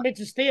that some bitch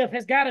is stiff.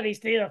 It's got to be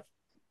stiff.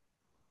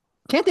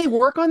 Can't they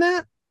work on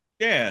that?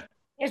 Yeah.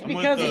 It's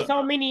because there's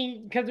so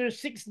many, because there's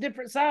 6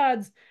 different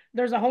sides.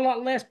 There's a whole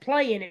lot less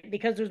play in it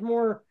because there's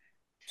more,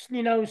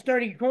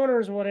 sturdy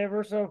corners or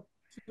whatever. So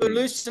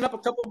loosen up a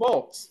couple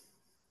bolts.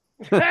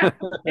 And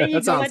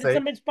you can let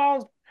some bitch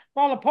fall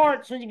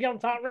apart so you get on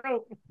top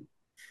rope.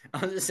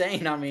 I'm just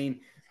saying. I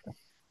mean,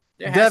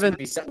 there has to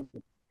be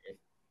something.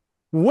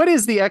 What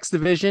is the X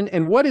division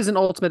and what is an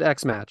Ultimate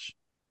X match?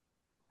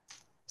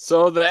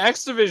 So the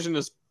X division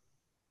is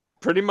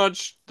pretty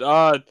much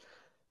the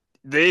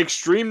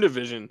extreme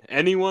division.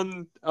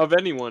 Anyone,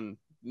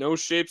 no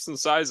shapes and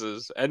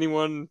sizes.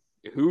 Anyone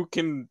who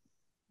can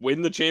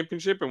win the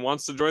championship and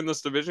wants to join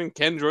this division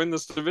can join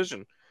this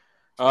division.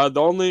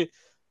 The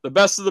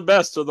best of the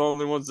best are the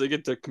only ones that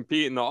get to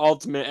compete in the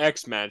Ultimate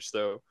X match,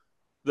 though.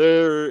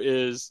 There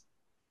is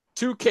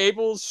 2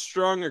 cables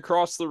strung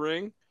across the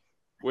ring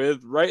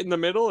with right in the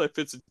middle. If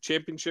it's a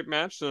championship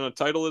match, then a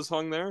title is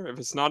hung there. If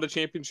it's not a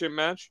championship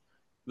match,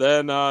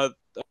 then a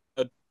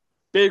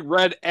big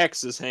red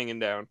X is hanging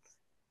down.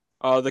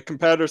 The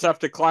competitors have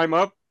to climb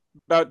up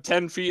about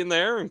 10 feet in the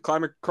air and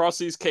climb across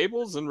these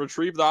cables and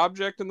retrieve the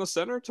object in the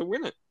center to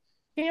win it.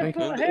 Can't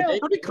put And hell.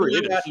 pretty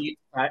creative.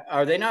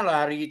 Are they not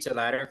allowed to use a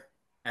ladder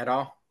at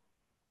all?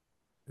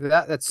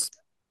 That's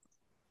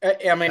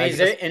I mean, I is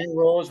guess- there any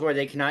rules where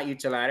they cannot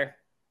use a ladder?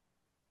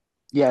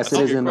 Yes, That's it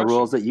a is good in the question.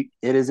 rules that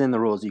it is in the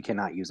rules you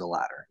cannot use a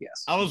ladder.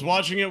 Yes. I was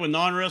watching it with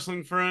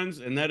non-wrestling friends,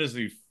 and that is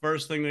the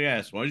first thing they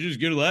asked. Why don't you just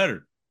get a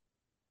ladder?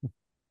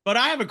 But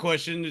I have a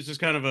question. This is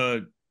kind of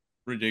a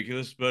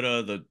ridiculous, but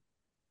the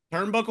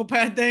turnbuckle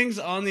pad things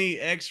on the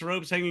X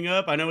ropes hanging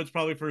up. I know it's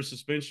probably for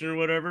suspension or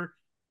whatever,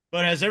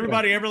 but has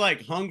everybody ever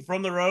like hung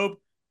from the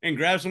rope and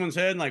grabbed someone's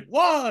head and like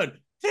 1,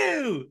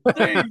 2,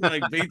 3,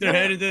 like beat their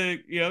head into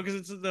because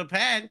it's the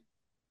pad.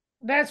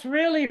 That's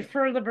really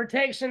for the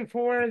protection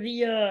for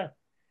the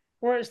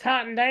where it's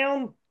tightened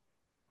down.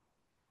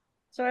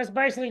 So that's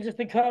basically just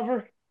the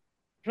cover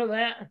for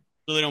that.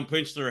 So they don't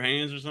pinch their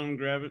hands or something,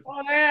 grab it.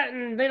 All that,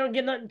 and they don't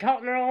get nothing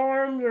caught in their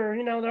arms, or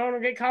their arm will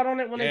get caught on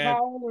it when they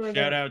fall, or Shout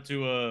their out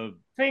to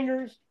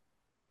fingers.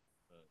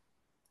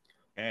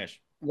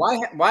 Cash.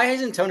 Why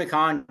hasn't Tony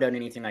Khan done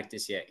anything like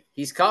this yet?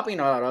 He's copying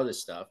a lot of other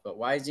stuff, but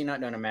why has he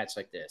not done a match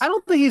like this? I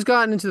don't think he's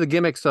gotten into the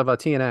gimmicks of a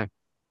TNA.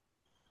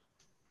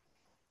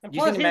 And You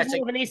plus, think a match he's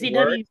more of an like this could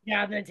ECW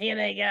guy than a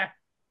TNA guy.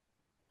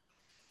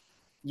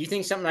 You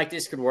think something like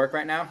this could work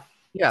right now?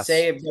 Yes.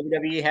 Say if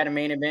WWE had a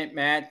main event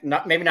match,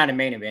 maybe not a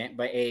main event,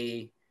 but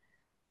a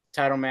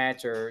title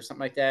match or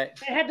something like that.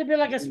 It had to be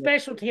like a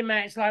specialty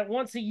match, like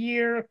once a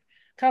year,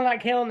 kind of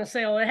like Hell in a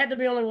Cell. It had to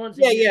be only once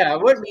a year. Yeah.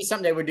 It wouldn't be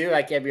something they would do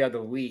like every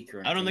other week.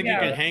 Or I don't think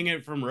anything. you can hang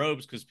it from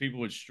ropes because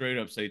people would straight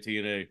up say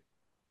TNA.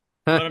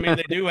 But I mean,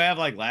 they do have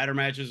like ladder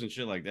matches and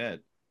shit like that.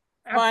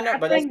 I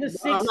think the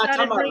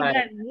six-sided ring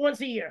that once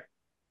a year.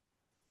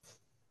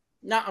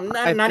 No, I'm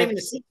not even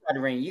the six-sided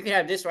ring. You can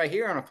have this right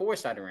here on a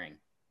four-sided ring.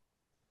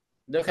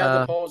 Look how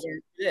the poles are.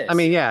 This. I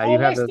mean, yeah, you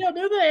have they still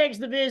do the X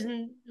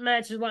Division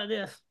matches like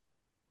this.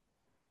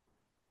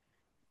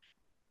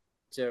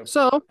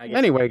 So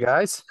anyway,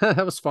 guys,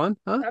 that was fun,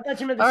 huh? I thought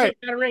you meant the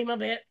six-sided ring. My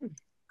bad.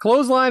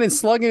 Clothesline and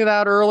slugging it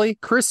out early.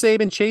 Chris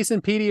Sabin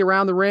chasing Petey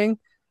around the ring.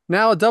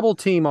 Now a double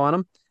team on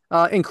him.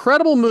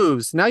 Incredible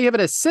moves. Now you have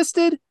an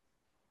assisted,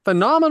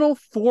 phenomenal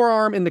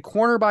forearm in the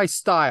corner by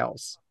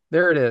Styles.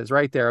 There it is,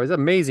 right there. It was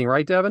amazing,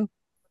 right, Devyn?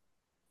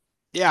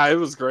 Yeah, it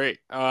was great.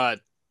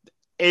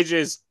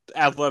 AJ's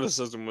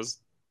athleticism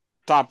was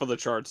top of the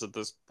charts at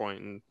this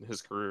point in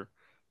his career.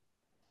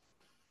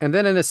 And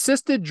then an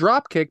assisted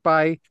drop kick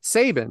by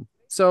Sabin.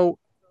 So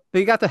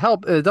they got the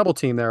help, double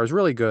team there. It was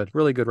really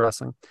good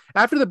wrestling.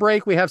 After the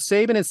break, we have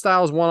Sabin and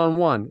Styles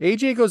one-on-one.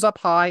 AJ goes up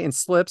high and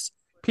slips.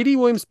 Petey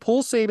Williams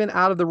pulls Sabin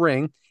out of the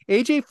ring.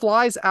 AJ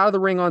flies out of the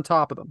ring on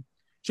top of them.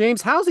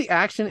 James, how's the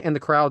action and the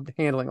crowd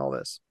handling all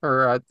this?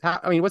 Or,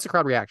 what's the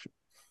crowd reaction?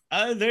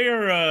 They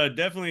are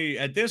definitely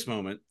at this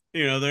moment.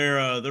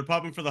 They're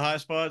popping for the high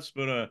spots,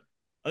 but I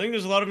think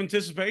there's a lot of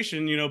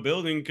anticipation.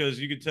 Building because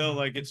you could tell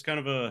like it's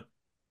kind of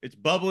it's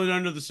bubbling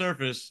under the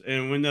surface,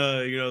 and when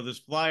this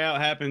fly out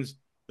happens,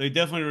 they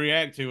definitely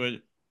react to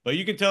it. But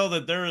you can tell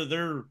that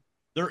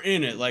they're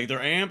in it, like they're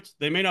amped.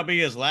 They may not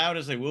be as loud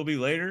as they will be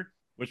later,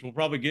 which we'll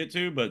probably get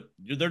to, but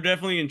they're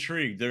definitely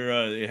intrigued.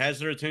 It has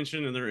their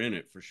attention, and they're in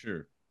it for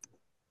sure.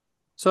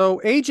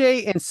 So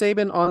AJ and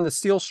Sabin on the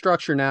steel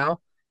structure now.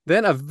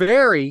 Then a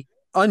very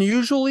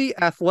unusually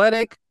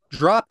athletic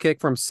drop kick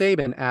from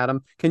Sabin.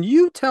 Adam, can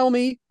you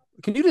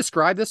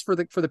describe this for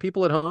the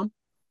people at home?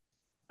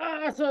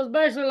 So it's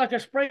basically like a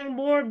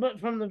springboard,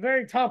 but from the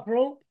very top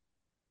rope.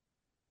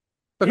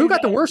 But who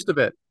got the worst of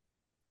it?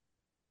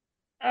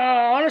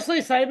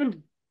 Honestly,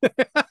 Sabin.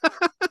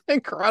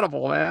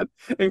 Incredible, man.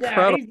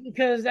 Incredible. Yeah,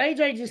 because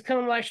AJ just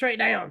come like straight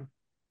down.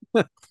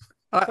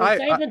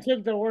 Sabin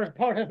took the worst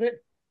part of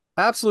it.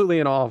 Absolutely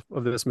in awe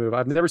of this move.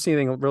 I've never seen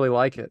anything really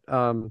like it.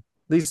 At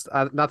least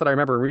not that I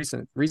remember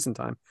in recent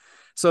time.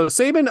 So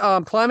Sabin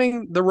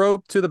climbing the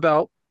rope to the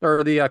belt,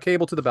 or the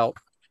cable to the belt.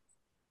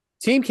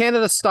 Team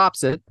Canada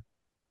stops it.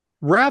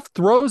 Ref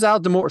throws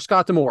out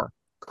Scott D'Amore.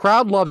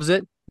 Crowd loves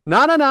it.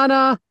 Na na na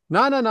na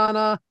na na na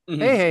na.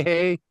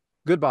 Hey.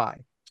 Goodbye.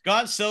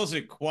 Scott sells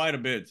it quite a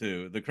bit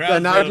too. The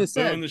crowd's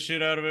booing the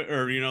shit out of it,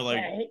 or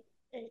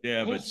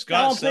but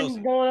Scott sells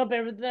it. Going up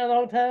the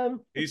whole time.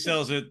 He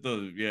sells it.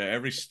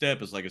 Every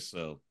step is like a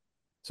sell.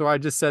 So I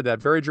just said that.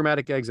 Very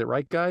dramatic exit,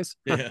 right, guys?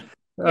 Yeah.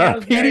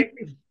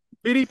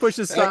 Petey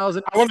pushes Styles.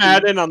 I want to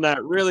add in on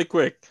that really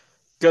quick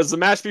because the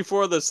match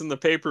before this in the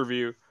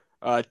pay-per-view,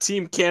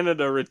 Team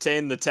Canada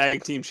retained the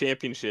tag team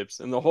championships,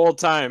 and the whole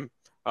time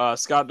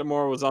Scott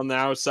D'Amore was on the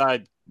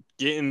outside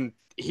getting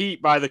heat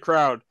by the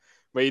crowd,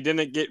 but he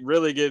didn't get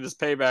his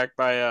payback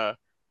by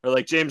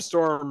James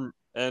Storm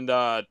and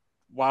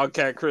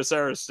Wildcat Chris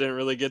Harris didn't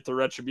really get the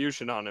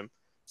retribution on him.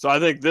 So I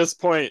think this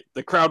point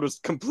the crowd was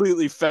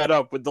completely fed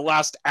up with the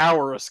last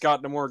hour of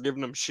Scott D'Amore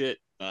giving him shit.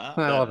 I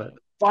love it.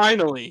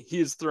 Finally,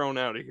 he's thrown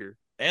out of here.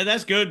 And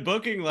that's good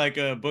booking, like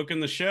booking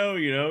the show,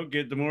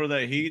 get the more of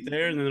that heat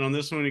there. And then on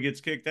this one, he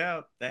gets kicked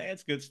out.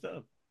 That's good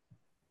stuff.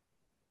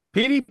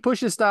 Petey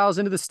pushes Styles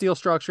into the steel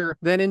structure,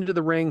 then into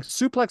the ring,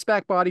 suplex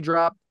back body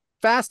drop,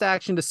 fast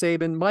action to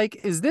Sabin.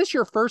 Mike, is this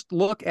your first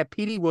look at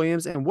Petey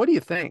Williams, and what do you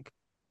think?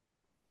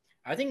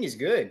 I think he's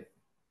good.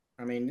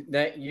 I mean,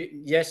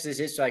 yes, this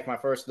is like my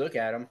first look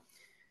at him.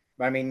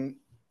 But I mean,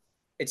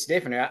 it's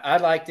different. I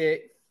liked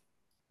it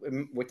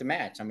with the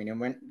match. I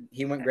mean,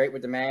 he went great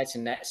with the match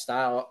and that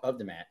style of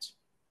the match.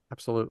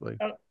 Absolutely.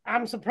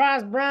 I'm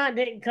surprised Bryant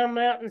didn't come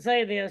out and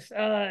say this.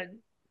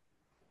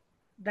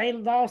 They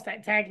lost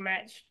that tag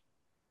match.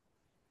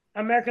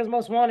 America's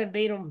Most Wanted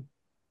beat them.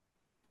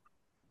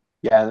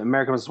 Yeah,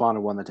 America's Most Wanted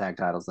won the tag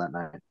titles that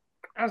night.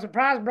 I'm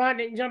surprised Bryant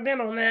didn't jump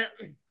in on that.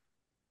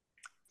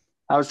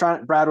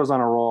 Brad was on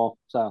a roll,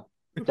 so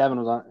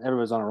everyone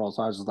was on a roll,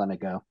 so I was just letting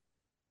it go.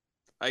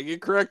 I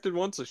get corrected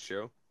once a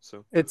show,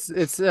 so it's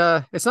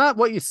not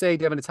what you say,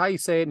 Devyn. It's how you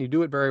say it, and you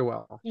do it very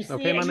well.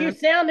 Okay, my man. You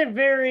sounded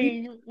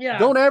very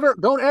Don't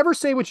ever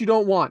say what you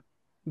don't want.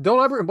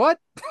 Don't ever what?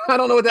 I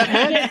don't know what that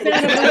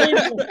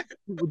meant.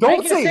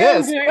 Don't say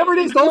this. Whatever it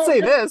is, don't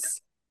say this.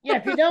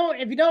 Yeah, if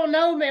you don't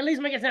know, at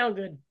least make it sound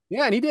good.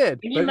 Yeah, and he did.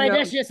 And you made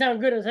that shit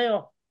sound good as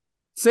hell.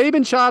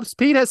 Sabin chops.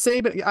 Pete has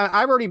Sabin.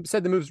 I've already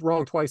said the moves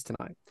wrong twice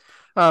tonight.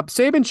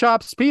 Sabin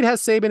chops. Pete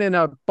has Sabin in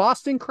a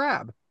Boston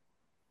Crab.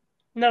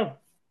 No.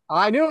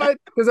 I knew it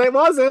because it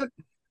wasn't.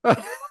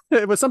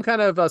 It was some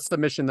kind of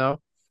submission though.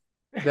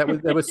 That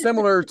was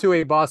similar to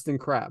a Boston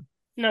Crab.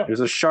 No. It was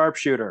a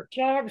sharpshooter.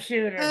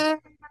 Sharpshooter.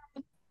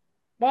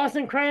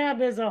 Boston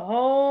Crab is a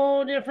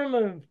whole different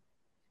move.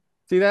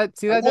 See that?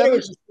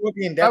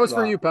 That was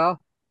for you, pal.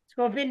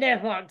 Scorpion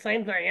Deathlock,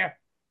 same thing, yeah.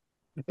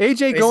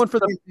 AJ going for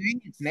the.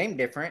 It's named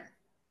different.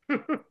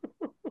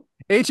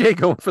 AJ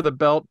going for the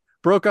belt.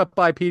 Broke up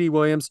by Petey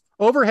Williams.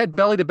 Overhead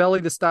belly to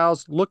belly to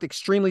Styles looked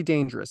extremely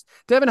dangerous.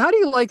 Devyn, how do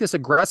you like this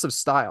aggressive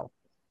style?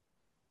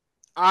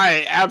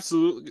 I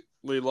absolutely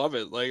love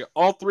it. Like,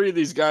 all three of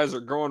these guys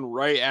are going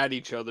right at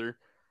each other.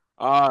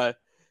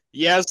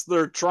 Yes,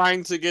 they're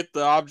trying to get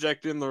the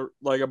object in the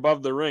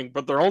above the ring,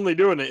 but they're only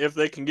doing it if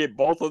they can get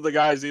both of the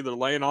guys either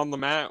laying on the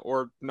mat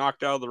or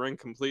knocked out of the ring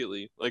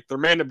completely. Like, their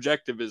main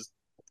objective is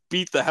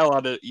beat the hell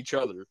out of each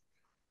other,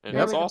 and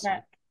that's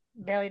awesome.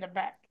 Belly to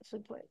back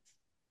suplex.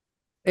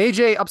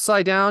 AJ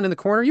upside down in the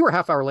corner. You were a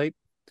half hour late.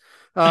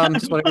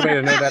 Just want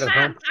everybody to know that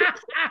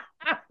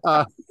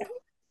at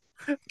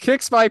home.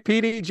 Kicks by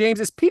Petey. James,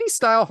 is Petey's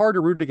style hard to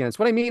root against?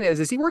 What I mean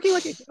is he working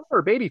like a heel or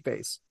a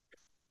babyface?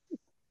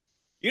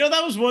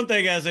 That was one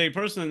thing as a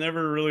person that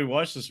never really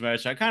watched this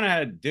match. I kind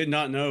of did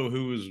not know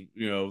who was,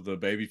 the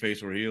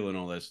babyface or heel and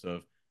all that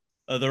stuff.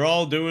 They're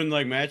all doing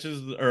like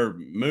matches or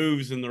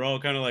moves, and they're all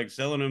kind of like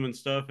selling them and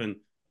stuff. And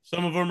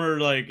some of them are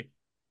like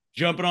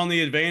jumping on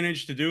the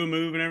advantage to do a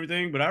move and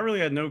everything. But I really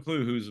had no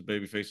clue who's a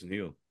babyface and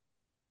heel.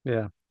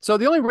 Yeah. So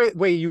the only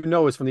way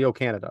is from the O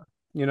Canada.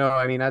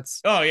 I mean,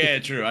 that's. Oh yeah,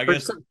 true. I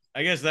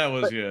guess that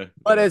was yeah.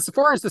 But as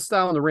far as the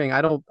style in the ring,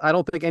 I don't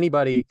think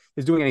anybody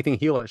is doing anything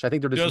heelish. I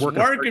think they're just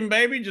working,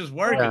 baby, just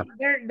working.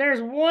 Yeah.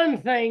 There's one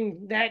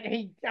thing that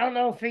I don't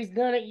know if he's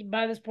done it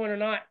by this point or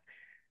not,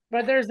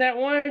 but there's that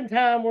one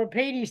time where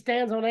Petey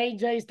stands on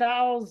AJ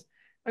Styles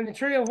and the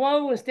Tree of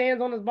Woe and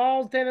stands on his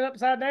balls standing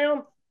upside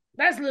down.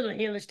 That's a little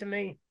heelish to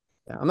me.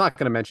 Yeah, I'm not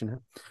going to mention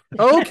him.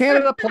 Oh,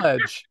 Canada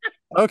pledge.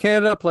 Oh,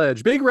 Canada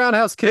pledge. Big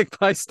roundhouse kick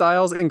by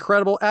Styles.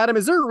 Incredible. Adam,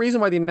 is there a reason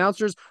why the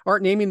announcers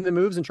aren't naming the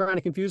moves and trying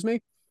to confuse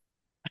me?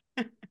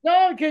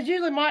 No, because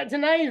usually Mike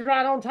Tenay's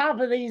right on top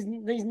of these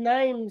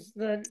names,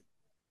 the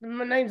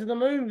names of the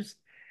moves.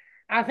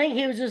 I think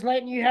he was just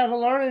letting you have a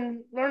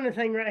learning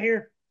thing right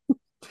here.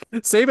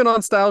 Sabin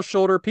on Styles'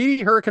 shoulder.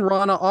 Petey Hurricane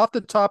Rana off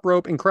the top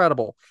rope.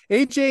 Incredible.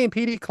 AJ and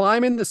Petey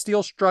climbing the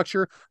steel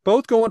structure,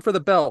 both going for the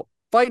belt,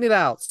 fighting it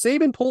out.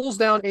 Sabin pulls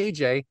down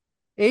AJ.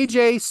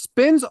 AJ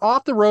spins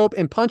off the rope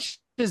and punches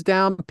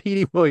down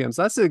Petey Williams.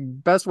 That's the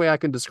best way I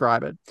can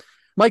describe it.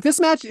 Mike, this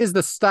match is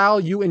the style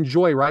you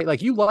enjoy, right?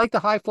 Like, you like the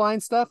high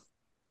flying stuff?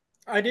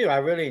 I do. I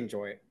really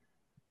enjoy it.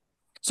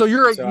 So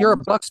you're a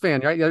Bucks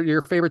fan, right?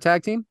 Your favorite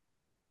tag team?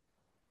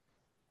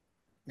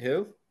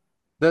 Who?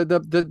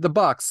 The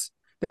Bucks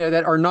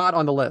that are not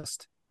on the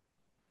list.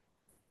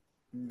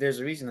 There's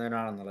a reason they're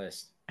not on the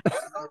list.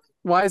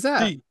 Why is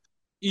that? I'm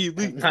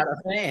not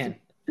a fan.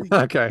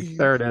 Okay,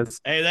 there it is.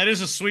 Hey, that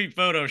is a sweet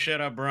photo.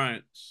 Shout out,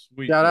 Bryant.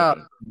 Sweet. Shout out.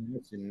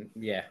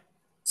 Yeah.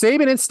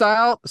 Sabin in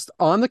style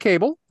on the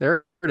cable.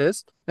 There it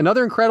is.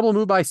 Another incredible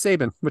move by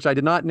Sabin, which I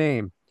did not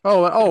name.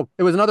 Oh,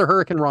 it was another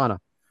Hurricane Rana.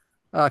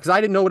 Because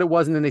I didn't know what it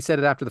was, and then they said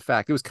it after the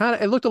fact.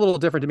 It looked a little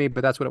different to me,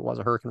 but that's what it was,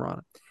 a Hurricane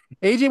Rana.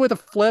 AJ with a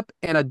flip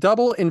and a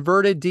double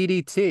inverted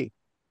DDT. Okay,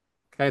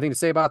 anything to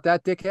say about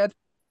that, dickhead?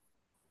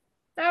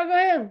 Oh, go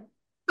ahead.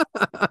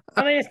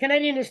 I mean, it's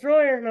Canadian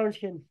Destroyer. No, I'm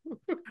just kidding.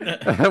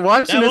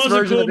 Watching that this was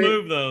version a cool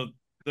move, though.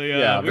 We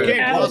can't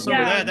gloss over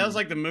that. That was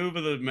like the move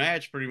of the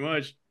match, pretty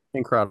much.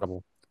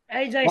 Incredible.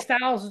 AJ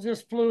Styles is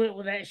just fluent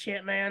with that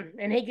shit, man,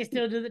 and he can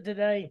still do it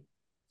today.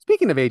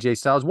 Speaking of AJ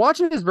Styles,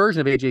 watching his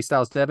version of AJ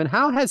Styles, Devyn,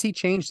 how has he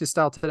changed his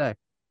style today?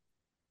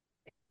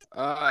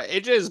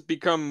 AJ has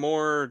become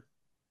more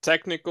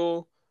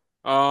technical.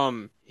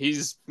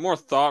 He's more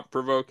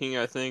thought-provoking,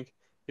 I think.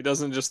 He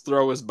doesn't just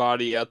throw his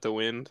body at the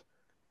wind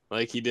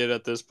like he did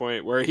at this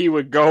point, where he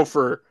would go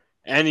for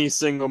any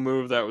single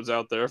move that was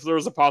out there. If there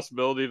was a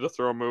possibility to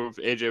throw a move,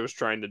 AJ was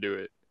trying to do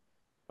it.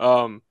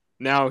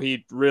 Now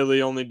he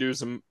really only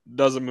does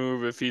a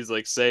move if he's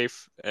like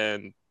safe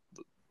and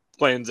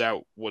plans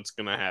out what's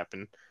gonna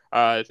happen.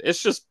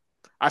 It's just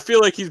I feel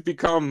like he's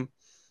become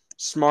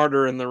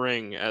smarter in the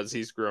ring as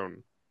he's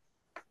grown.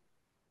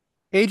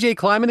 AJ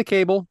climbing the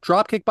cable,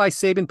 drop kick by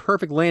Sabin,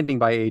 perfect landing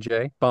by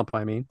AJ. Bump,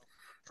 I mean.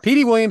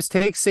 Petey Williams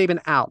takes Sabin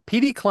out.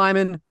 Petey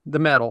climbing the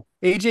metal.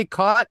 AJ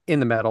caught in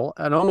the metal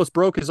and almost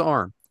broke his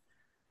arm.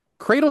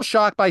 Cradle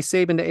shock by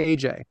Sabin to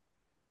AJ.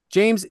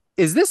 James,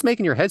 is this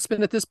making your head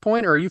spin at this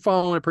point, or are you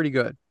following it pretty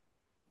good?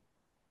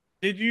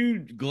 Did you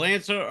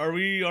glance? Are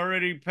we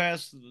already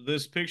past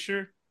this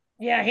picture?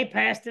 Yeah, he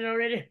passed it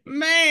already.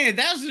 Man,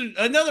 that's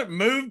another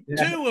move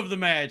two of the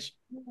match.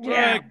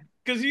 Yeah.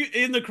 Because you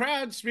in the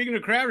crowd, speaking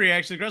of crowd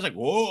reaction, the crowd's like,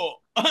 whoa.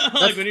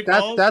 Like when he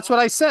falls. That's what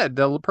I said,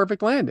 the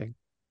perfect landing.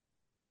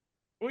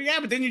 Well,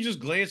 yeah, but then you just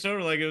glance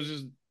over like it was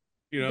just,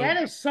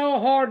 That is so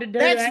hard to do.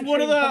 That's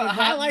one of the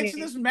highlights of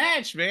this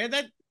match, man.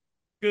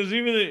 Because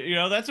even,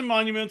 that's a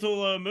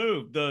monumental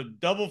move. The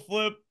double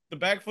flip, the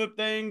backflip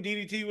thing,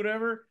 DDT,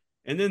 whatever.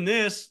 And then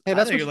this, hey,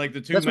 I think like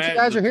the two that's what you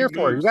guys are here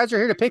for. You guys are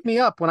here to pick me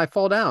up when I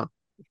fall down.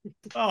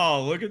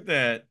 Oh, look at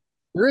that.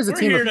 There is a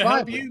team of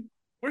 5.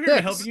 We're here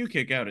to help you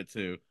kick out at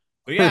 2.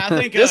 But yeah, I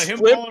think him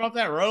falling off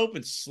that rope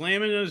and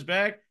slamming in his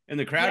back, and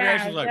the crowd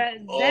reaction was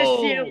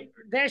like,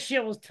 that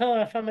shit was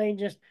tough. I mean,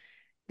 just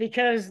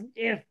because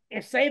if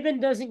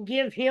Sabin doesn't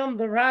give him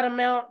the right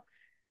amount,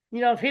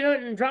 if he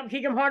doesn't drop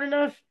kick him hard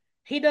enough,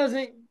 he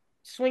doesn't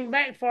swing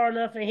back far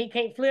enough, and he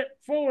can't flip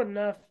forward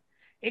enough,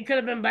 it could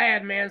have been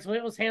bad, man. So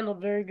it was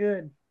handled very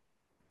good.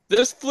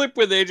 This flip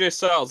with AJ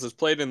Styles is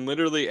played in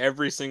literally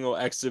every single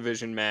X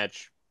Division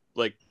match,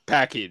 like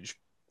package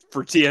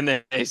for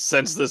TNA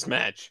since this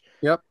match.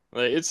 Yep.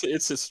 Like,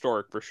 it's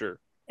historic for sure.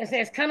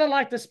 It's kind of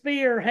like the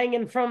spear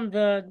hanging from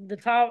the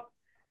top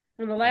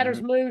when the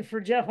ladder's moved for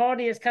Jeff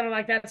Hardy. It's kind of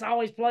like that's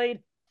always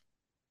played.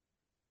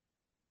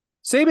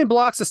 Sabin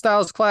blocks the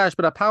Styles clash,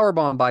 but a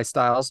powerbomb by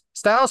Styles.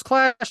 Styles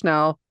clash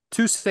now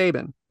to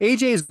Sabin.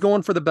 AJ is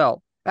going for the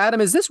belt.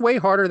 Adam, is this way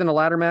harder than a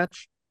ladder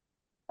match?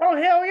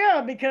 Oh, hell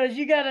yeah, because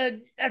you got to,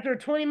 after a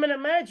 20-minute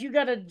match, you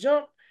got to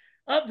jump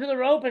up to the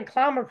rope and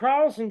climb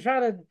across and try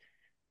to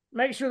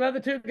make sure the other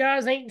two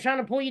guys ain't trying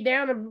to pull you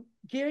down and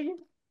kill you.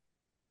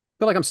 I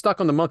feel like I'm stuck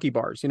on the monkey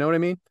bars. You know what I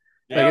mean?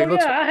 Yeah,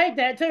 I hate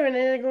that too. And then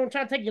they're going to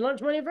try to take your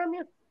lunch money from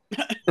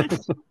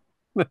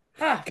you.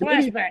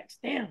 Flashbacks.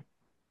 Damn.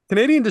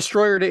 Canadian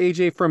Destroyer to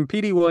AJ from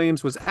Petey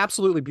Williams was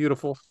absolutely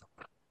beautiful.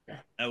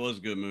 That was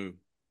a good move.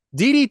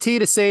 DDT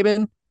to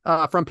Sabin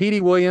from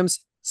Petey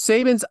Williams.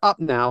 Sabin's up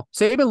now.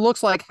 Sabin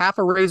looks like half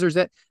a razor's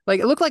edge. Like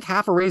it looked like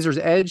half a razor's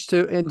edge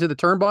into the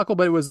turnbuckle,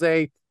 but it was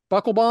a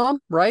buckle bomb,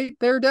 right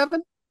there, Devyn?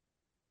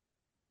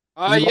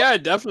 Yeah,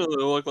 it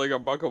definitely looked like a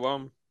buckle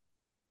bomb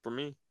for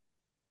me.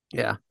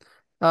 Yeah.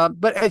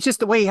 But it's just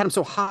the way he had him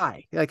so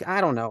high. Like,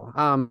 I don't know.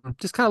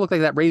 Just kind of looked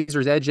like that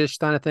razor's edge-ish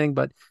kind of thing,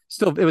 but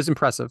still, it was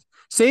impressive.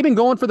 Sabin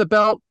going for the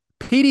belt.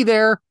 Petey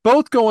there,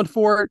 both going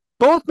for it.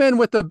 Both men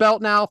with the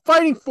belt now,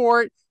 fighting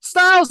for it.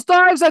 Styles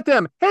dives at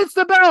them, hits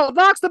the belt,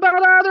 knocks the belt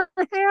out of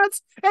their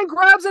hands, and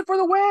grabs it for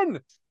the win.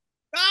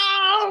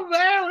 Oh,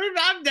 man,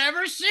 I've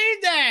never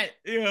seen that.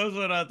 That's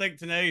what I think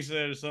TNA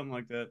said or something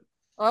like that.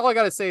 All I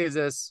got to say is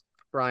this,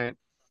 Bryant.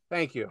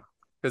 Thank you,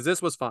 because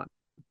this was fun.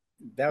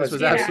 This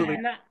was absolutely.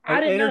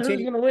 I didn't know who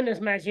was going to win this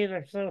match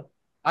either. So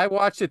I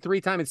watched it 3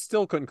 times and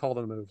still couldn't call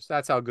the moves.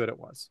 That's how good it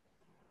was.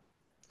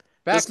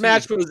 This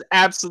match was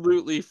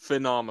absolutely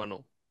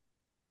phenomenal.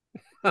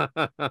 My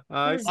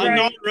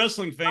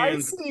non-wrestling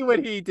fans. I see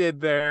what he did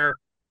there.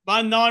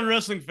 My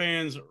non-wrestling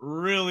fans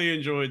really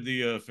enjoyed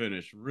the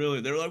finish.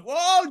 Really, they were like,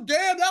 "Whoa,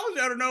 damn, that was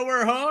out of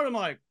nowhere, huh?" I'm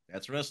like,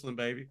 "That's wrestling,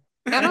 baby."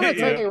 And I'm gonna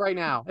tell you right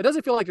now, it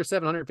doesn't feel like there's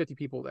 750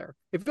 people there.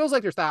 It feels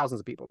like there's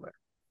thousands of people there.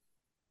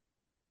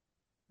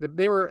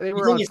 They were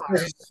on fire.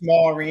 It's a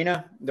small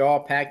arena. They're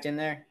all packed in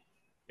there.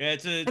 Yeah,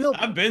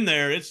 I've been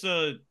there. It's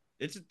a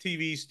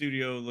TV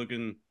studio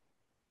looking,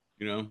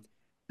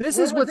 This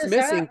is what's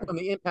missing from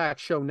the Impact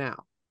show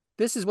now.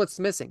 This is what's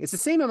missing. It's the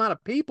same amount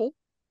of people,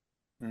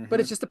 but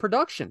it's just the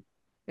production.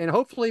 And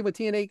hopefully when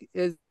TNA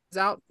is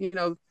out,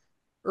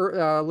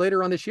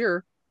 later on this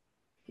year,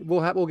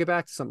 we'll get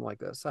back to something like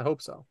this. I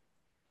hope so.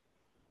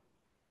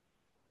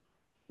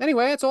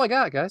 Anyway, that's all I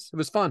got, guys. It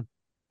was fun.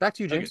 Back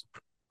to you, James.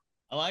 Okay.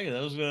 I like it.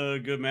 That was a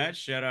good match.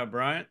 Shout out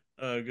Bryant.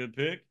 Good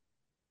pick.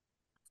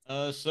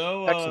 Hey,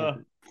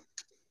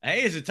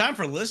 is it time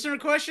for listener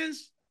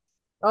questions?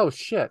 Oh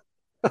shit.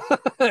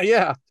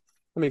 Yeah.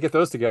 Let me get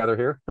those together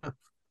here.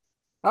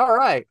 All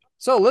right.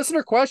 So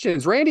listener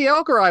questions. Randy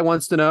Elkerai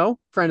wants to know,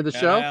 friend of the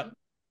show.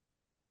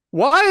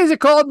 Why is it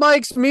called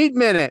Mike's Meat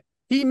Minute?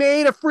 He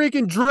made a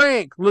freaking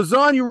drink.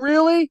 Lasagna,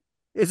 really?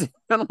 Is it,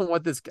 I don't know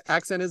what this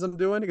accent is I'm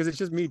doing because it's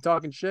just me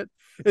talking shit.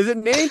 Is it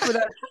named for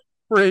that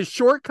for his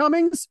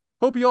shortcomings?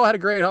 Hope you all had a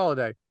great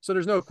holiday. So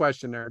there's no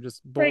question there.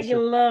 Just bullshit.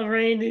 Freaking love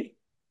Randy.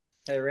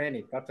 Hey,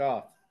 Randy, fuck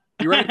off.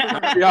 You ready?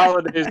 Happy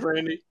holidays,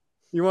 Randy.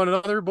 You want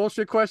another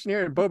bullshit question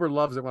here? And Bober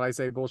loves it when I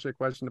say bullshit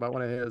question about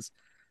one of his.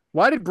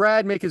 Why did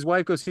Brad make his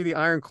wife go see the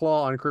Iron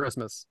Claw on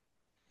Christmas?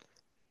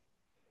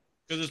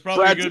 Because it's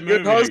probably Brad's a good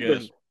movie, I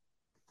husband. guess.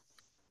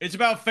 It's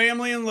about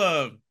family and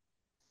love.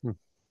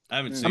 I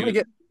haven't seen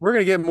it. We're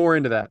gonna get more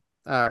into that.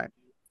 All right.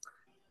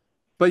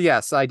 But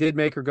yes, I did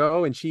make her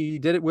go, and she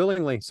did it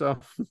willingly. So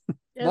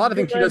a lot of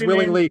things she does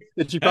willingly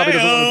that she probably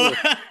doesn't want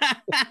to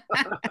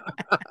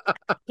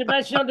do. Too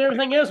bad she don't do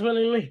everything else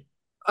willingly.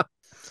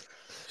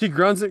 She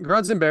grunts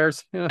and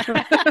bears. I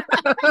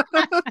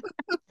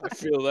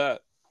feel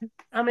that.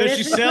 I mean, Does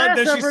she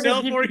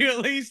sell for you at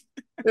least?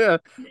 Yeah.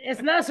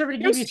 It's nice of her to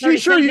give you 30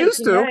 She sure seconds used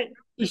to. tonight.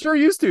 She sure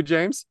used to,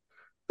 James.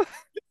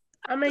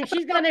 I mean,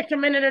 she's got an extra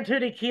minute or two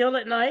to kill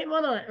at night.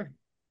 Why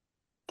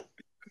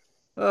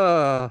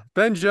not?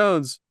 Ben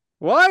Jones.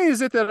 Why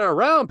is it that a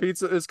round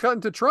pizza is cut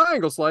into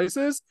triangle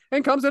slices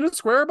and comes in a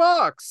square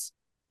box?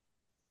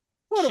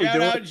 What are we Shout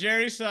doing? out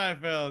Jerry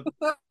Seinfeld.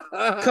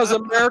 Because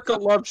America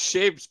loves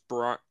shapes,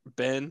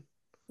 Ben.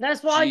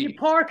 That's why you Jeez.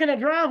 park in a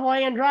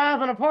driveway and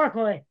drive on a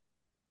parkway.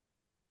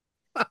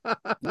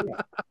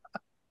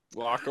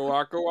 Waka,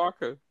 waka,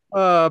 waka.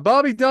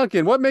 Bobby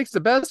Duncan. What makes the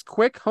best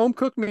quick home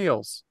cooked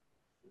meals?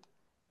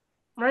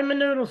 Ramen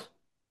noodles.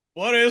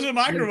 What is a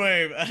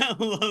microwave? I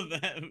love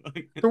that.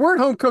 The word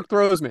home cooked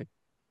throws me.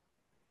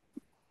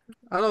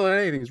 I don't know that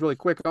anything's really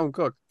quick home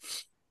cooked.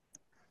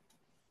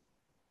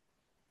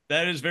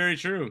 That is very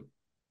true.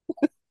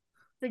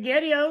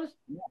 SpaghettiOs.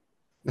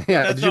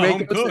 Yeah, That's did you not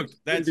make home cooked.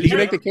 That's Did you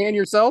make the can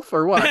yourself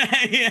or what?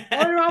 yeah.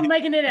 Or I'm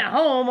making it at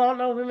home. I don't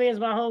know if it means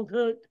by home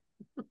cooked.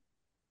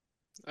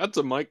 That's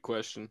a Mike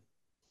question.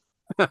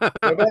 What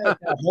about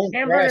home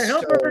Hamburger pressed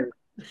helper?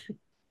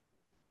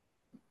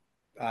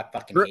 I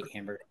fucking hate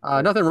hamburger.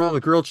 Nothing wrong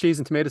with grilled cheese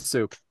and tomato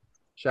soup. I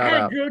Shout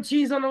had out. grilled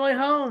cheese on the way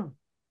home.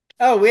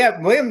 Oh,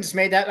 William just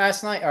made that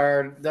last night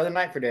or the other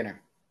night for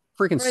dinner.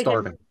 Freaking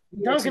starving.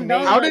 Dunkin' amazing.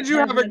 Donuts. How did you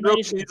have a has been grilled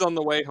amazing. cheese on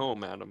the way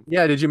home, Adam?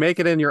 Yeah, did you make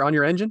it on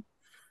your engine?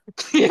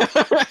 Yeah.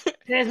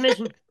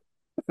 Transmission.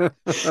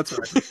 That's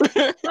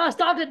right. Well, I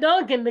stopped at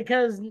Dunkin'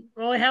 because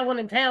we have one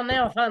in town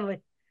now, finally.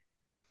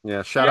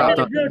 Yeah, shout Yeah, out.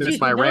 the grilled This cheese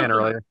is my from rant Dunkin'.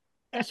 earlier.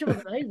 That shit was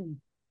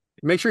amazing.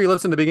 Make sure you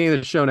listen to the beginning of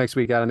the show next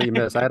week, Adam, that you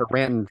missed. I had a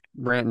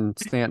ranting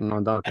Stanton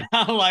on Duncan.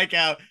 I like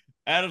how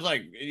Adam's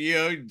like,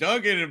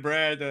 Duncan and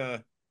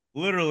Brad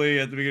literally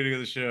at the beginning of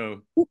the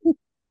show.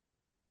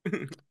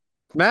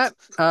 Matt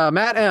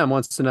M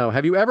wants to know,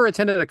 have you ever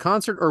attended a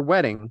concert or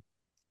wedding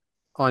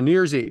on New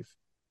Year's Eve?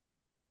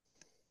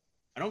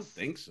 I don't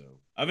think so.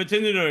 I've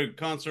attended a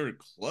concert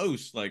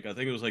close, I think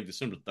it was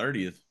December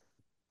 30th.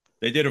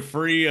 They did a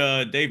free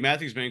Dave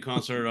Matthews Band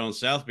concert on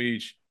South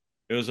Beach.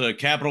 It was a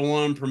Capital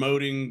One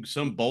promoting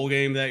some bowl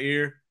game that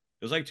year.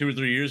 It was 2 or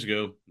 3 years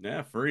ago.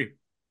 Yeah, free.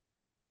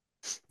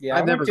 Yeah,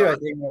 I've I never went to gone. a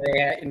thing where they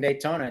had in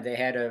Daytona. They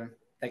had a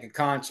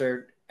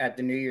concert at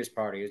the New Year's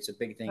party. It's a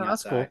big thing Oh,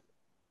 that's outside. cool.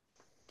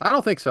 I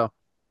don't think so.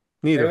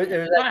 But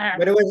Neither.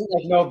 but it wasn't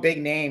no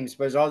big names.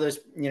 But it was all those,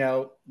 they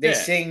Yeah.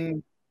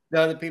 sing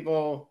the other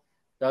people's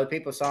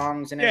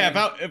songs and Yeah,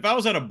 everything. if I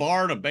was at a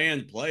bar and a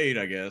band played,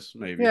 I guess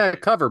maybe. Yeah,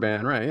 cover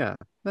band, right? Yeah,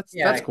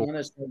 that's cool. One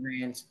of those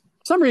bands.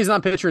 For some reason,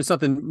 I'm picturing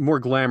something more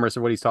glamorous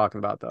than what he's talking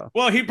about, though.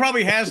 Well, he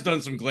probably has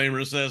done some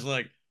glamorous as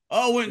went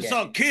and Yeah.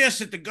 saw Kiss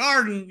at the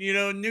Garden,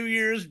 New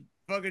Year's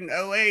fucking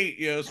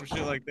 08, some shit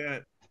like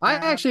that. I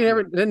actually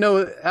didn't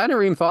know. I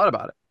never even thought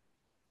about it.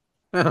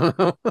 I don't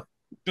know.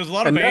 Because a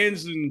lot of And that-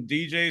 bands and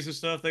DJs and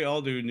stuff, they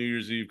all do New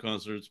Year's Eve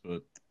concerts,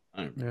 but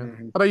I don't know. Yeah. Mhm.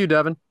 How about you,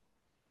 Devin?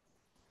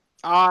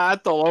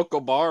 At the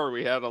local bar,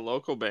 we had a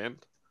local band.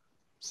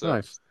 So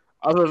Nice.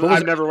 other than, What was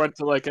I it? never went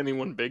to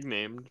anyone big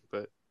named,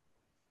 but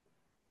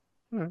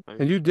All right.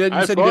 And you did? I You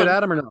had said you did, fun.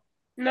 Adam, or no?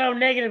 No,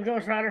 negative,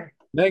 Ghost Rider.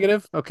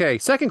 Negative. Okay.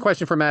 Second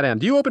question from Matt M.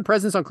 Do you open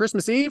presents on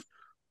Christmas Eve?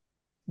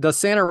 Does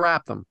Santa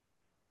wrap them?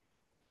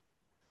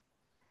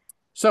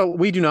 So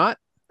we do not.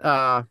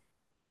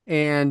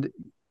 And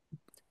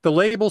the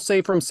labels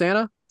say from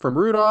Santa, from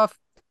Rudolph.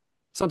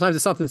 Sometimes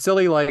it's something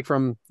silly like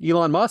from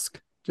Elon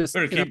Musk. Just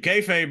Better keep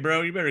kayfabe,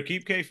 bro. You better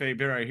keep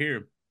kayfabe right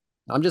here.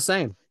 I'm just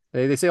saying.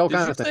 They say all did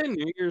kinds you of things.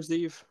 say New Year's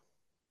Eve?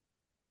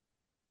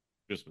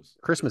 Christmas.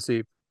 Christmas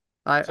Eve.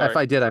 If Sorry.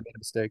 I did, I made a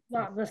mistake.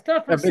 No, the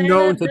stuff from I've been Santa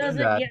known to do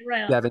doesn't that, get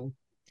wrapped. Devin.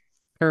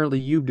 Apparently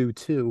you do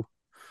too.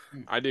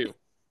 I do.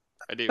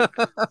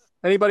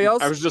 Anybody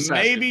else? I was just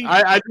Maybe-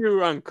 asking. I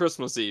do on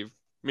Christmas Eve.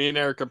 Me and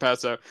Erica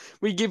pass out.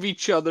 We give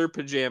each other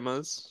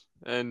pajamas,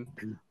 and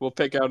we'll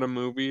pick out a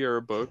movie or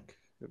a book.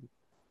 Yeah,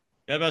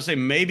 I was about to say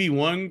maybe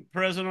one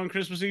present on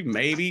Christmas Eve,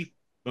 maybe,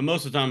 but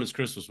most of the time it's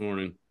Christmas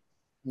morning.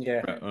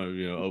 Yeah.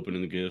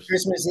 Opening the gifts.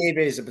 Christmas Eve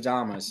is the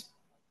pajamas.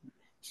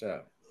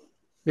 So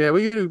Yeah,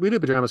 we do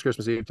pajamas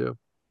Christmas Eve too.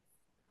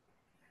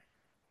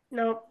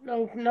 No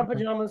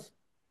pajamas.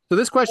 So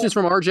this question is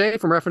from RJ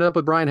from Roughing It Up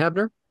with Brian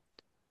Hebner.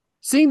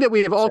 Seeing that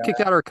we have all Yeah. kicked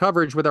out our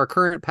coverage with our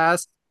current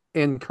past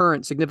and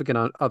current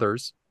significant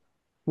others,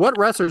 what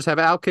wrestlers have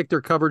outkicked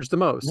their coverage the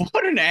most?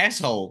 What an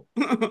asshole.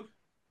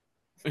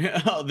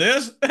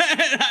 This?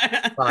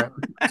 All right.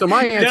 So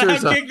my answer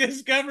is kick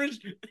this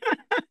coverage.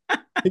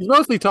 He's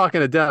mostly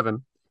talking to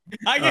Devyn.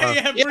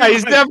 Yeah,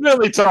 he's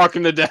definitely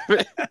talking to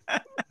Devyn.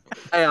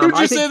 Who'd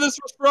you say this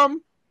was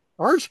from?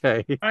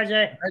 RJ.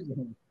 RJ.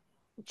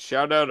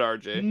 Shout out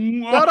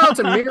RJ. Shout out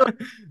to Miro.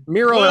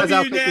 Miro Love has you,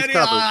 outfit this Daddy.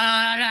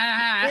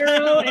 covered.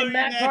 Miro Love and you,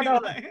 Matt Daddy.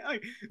 Cardona.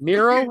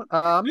 Miro,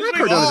 Matt We've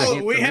Cardona's a all-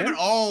 handsome we man. haven't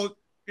all,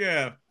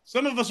 yeah.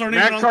 Some of us aren't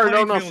Matt even on the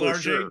playing Cardona field, for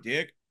RJ, sure.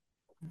 dick.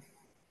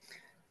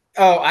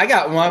 Oh, I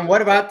got one.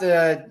 What about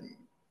the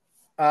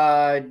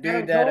Adam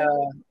dude that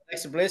Cole?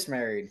 Alexa Bliss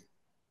married?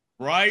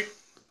 Right?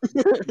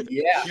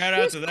 Yeah. Shout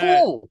out He's to that.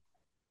 cool.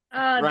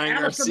 Ryan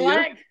Alistair Garcia?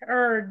 Black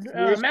or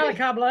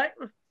Malachi Black.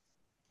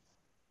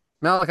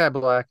 Malachi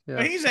Black. Yeah.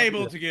 But he's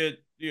able to get,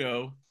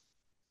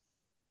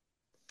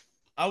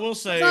 I will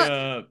say,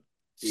 Not-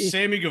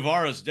 Sammy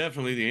Guevara's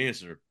definitely the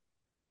answer.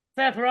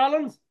 Seth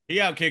Rollins. He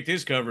outkicked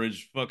his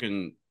coverage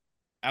fucking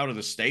out of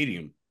the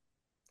stadium.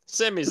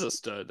 Sammy's a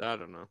stud. I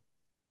don't know.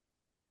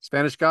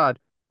 Spanish God.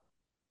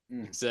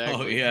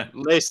 Exactly. Oh, yeah.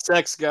 Lace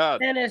sex god.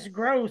 Dennis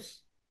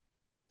Gross.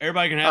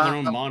 Everybody can have their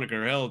own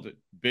moniker. Hell,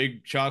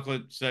 big,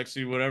 chocolate,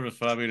 sexy, whatever.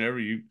 I mean, whatever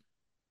you.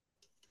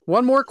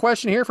 One more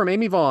question here from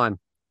Amy Vaughn.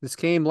 This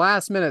came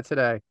last minute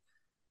today.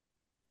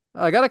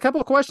 I got a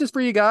couple of questions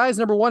for you guys.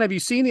 Number one, have you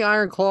seen the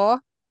Iron Claw?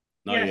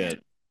 Not Yes. yet.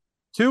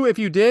 2, if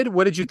you did,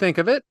 what did you think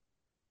of it?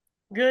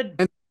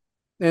 Good.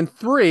 And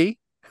 3,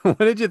 what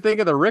did you think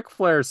of the Ric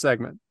Flair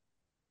segment?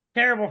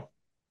 Terrible.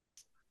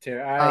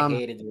 I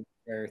hated the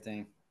Flair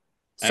thing.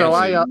 So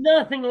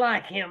Nothing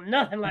like him.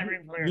 Nothing like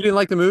Ric Flair. you didn't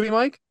like the movie,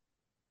 Mike?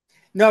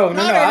 No.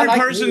 Not I every like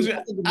person's- the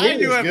movie. I The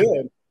do movie have- was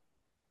good.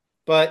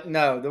 But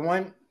no, the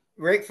one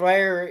Ric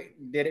Flair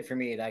did it for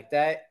me like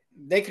that.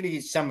 They could have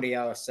used somebody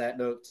else that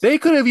looked. They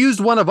could have used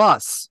one of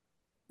us.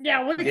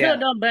 Yeah, we could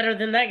have done better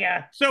than that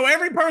guy. So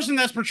every person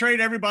that's portrayed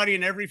everybody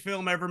in every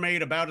film ever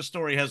made about a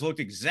story has looked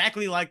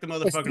exactly like the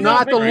motherfucker. It's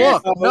not the portrayed.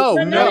 look. No,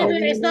 But no.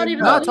 it's not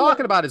even I'm not the talking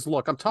look. about his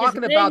look. I'm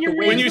talking It's about the in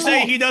way When your you he say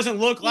talks. he doesn't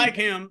look like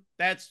him,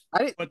 that's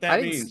what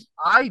that means.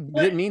 I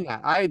didn't mean that.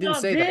 I didn't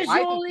say that.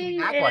 I think he Visually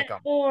act like him.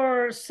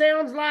 or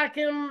sounds like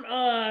him.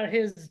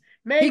 His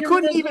He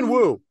couldn't mannerisms. even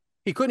woo.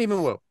 He couldn't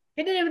even woo.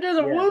 He didn't even do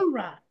the woo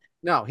right.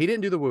 No, he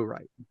didn't do the woo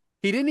right.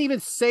 He didn't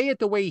even say it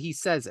the way he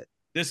says it.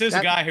 This is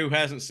a guy who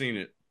hasn't seen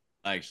it,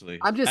 actually.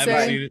 I'm just I haven't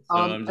saying, seen it, so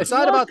I'm it's just-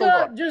 not about the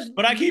look.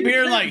 But I keep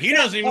hearing like he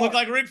doesn't even look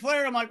like Ric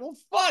Flair. I'm like, well,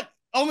 fuck.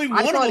 Only one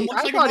I of thought them he,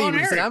 looks I like thought a he, Von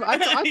Erich. I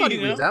thought he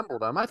You know?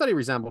 resembled him. I thought he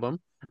resembled him.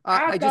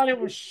 I thought it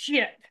was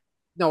shit.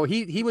 No,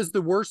 he was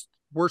the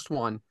worst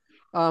one.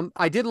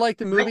 I did like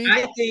the movie.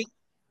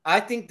 I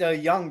think the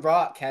Young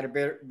Rock had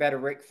a better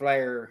Ric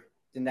Flair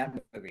than that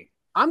movie.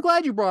 I'm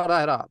glad you brought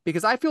that up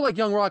because I feel like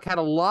Young Rock had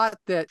a lot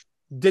that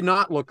did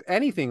not look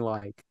anything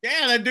like.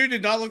 Yeah, that dude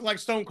did not look like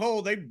Stone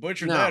Cold. They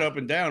butchered No. that up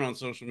and down on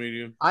social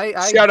media.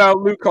 Shout out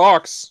Luke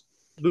Cox.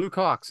 Luke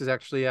Cox is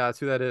actually that's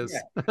who that is.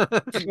 Yeah.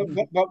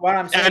 but what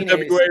I'm saying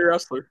NWA is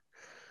wrestler.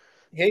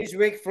 his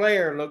Ric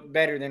Flair looked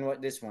better than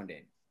what this one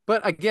did.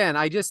 But again,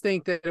 I just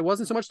think that it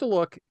wasn't so much the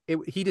look;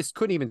 he just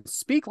couldn't even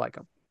speak like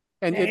him,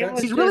 and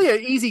he's really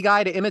an easy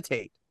guy to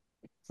imitate.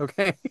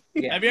 Okay.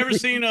 Yeah. Have you ever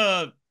seen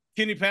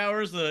Kenny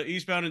Powers, the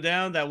Eastbound and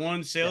Down, that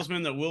one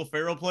salesman that Will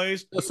Ferrell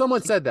plays? Well,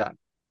 someone said that.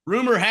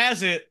 Rumor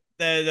has it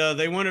that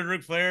they wanted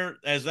Ric Flair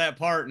as that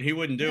part, and he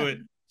wouldn't do it.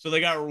 So they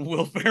got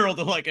Will Ferrell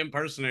to like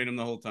impersonate him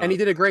the whole time. And he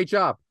did a great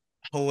job.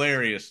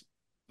 Hilarious.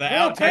 The Will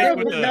outtake Ferrell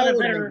with was the another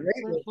Better better than Ric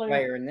Ric Flair.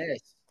 Flair in this.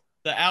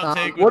 the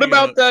outtake. What with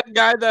about the, that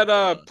guy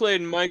that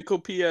played Michael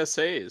P.S.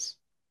 Hayes?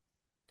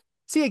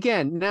 See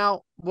again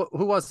now,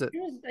 who was it?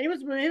 He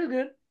was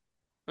good.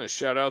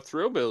 Shout out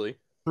Thrillbilly.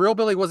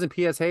 Thrillbilly wasn't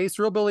P.S. Hayes.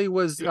 Thrillbilly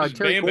was It was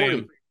Terry Bam Bam.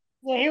 Gordy.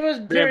 Yeah, he was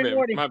Bam Terry Bam.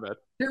 Gordy. My bad.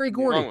 Terry Wrong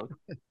Gordy. one.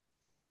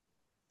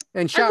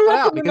 And I shout grew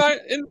out up in because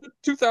the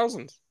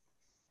 2000s.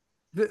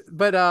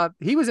 but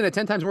he was in it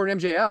 10 times more than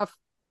MJF.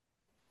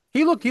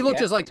 He looked Yeah.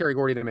 just like Terry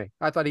Gordy to me.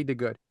 I thought he did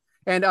good.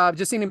 And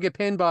just seen him get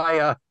pinned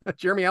by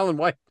Jeremy Allen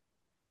White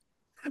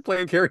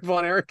playing Kerry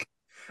Von Erich.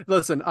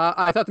 Listen,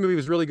 I thought the movie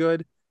was really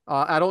good.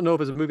 I don't know if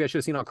it was a movie I should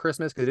have seen on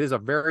Christmas because it is a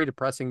very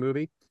depressing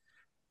movie.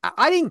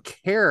 I didn't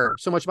care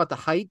so much about the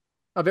height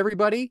of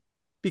everybody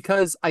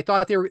because I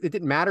thought it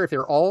didn't matter if they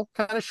were all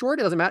kind of short.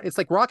 It doesn't matter. It's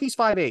like Rocky's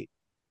 5'8".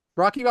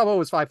 Rocky Balboa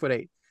was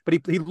 5'8", but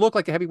he looked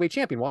like a heavyweight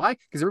champion. Why?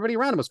 Because everybody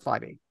around him was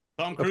 5'8".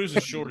 Tom Cruise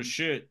is short as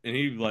shit, and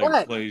he like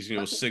What? plays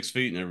 6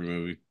 feet in every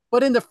movie.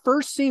 But in the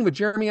first scene with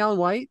Jeremy Allen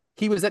White,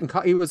 he was in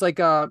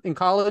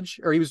college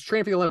or he was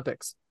training for the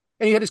Olympics,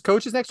 and he had his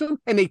coaches next to him,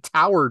 and they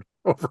towered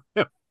over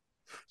him.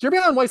 Jeremy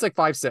Allen White's like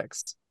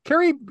 5'6".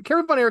 Kerry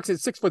Von Erich's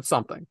is 6 foot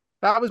something.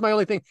 That was my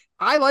only thing.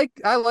 I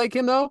like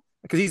him though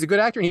because he's a good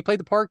actor and he played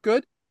the part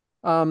good.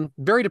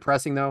 Very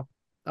depressing though.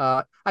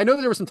 I know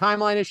that there were some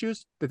timeline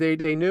issues that they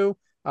knew.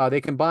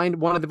 They combined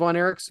one of the Von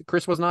Erichs.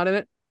 Chris was not in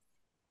it,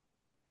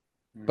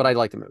 but I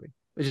like the movie.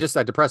 It's just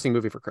a depressing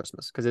movie for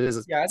Christmas because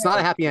it's not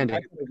a happy ending.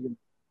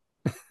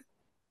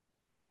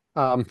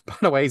 By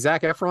the way,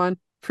 Zac Efron,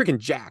 freaking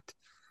jacked.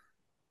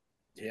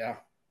 Yeah.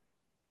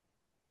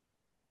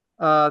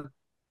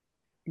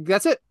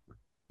 That's it.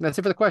 That's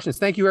it for the questions.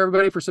 Thank you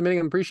everybody for submitting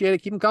them. Appreciate it.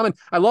 Keep them coming.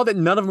 I love that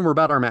none of them were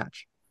about our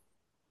match.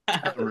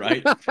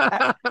 Right.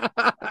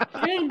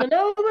 Getting to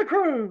know the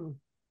crew.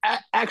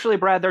 Actually,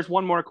 Brad, there's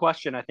one more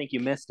question. I think you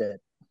missed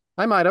it.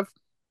 I might have.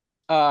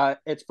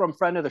 It's from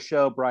friend of the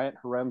show, Bryant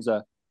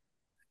Haremza.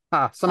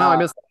 Somehow I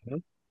missed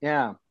that.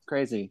 Yeah,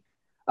 crazy.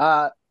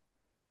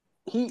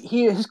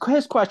 His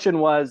question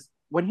was,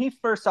 when he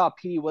first saw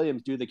Petey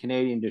Williams do the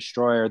Canadian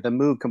Destroyer, the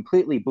move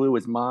completely blew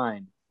his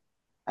mind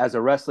as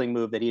a wrestling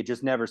move that he had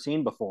just never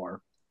seen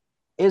before.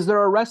 Is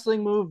there a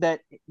wrestling move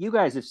that you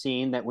guys have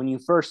seen that when you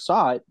first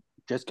saw it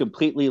just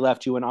completely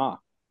left you in awe?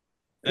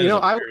 That is a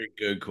very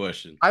good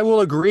question. I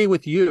will agree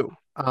with you.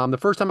 The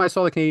first time I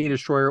saw the Canadian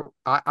Destroyer,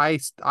 I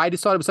just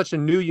thought it was such a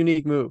new,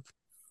 unique move.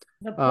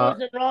 The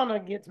Poison Rana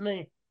gets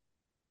me.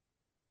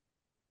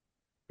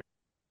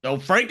 Oh,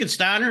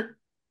 Frankensteiner.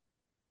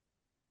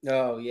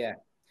 Oh yeah.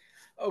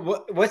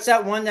 What's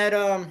that one that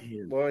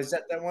what was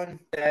that one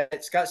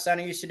that Scott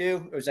Steiner used to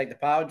do? It was like the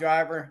pile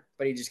driver,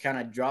 but he just kind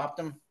of dropped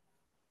him.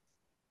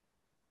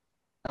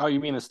 Oh, you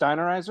mean the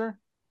Steinerizer?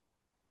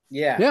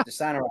 Yeah. The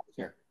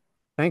Steinerizer.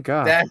 Thank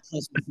God.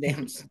 That's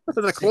damn. That's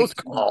a close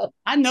call.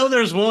 I know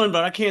there's one,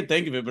 but I can't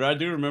think of it. But I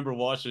do remember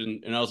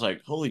watching, and I was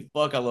like, "Holy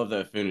fuck, I love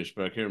that finish!"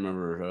 But I can't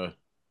remember.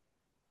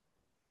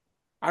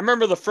 I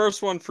remember the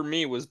first one for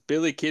me was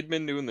Billy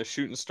Kidman doing the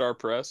shooting star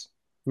press.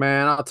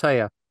 Man, I'll tell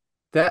you,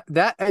 that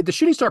the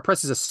shooting star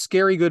press is a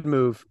scary good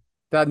move.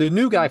 The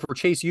new guy for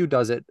Chase U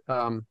does it.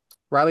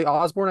 Riley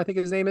Osborne, I think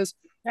his name is.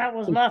 That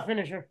was my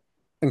finisher.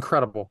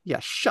 Incredible. Yeah,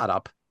 shut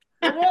up.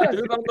 Do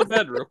it on the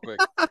bed real quick.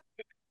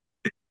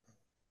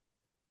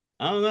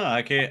 I don't know.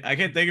 I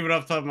can't think of it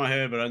off the top of my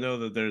head, but I know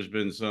that there's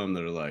been some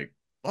that are like,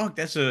 "Fuck,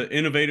 that's an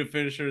innovative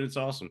finisher. And it's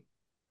awesome."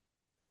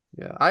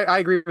 Yeah, I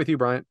agree with you,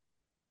 Bryant.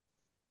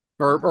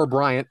 Or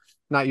Bryant,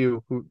 not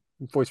you, who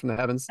voice from the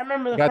heavens. I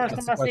remember the first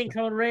time I seen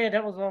Code Red.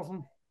 That was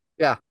awesome.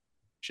 Yeah.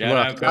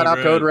 Shout out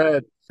Code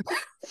Red.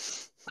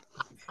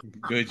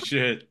 Good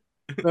shit.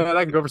 Man,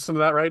 I can go for some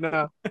of that right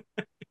now.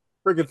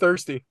 Freaking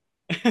thirsty.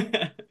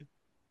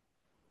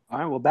 All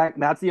right, well,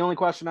 that's the only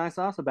question I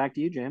saw, so back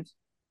to you, James.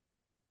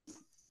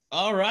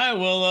 All right,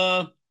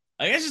 well,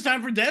 I guess it's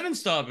time for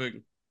Devyn's topic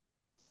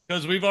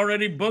because we've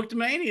already booked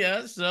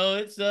Mania, so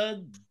it's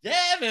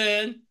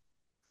Devyn.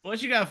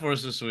 What you got for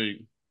us this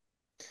week?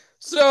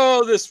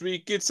 So this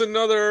week it's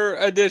another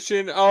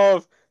edition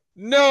of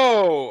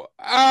Know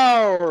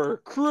Our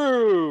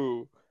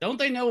Crew. Don't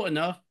they know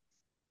enough?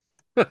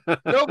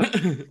 Nope,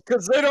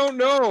 because they don't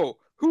know.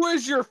 Who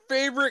is your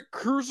favorite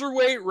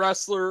cruiserweight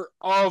wrestler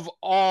of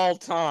all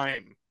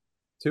time?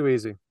 Too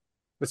easy.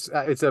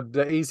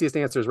 The easiest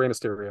answer is Rey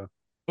Mysterio.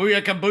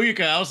 Booyaka,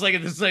 booyaka. I was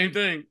thinking the same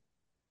thing.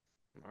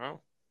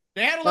 Wow.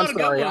 They had a lot of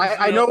good ones.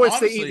 I know it's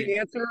the easy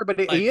answer, but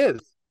he is.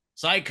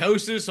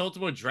 Psychosis,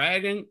 Ultimate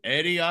Dragon,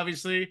 Eddie,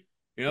 obviously.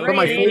 You know, but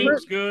my favorite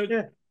was good.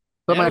 Yeah.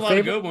 But my a lot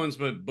favorite of good ones,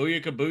 but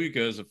Booyaka Booyaka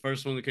is the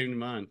first one that came to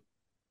mind.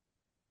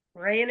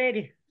 Ray and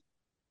Eddie.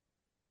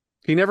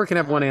 He never can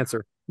have one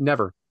answer.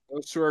 Never.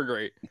 Those two are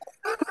great.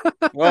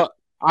 Well,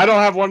 I don't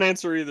have one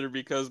answer either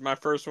because my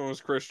first one was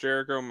Chris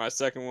Jericho and my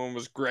second one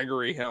was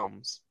Gregory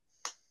Helms.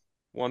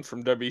 One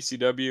from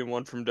WCW and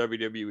one from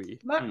WWE.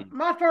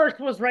 My first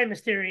was Rey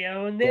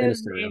Mysterio and then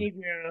Eddie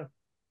Guerrero.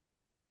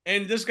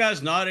 And this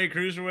guy's not a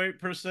cruiserweight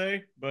per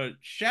se, but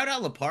shout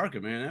out La Parka,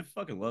 man. I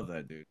fucking love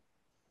that dude.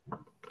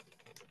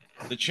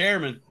 The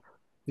chairman.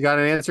 You got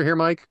an answer here,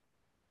 Mike?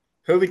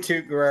 Juventud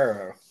Toot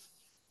Guerrero.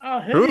 Oh,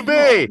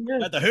 Hoovy!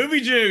 Got the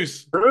Hoovy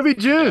juice. Hoovy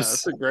juice. Yeah,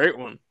 that's a great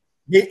one.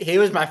 He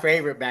was my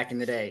favorite back in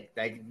the day.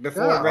 Like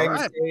before Rey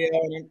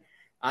Mysterio,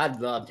 I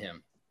loved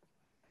him.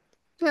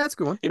 Yeah, that's a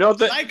good one. You know,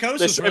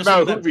 Psychosis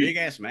about that big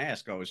ass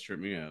mask always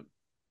tripped me up.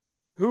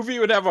 Hoovy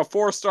would have a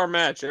 4-star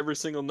match every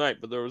single night,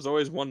 but there was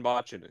always one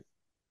botch in it.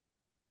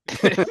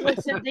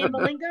 What's that, Dean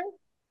Malenko?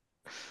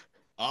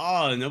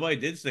 Oh, nobody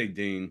did say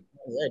Dean.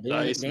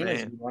 Yeah, Dean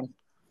man. was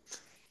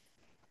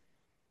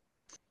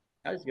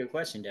that was a good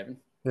question, Devyn.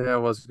 Yeah,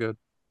 it was good.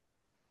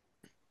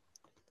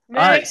 All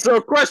right, so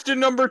question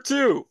number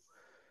 2.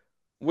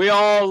 We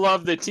all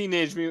love the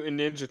Teenage Mutant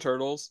Ninja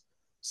Turtles.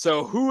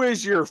 So who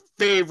is your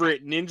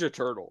favorite Ninja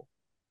Turtle?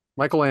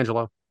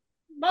 Michelangelo.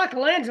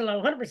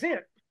 100%.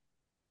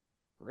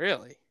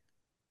 Really?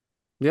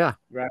 Yeah.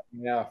 Right.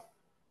 Yeah.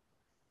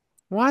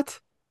 What?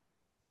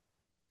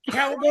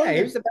 Yeah,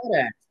 he was a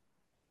badass.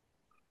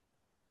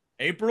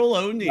 April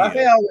O'Neil.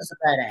 Raphael was a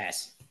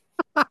badass.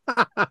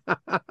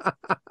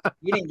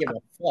 He didn't give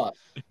a fuck.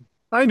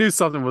 I knew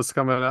something was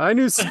coming. I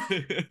knew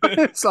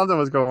something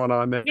was going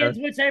on there. Kids,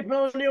 which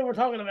April O'Neil we're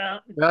talking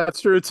about.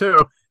 That's true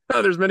too.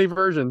 There's many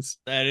versions.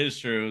 That is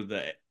true.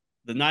 The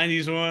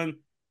 90s one.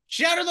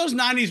 Shout out those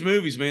 90s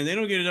movies, man. They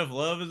don't get enough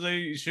love as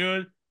they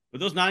should. But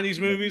those 90s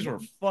movies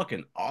were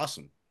fucking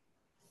awesome.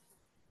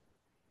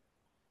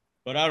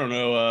 But I don't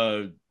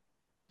know.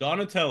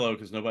 Donatello,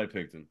 because nobody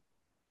picked him.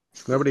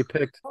 Nobody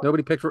picked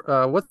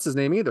what's his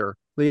name either?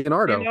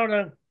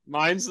 Leonardo.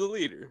 Mine's the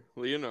leader,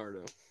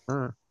 Leonardo.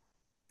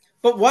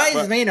 But why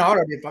is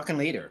Leonardo the fucking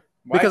leader?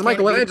 Because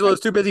Michelangelo's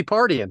too busy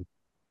partying.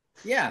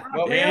 Yeah.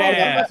 Well,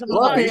 Yeah.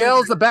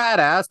 Raphael's the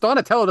badass.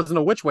 Donatello doesn't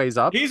know which way's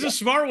up. He's a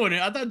smart one.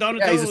 I thought Donatello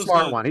Yeah, he's a was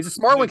smart one. He's a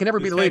smart one. Can never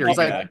be the leader.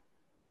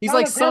 He's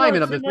like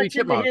Simon of the Three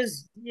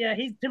Chipmunks.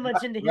 He's too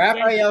much into his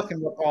Raphael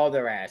can whip all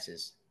their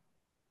asses.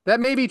 That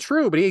may be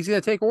true, but he's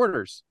going to take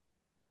orders.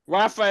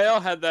 Raphael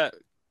had that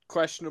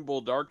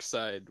questionable dark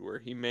side where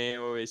he may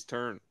always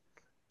turn.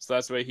 So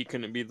that's why he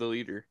couldn't be the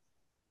leader.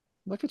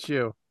 Look at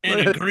you.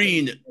 And a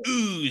green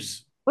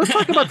ooze. Let's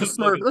talk about the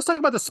Smurfs. Let's talk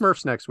about the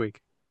Smurfs next week.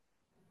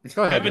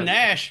 Go ahead. Kevin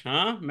Nash,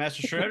 huh?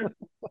 Master Shredder?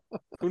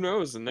 Who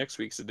knows in next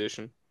week's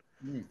edition?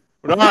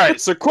 But all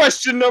right, so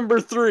question number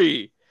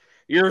 3.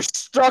 You're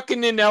stuck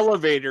in an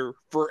elevator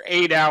for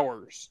 8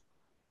 hours.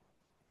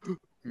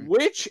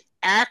 Which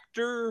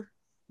actor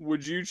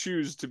would you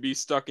choose to be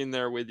stuck in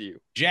there with you?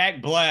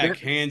 Jack Black,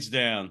 hands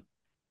down.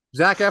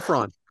 Zac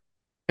Efron,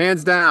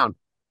 hands down.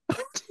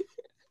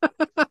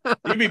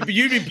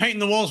 You'd be painting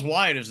the walls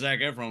white if Zac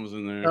Efron was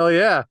in there. Oh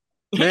yeah,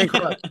 man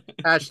crush.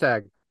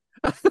 Hashtag.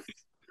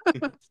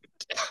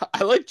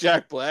 I like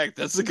Jack Black.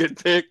 That's a good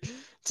pick.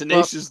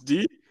 Tenacious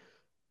D.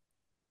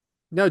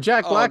 No,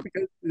 Jack Black.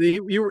 Because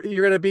you're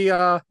gonna be.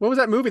 What was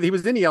that movie? He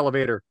was in the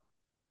elevator,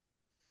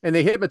 and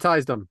they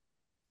hypnotized him.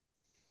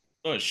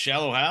 Oh,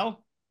 Shallow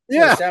Hal?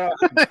 Yeah,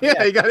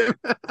 yeah, you got him.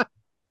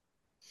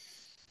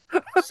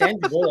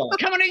 Sandra Bullock.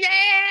 Coming in,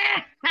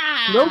 yeah!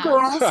 No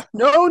girls.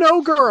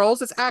 No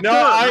girls. It's actor. No,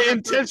 I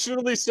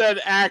intentionally said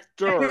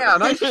actor. Yeah,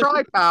 nice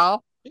try,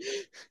 pal.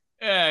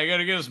 Yeah, you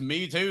gotta get us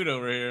Me Too'd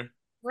over here.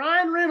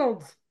 Ryan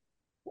Reynolds.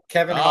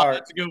 Kevin Hart.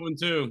 That's a good one,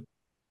 too.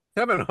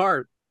 Kevin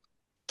Hart.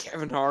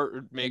 Kevin Hart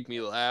would make me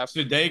laugh.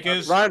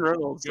 Sudeikis. Ryan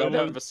Reynolds, Good I'd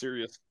one. have a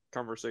serious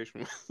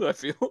conversation with, I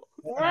feel.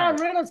 Ryan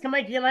Reynolds can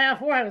make you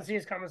laugh or have a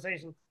serious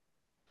conversation.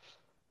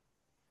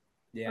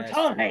 Yeah. Or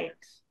Tom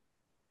Hanks.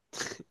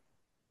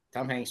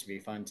 Tom Hanks would be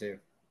fun too.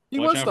 He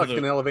Watch was out stuck for in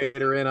an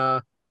elevator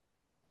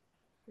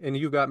in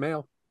You Got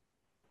Mail.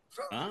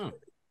 Oh.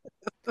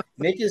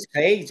 Nicolas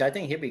Cage, I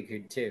think he'd be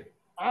good too.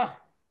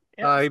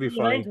 He'd be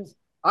funny.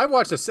 I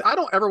watched this. I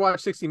don't ever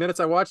watch 60 Minutes.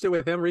 I watched it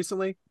with him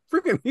recently.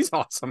 Freaking, he's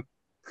awesome.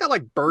 He's got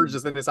like birds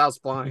just in his house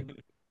flying.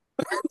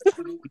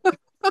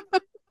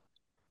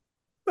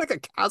 Like a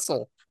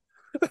castle.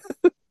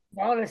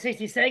 All in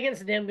 60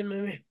 Seconds, a damn good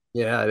movie.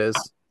 Yeah, it is.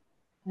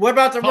 What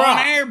about The Con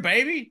Rock? Air,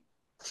 baby.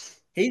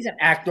 He's an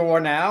actor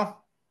now.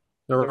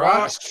 The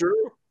Rock. That's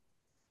true.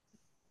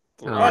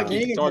 Oh, Rock, you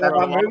you can talk talk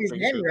about about a lot of movies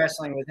things and here.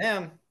 wrestling with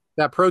him.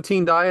 That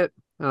protein diet.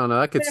 I don't know.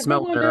 I could Yeah,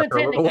 smell we're it gonna after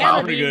a do little technicality.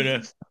 while. Pretty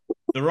good.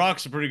 The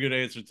Rock's a pretty good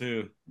answer,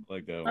 too.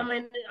 Like that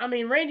one. I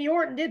mean, Randy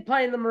Orton did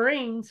play in the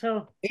Marines,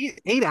 so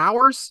 8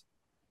 hours?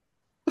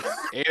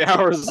 8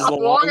 hours is a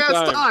long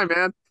ass time,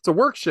 man. It's a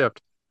work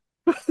shift.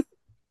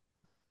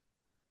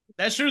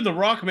 That's true. The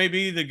Rock may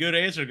be the good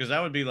answer because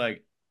that would be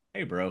like,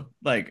 hey, bro,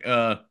 like,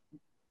 like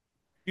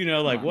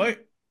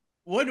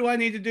what do I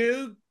need to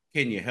do?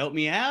 Can you help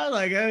me out?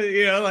 Like,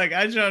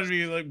 I try to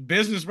be like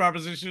business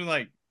proposition.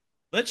 Like,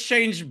 let's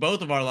change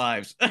both of our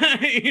lives,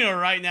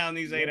 right now in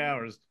these 8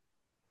 hours.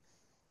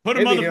 Put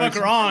a Maybe doing motherfucker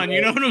something on.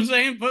 You right. know what I'm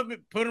saying?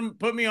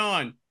 Put me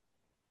on.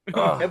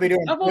 He'll be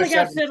doing I've only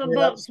got push-ups and $7.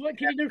 sit-ups. What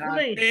can you do for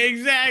me?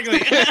 Exactly.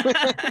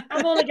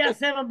 I've only got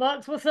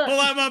 $7. What's up? Pull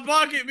out my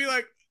pocket and be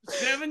like,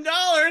 $7.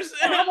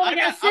 I've only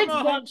got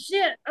 $6.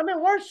 Shit, I'm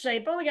in worse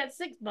shape. I only got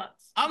 $6.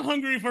 I'm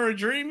hungry for a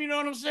dream. You know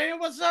what I'm saying?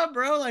 What's up,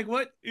 bro? Like,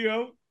 what?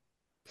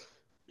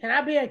 Can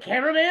I be a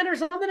cameraman or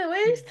something at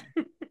least?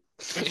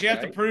 But you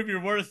have to prove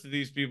your worth to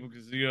these people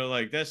because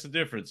that's the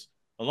difference.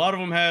 A lot of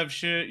them have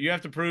shit. You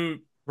have to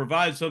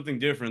provide something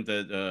different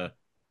that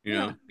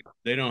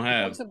they don't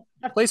have.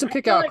 Play some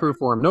kick-out crew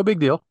for him. No big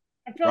deal.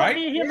 I feel like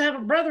me and him have a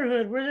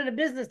brotherhood. We're in a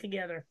business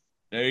together.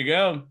 There you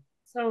go.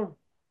 So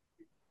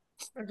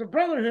there's a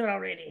brotherhood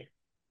already.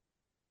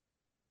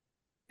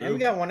 And we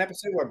got one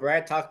episode where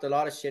Brad talked a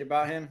lot of shit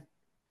about him.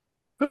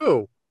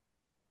 Who?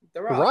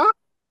 The The Rock. Rock?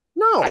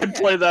 No, I'd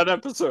play that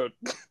episode.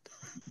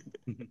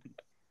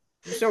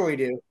 Sure we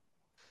do.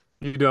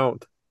 you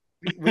don't.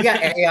 We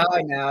got AI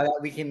now that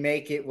we can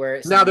make it where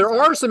it's Now, there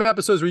are some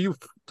episodes where you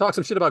talk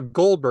some shit about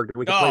Goldberg that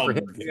we can play Oh, for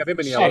him. We have him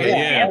in the shit, elevator.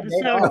 yeah.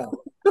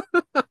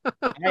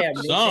 I have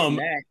Some.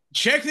 that.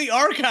 Check the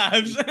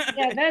archives.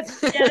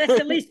 That's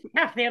at least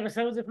half the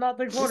episodes, if not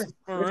 3/4.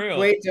 For real.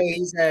 Wait till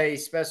he's a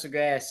special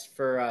guest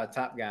for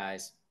Top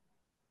Guys.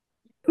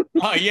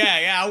 Oh,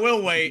 yeah, I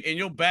will wait. And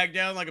you'll back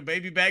down like a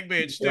baby back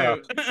bitch, too. Yeah.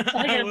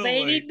 Like I a will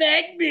baby wait.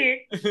 back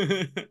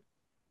bitch.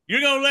 You're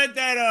going to let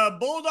that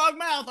bulldog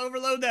mouth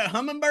overload that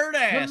hummingbird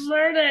ass.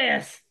 Bird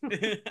ass.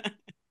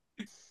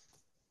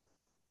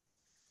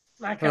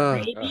 Like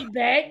a baby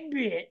back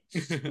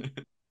bitch.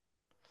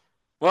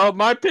 Well,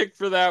 my pick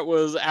for that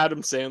was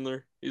Adam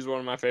Sandler. He's one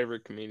of my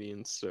favorite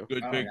comedians. So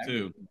Good pick,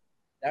 too.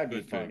 That would be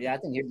Good fun. pick. Yeah, I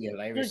think he'd be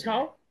hilarious. Good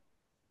call.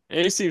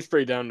 and he seems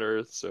pretty down to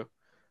earth. So,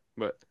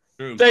 but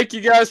True. thank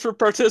you guys for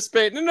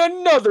participating in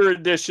another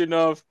edition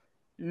of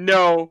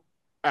Know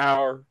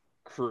Our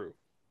Crew.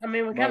 I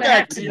mean, we kind of Back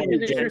have to to you,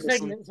 because it's your Jameson.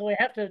 segment, so we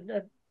have to, be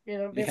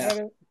Yeah. part of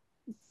it.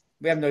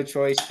 We have no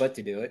choice but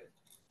to do it.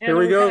 Yeah, Here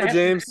we we go, kinda have to.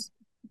 James.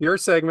 Your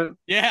segment.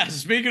 Yeah,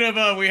 speaking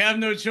of we have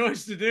no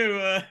choice to do,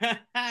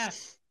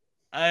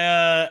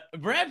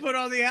 Brad put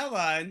on the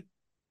outline,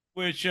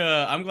 which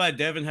I'm glad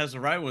Devyn has the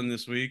right one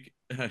this week.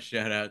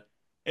 Shout out.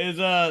 Is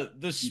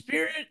the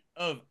spirit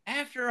of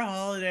after a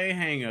holiday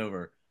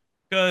hangover.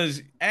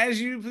 Because as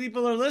you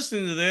people are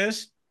listening to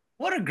this,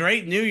 what a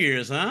great New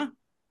Year's, huh?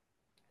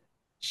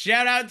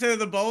 Shout out to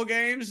the bowl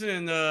games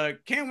and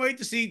can't wait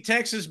to see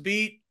Texas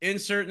beat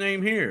insert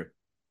name here.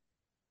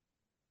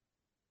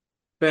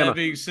 That Bama.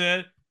 being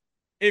said,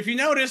 if you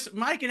notice,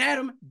 Mike and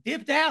Adam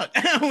dipped out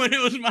when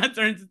it was my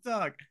turn to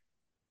talk.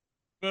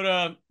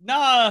 But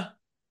nah,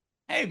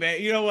 hey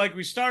man, like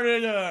we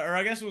started, or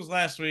I guess it was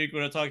last week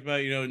when I talked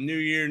about new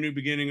year, new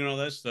beginning, and all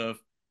that stuff,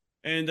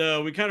 and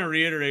we kind of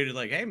reiterated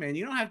like, hey man,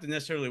 you don't have to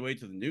necessarily wait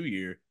till the new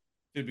year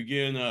to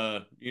begin,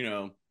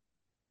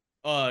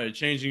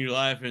 changing your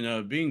life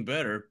and being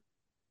better.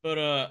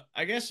 But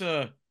I guess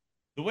the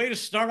way to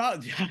start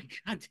off,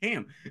 god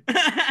damn,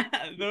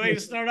 the way to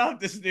start off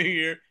this new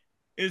year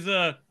is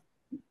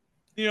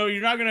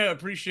you're not gonna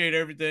appreciate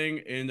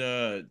everything,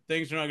 and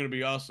things are not gonna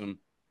be awesome.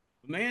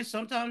 But man,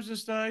 sometimes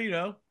just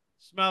smile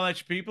at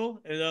your people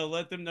and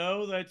let them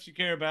know that you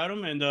care about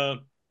them.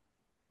 And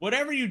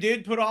whatever you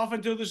did put off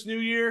until this new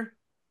year,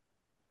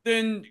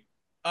 then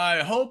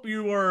I hope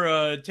you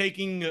are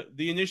taking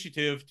the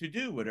initiative to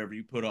do whatever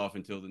you put off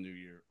until the new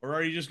year. Or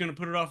are you just going to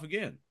put it off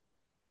again?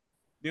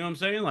 You know what I'm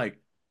saying? Like,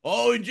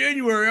 oh, in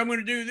January, I'm going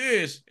to do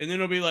this. And then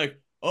it'll be like,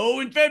 oh,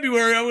 in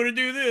February, I'm going to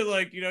do this.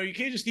 Like, you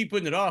can't just keep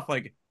putting it off.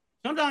 Like,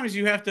 sometimes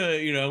you have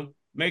to,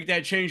 make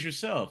that change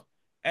yourself.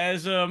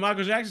 As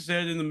Michael Jackson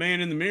said in The Man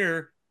in the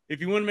Mirror,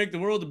 if you want to make the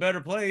world a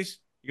better place,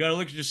 you got to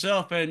look at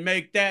yourself and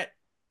make that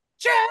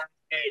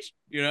change,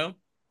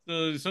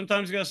 So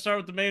sometimes you got to start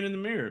with the man in the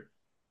mirror.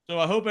 So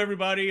I hope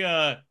everybody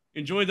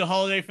enjoyed the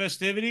holiday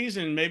festivities,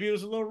 and maybe it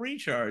was a little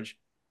recharge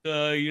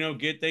to,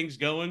 get things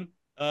going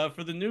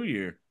for the new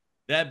year.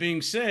 That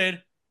being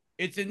said,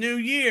 it's a new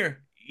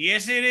year.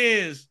 Yes, it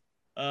is.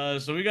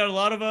 So we got a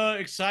lot of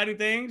exciting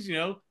things,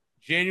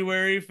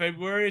 January,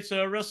 February, it's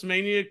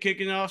WrestleMania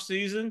kicking off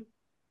season.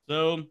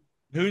 So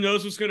who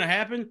knows what's going to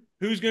happen?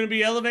 Who's going to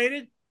be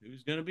elevated?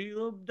 Who's going to be a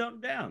little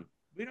dumped down?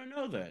 We don't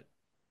know that.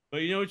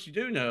 But you know what you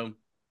do know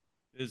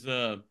is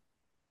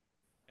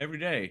every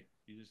day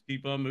you just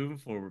keep on moving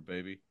forward,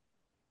 baby.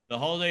 The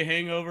holiday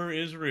hangover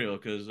is real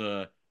because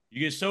you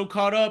get so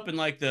caught up in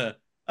like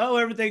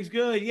everything's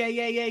good.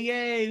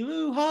 Yay.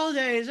 Woo,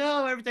 holidays.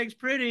 Oh, everything's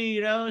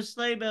pretty,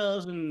 sleigh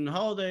bells and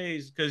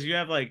holidays. Because you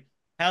have like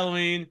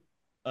Halloween,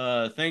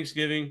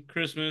 Thanksgiving,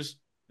 Christmas.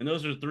 And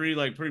those are three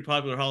like pretty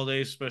popular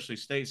holidays, especially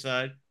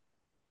stateside.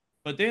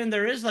 But then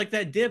there is like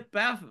that dip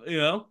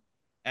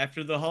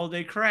after the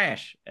holiday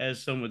crash,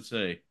 as some would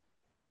say.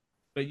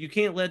 But you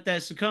can't let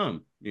that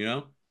succumb,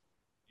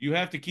 You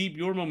have to keep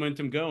your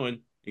momentum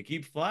going and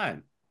keep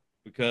flying.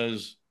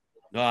 Because,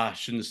 I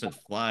shouldn't have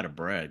said fly to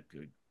Brad.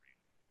 Good.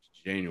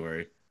 It's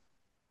January.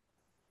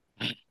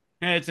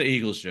 It's an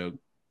Eagles joke.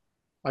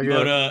 I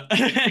get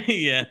it.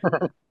 Yeah.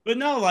 But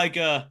no, like,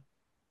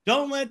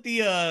 don't let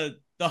the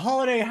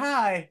holiday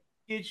high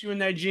get you in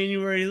that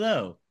January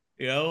low.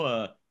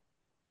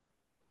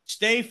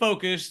 Stay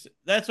focused.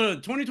 That's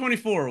what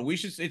 2024.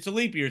 It's a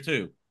leap year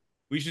too.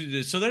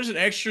 So there's an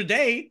extra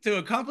day to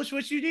accomplish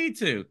what you need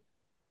to.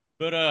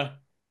 But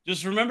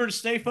just remember to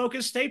stay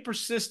focused, stay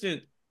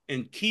persistent,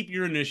 and keep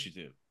your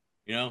initiative.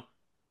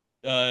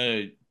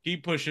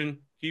 Keep pushing,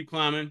 keep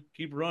climbing,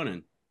 keep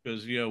running.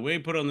 Because we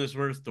ain't put on this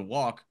earth to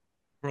walk,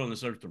 put on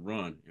this earth to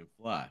run and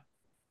fly.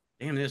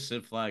 Damn, this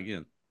said fly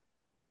again.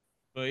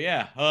 But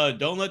yeah,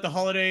 don't let the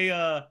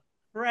holiday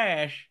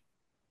crash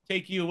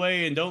take you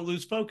away, and don't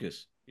lose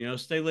focus.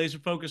 Stay laser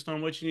focused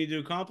on what you need to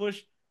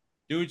accomplish.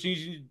 Do what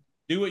you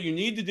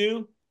need to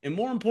do, and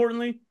more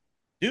importantly,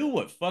 do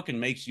what fucking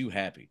makes you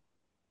happy.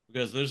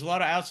 Because there's a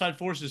lot of outside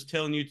forces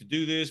telling you to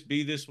do this,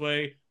 be this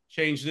way,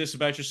 change this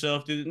about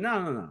yourself.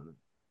 No.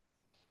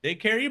 Take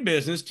care of your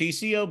business,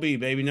 TCOB,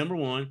 baby, number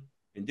one,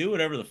 and do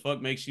whatever the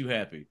fuck makes you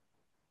happy.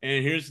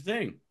 And here's the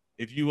thing: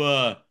 if you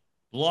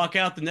block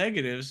out the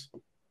negatives,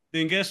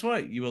 then guess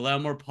what? You allow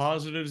more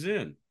positives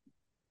in.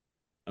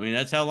 I mean,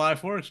 that's how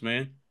life works,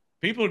 man.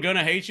 People are going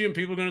to hate you and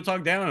people are going to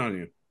talk down on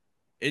you.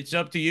 It's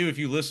up to you if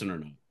you listen or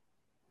not.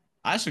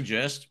 I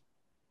suggest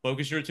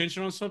focus your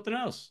attention on something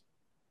else.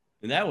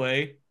 And that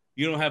way,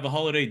 you don't have a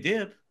holiday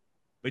dip,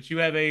 but you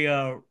have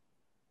a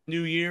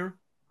new year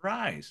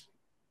rise.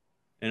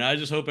 And I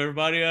just hope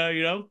everybody,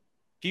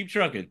 keep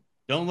trucking.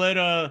 Don't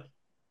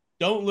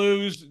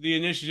lose the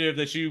initiative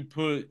that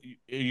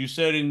you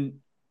said in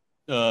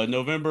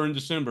November and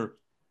December.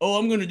 Oh,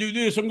 I'm going to do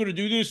this. I'm going to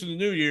do this in the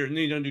new year. And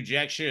then you don't do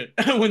jack shit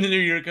when the new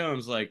year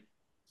comes. Like,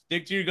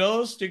 stick to your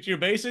goals, stick to your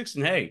basics.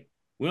 And hey,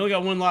 we only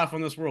got one life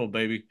on this world,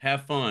 baby.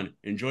 Have fun.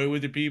 Enjoy it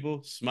with your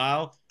people.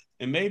 Smile.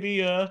 And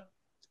maybe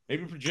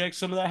project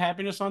some of that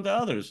happiness onto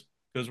others.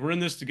 Because we're in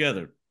this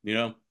together.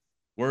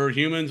 We're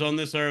humans on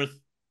this earth.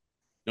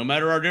 No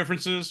matter our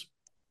differences,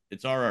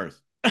 it's our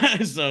earth.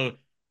 So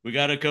we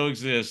got to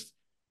coexist.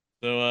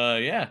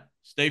 So,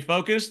 stay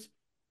focused.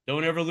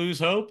 Don't ever lose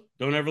hope.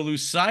 Don't ever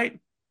lose sight.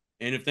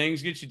 And if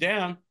things get you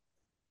down,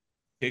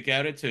 kick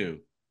out at 2.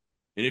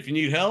 And if you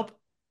need help,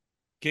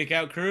 Kick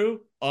Out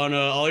Crew on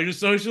all your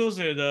socials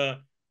and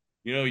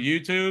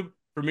YouTube,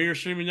 Premier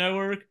Streaming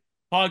Network,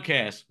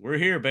 podcast. We're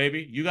here,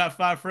 baby. You got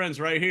 5 friends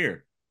right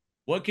here.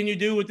 What can you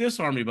do with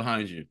this army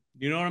behind you?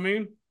 You know what I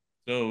mean?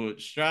 So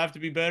strive to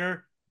be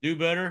better, do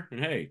better, and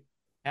hey,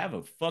 have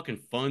a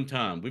fucking fun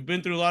time. We've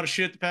been through a lot of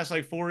shit the past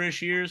like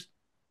 4-ish years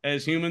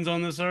as humans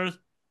on this earth.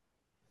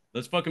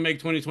 Let's fucking make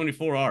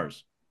 2024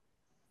 ours.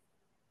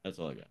 That's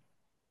all I got.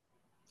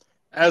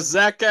 As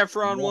Zac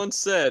Efron once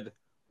said,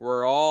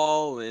 we're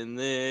all in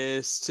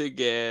this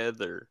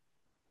together.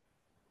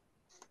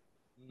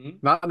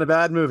 Not in a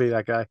bad movie,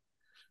 that guy.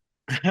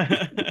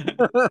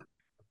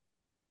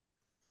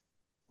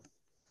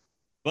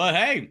 But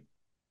hey,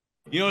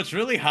 it's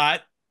really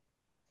hot.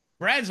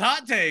 Brad's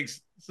hot takes.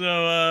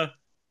 So,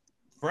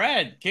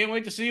 Brad, can't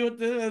wait to see what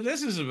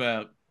this is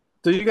about.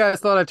 So you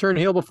guys thought I turned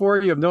heel before?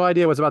 You have no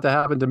idea what's about to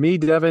happen to me,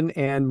 Devyn,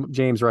 and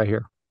James right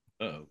here.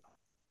 Uh-oh.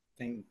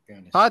 Thank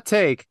goodness. Hot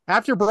take.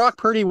 After Brock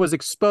Purdy was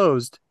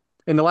exposed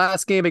in the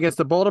last game against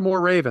the Baltimore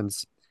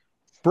Ravens,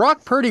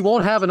 Brock Purdy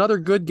won't have another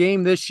good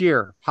game this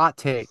year. Hot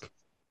take.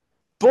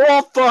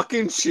 Bull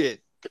fucking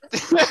shit.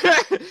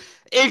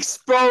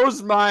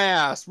 Expose my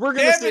ass. We're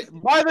going to say,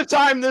 by the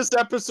time this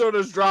episode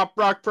is dropped,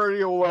 Brock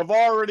Purdy will have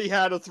already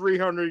had a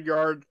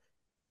 300-yard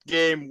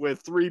game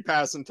with 3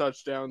 passing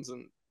touchdowns.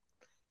 And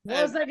what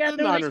does that got to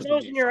do with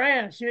exposing your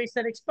ass? You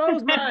said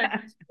expose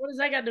mine. What does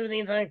that got to do with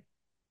anything?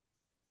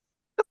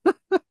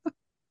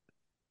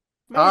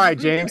 All right,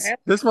 James.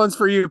 This one's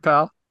for you,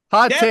 pal.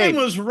 Hot take.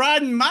 Devyn was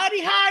riding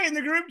mighty high in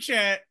the group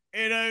chat,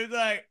 and I was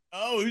like,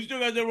 "Oh, who's still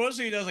got their one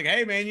seed?" I was like,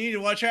 "Hey, man, you need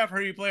to watch out for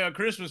who you play on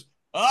Christmas."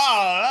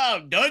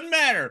 Oh, doesn't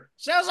matter.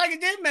 Sounds like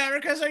it did matter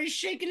because you're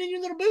shaking in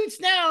your little boots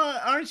now,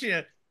 aren't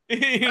you?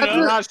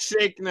 I'm not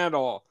shaking at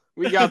all.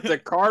 We got the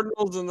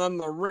Cardinals and then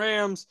the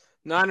Rams.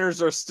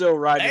 Niners are still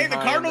riding. Hey, the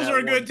Cardinals are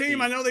a good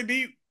team. I know they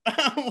beat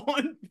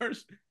one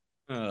person.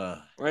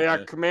 Well, yeah,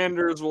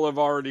 Commanders will have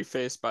already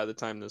faced by the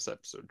time this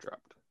episode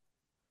dropped.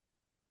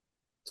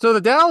 So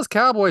the Dallas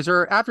Cowboys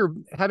are, after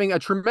having a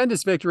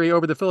tremendous victory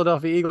over the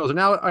Philadelphia Eagles, are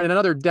now in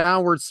another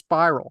downward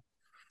spiral.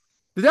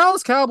 The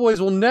Dallas Cowboys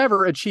will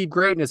never achieve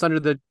greatness under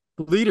the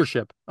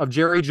leadership of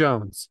Jerry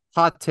Jones.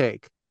 Hot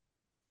take.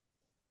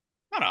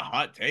 Not a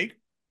hot take.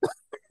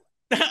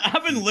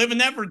 I've been living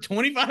that for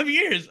 25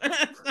 years.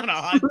 That's not a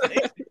hot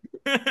take.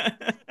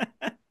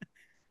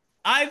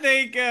 I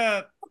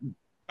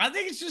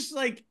think it's just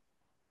like,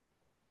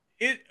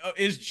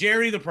 is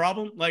Jerry the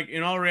problem? Like,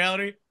 in all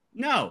reality,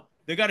 no.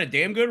 They got a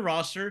damn good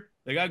roster.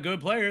 They got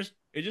good players.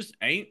 It just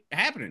ain't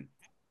happening.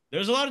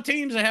 There's a lot of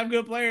teams that have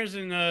good players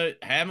and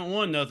haven't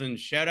won nothing.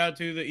 Shout out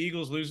to the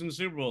Eagles losing the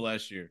Super Bowl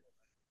last year.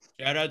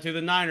 Shout out to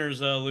the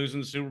Niners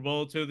losing the Super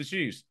Bowl to the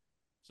Chiefs.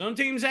 Some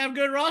teams have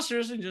good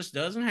rosters and just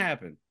doesn't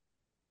happen.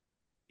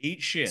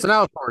 Eat shit. So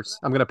now, of course,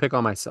 I'm going to pick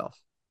on myself.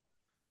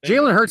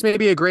 Jalen Hurts may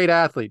be a great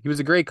athlete. He was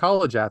a great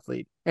college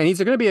athlete, and he's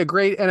going to be a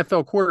great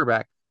NFL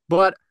quarterback.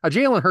 But a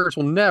Jalen Hurts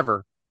will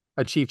never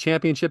achieve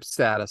championship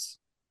status.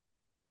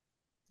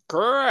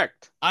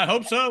 Correct. I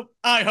hope so.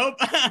 I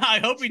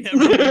hope he never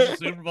wins the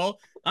Super Bowl.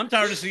 I'm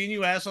tired of seeing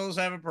you assholes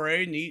have a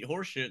parade and eat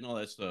horse shit and all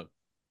that stuff.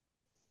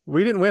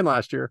 We didn't win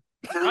last year.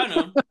 I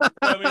know.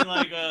 I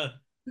mean,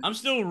 I'm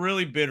still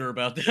really bitter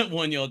about that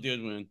one y'all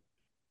did win.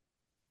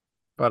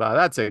 But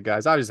that's it,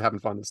 guys. I was just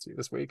having fun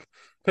this week,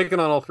 picking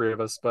on all 3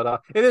 of us.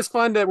 But it is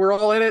fun that we're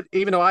all in it,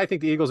 even though I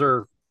think the Eagles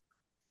are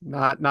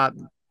not.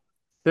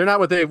 They're not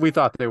what we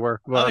thought they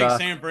were. But, I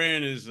think Sam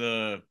Brand is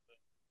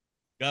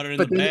got it in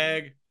the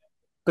bag.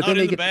 But not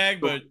then in the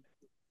bag, but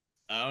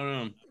I don't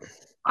know.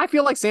 I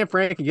feel like San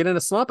Fran can get in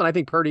a slump, and I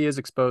think Purdy is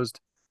exposed.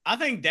 I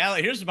think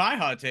Dallas. Here's my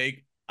hot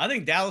take. I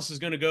think Dallas is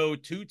going to go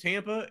to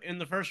Tampa in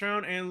the first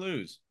round and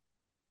lose.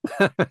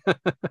 I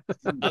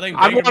think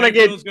Baker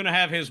Mayfield is going to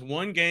have his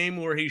one game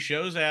where he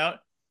shows out,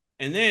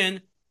 and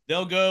then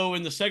they'll go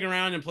in the second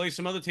round and play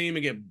some other team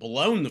and get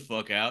blown the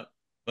fuck out.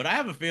 But I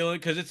have a feeling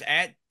because it's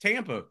at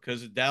Tampa,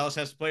 because Dallas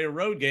has to play a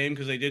road game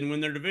because they didn't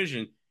win their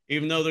division.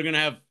 Even though they're going to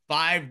have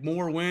 5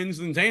 more wins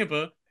than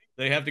Tampa,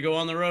 they have to go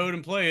on the road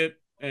and play it,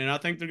 and I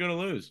think they're going to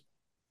lose.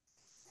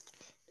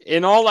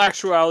 In all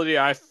actuality,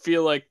 I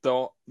feel like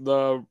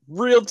the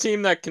real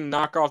team that can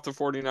knock off the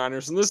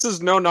 49ers, and this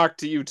is no knock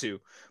to you two,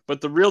 but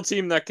the real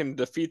team that can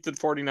defeat the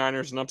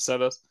 49ers and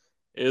upset us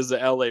is the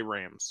LA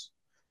Rams.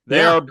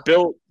 They are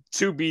built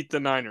to beat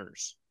the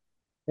Niners.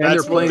 And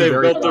that's what they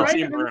built their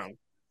team around.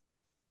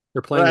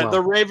 They're playing well.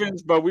 The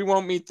Ravens, but we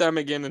won't meet them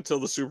again until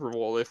the Super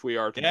Bowl if we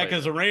are to play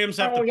because the Rams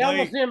have to play. Y'all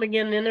will see them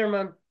again in there,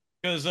 man.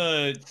 Because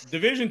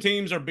division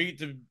teams are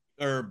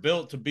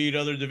built to beat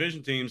other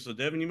division teams. So,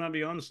 Devyn, you might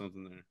be onto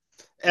something there.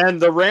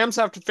 And the Rams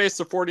have to face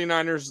the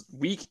 49ers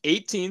week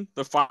 18,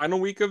 the final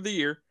week of the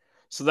year.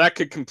 So that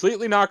could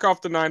completely knock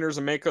off the Niners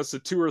and make us a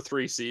 2 or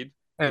 3 seed.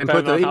 And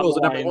put the Eagles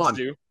at number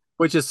 1,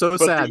 which is so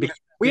sad.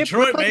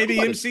 Detroit, baby,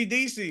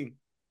 MCDC.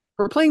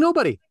 We're playing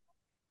nobody.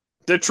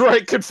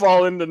 Detroit could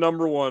fall into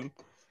number 1.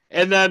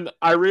 And then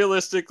I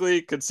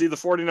realistically could see the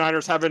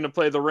 49ers having to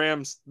play the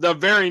Rams the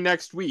very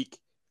next week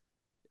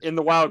in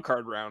the wild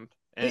card round.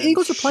 The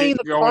Eagles are playing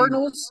the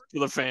Cardinals to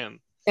the fan.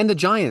 and the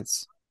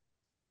Giants.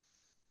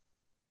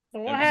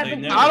 So what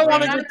happened? never, I don't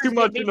want to Brandon. get too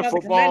much into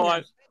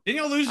football. Didn't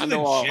y'all lose to I the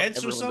know Jets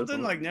or everyone something?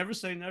 does. Like, never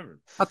say never.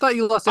 I thought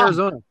you lost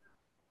Arizona.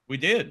 We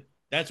did.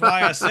 That's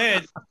why I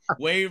said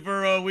wait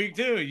for week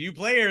 2. You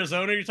play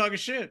Arizona, you're talking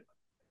shit.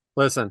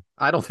 Listen,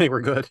 I don't think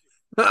we're good.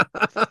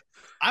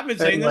 I've been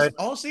saying Anyway. this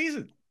all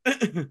season.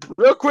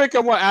 Real quick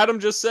on what Adam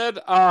just said,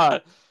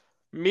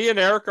 me and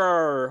Eric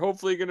are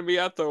hopefully going to be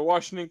at the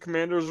Washington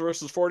Commanders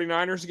versus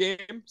 49ers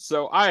game.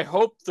 So I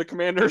hope the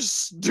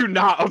Commanders do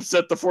not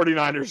upset the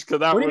 49ers because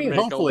that What do would you mean, make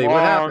hopefully? a What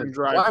long happened?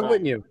 drive. Why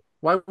wouldn't you?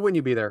 Why wouldn't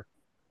you be there?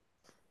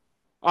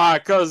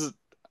 Because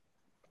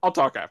I'll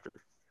talk after.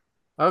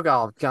 Oh,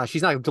 God, gosh,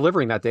 she's not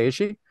delivering that day, is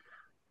she?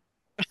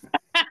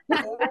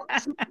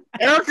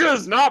 Erica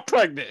is not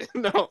pregnant.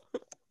 No.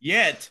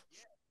 Yet.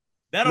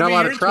 That'll Not be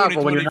allowed here to in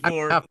travel when you're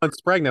 2024. not half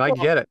months pregnant. I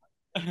get it.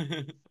 I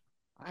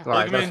All right,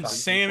 Welcome in that's fine.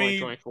 Sammy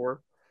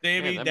 2024.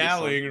 Davey Man, that'd be fun.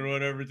 Dowling or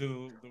whatever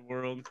to the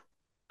world.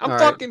 I'm All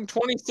right. fucking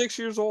 26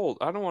 years old.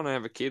 I don't want to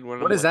have a kid when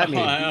What I'm does that Oh, mean?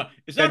 I know.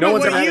 It's Yeah, not no about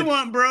one's what ever you had a-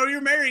 want, bro.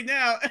 You're married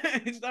now.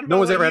 It's not No about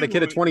one's what ever had you a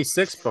kid at want.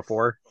 26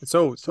 before. It's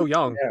so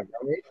young. Yeah,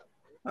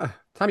 right?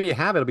 Time you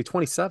have it, it'll be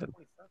 27.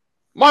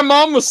 My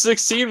mom was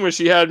 16 when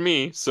she had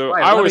me, so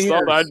Right, I always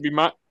 11 thought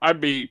years.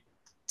 I'd be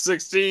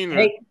 16 or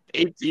Hey.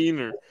 18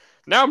 or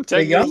now I'm The 10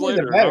 years younger,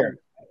 later. the better.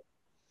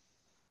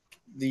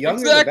 The younger,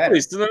 the better. Exactly.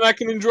 So then I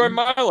can enjoy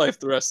my life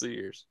the rest of the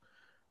years.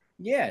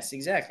 Yes,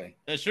 exactly.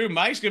 That's true.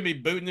 Mike's gonna be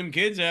booting them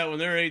kids out when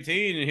they're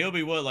 18, and he'll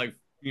be what, like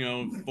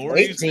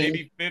 40s, 18.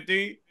 maybe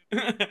 50,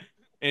 and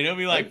he'll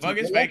be like, 18. "Fuck,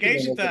 it's You're lucky to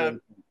vacation make it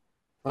time."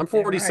 I'm Yeah,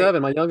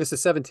 47. My youngest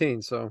is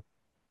 17, so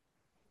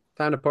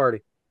time to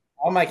party.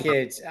 All my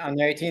kids on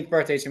their 18th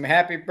birthday, so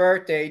happy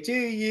birthday to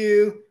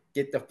you.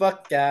 Get the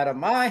fuck out of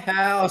my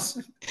house.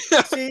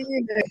 See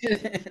you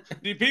later.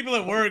 See, people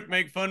at work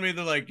make fun of me.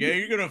 They're like, "Yeah,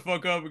 you're gonna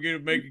fuck up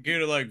and make a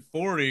kid at like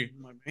 40."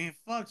 I'm like, "Man,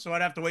 fuck!" So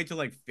I'd have to wait till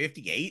like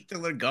 58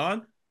 till they're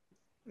gone.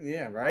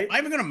 Yeah, right? Am I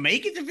even gonna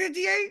make it to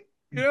 58?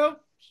 You know,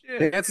 The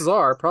shit. chances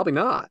are probably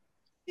not.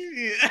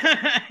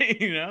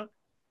 you know.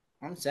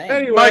 I'm saying.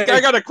 Anyway. Mike, I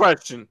got a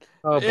question.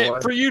 Oh, boy.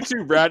 For you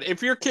too, Brad.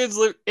 If your kids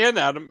live and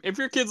Adam, if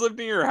your kids lived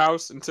in your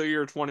house until you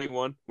were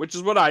 21, which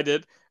is what I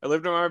did. I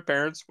lived with my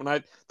parents.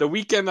 The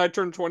weekend I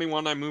turned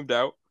 21, I moved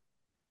out.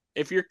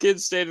 If your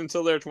kids stayed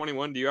until they're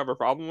 21, do you have a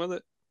problem with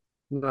it?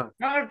 No.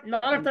 Not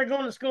if they're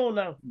going to school,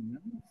 no.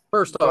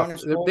 First Going off, to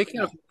school? they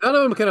can't. None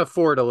of them can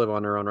afford to live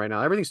on their own right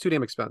now. Everything's too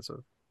damn expensive.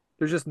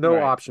 There's just no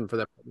Right. option for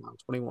them right now.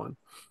 21.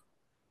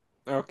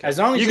 Okay. As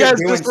long as you you're guys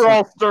doing just were some-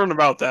 all stern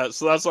about that,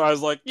 so that's why I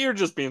was like, "You're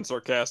just being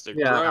sarcastic."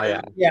 Yeah, right?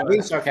 yeah. Yeah,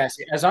 being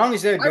sarcastic. As long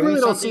as they're I doing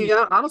really don't something. see.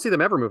 I don't see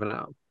them ever moving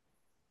out.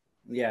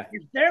 Yeah.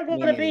 If they're going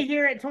Me to be neither.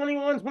 here at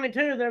 21,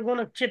 22, they're going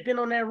to chip in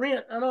on that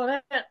rent. I know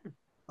that.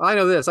 I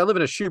know this. I live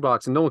in a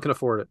shoebox and no one can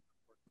afford it.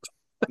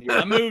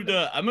 I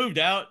moved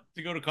out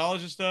to go to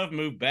college and stuff.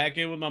 Moved back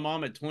in with my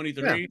mom at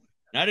 23. Yeah. And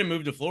I didn't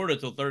move to Florida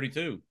till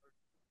 32.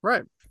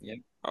 Right.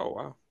 Oh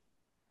wow.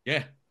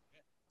 Yeah.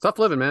 Tough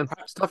living, man.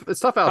 It's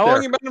tough out How there.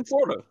 long you been in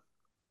Florida?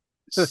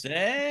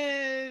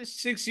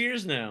 6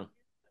 years now.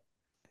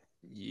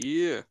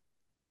 Yeah.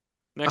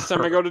 Next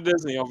time I go to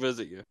Disney, I'll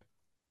visit you.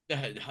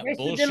 the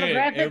Bullshit.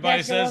 demographic, Everybody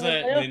that's says the one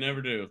that, that and they live.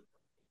 never do.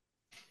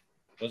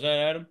 What's that,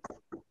 Adam?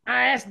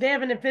 I asked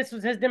Devyn if this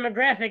was his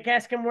demographic.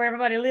 Ask him where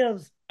everybody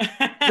lives.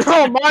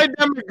 Oh, my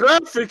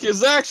demographic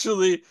is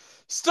actually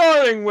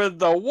starting with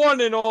the one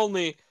and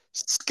only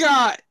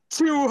Scott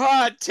Too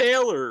Hot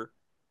Taylor,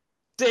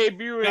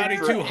 debuting Scotty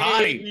for Too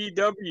Hottie.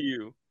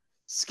 AEW.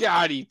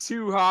 Scotty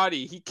Too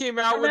Hottie. He came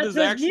out And with that's his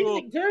his actual,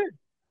 music, too.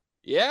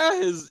 yeah,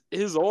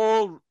 his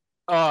old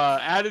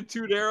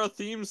Attitude Era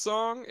theme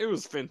song. It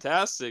was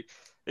fantastic.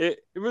 It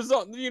was,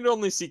 you'd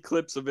only see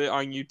clips of it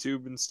on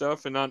YouTube and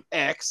stuff and on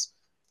X,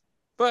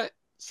 but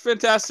it's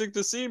fantastic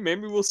to see.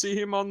 Maybe we'll see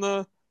him on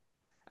the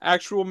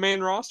actual main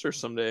roster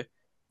someday.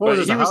 What was But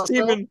this, he a was house show?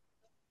 teaming.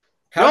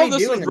 How No,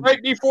 this was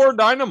right before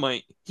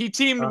Dynamite. He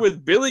teamed Huh.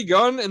 with Billy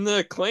Gunn and the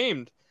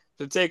Acclaimed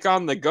to take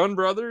on the Gunn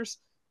brothers,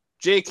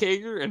 Jake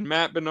Hager and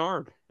Matt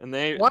Bernard. And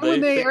Why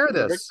wouldn't they picked air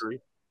the this?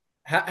 victory.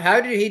 How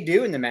did he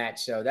do in the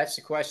match, though? That's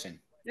the question.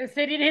 They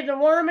said he'd hit the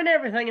worm and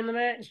everything in the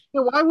match.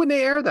 Yeah, why wouldn't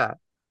they air that?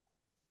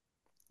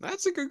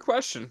 That's a good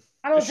question.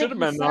 I don't It should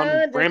think have he's been on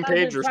signed. They might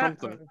Rampage have or tried-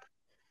 something.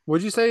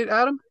 What'd you say,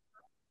 Adam?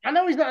 I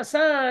know he's not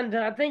signed.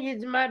 I think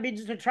it might be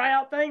just a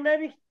tryout thing,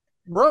 maybe.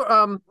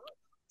 Bro,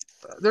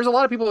 there's a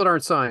lot of people that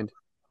aren't signed.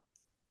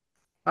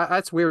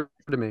 That's weird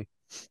to me.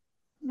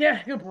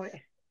 Yeah, good point.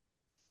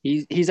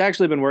 He's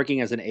actually been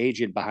working as an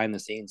agent behind the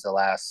scenes the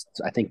last,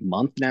 I think,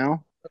 month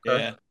now.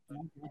 Yeah.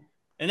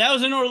 And that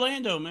was in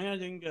Orlando, man. I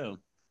didn't go.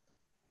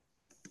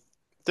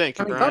 Thank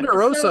I you, mean, Brian. Thunder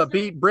Rosa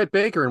beat Britt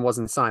Baker and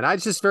wasn't signed.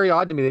 It's just very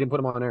odd to me they didn't put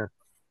him on air.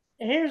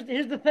 And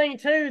here's the thing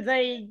too.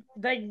 They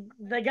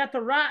got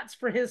the rights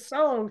for his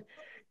song,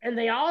 and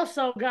they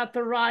also got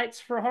the rights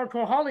for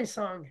Hardcore Holly's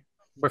song.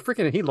 But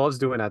freaking, he loves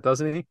doing that,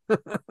 doesn't he?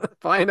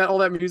 Finding all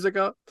that music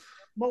up.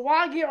 But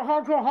why get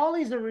Hardcore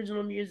Holly's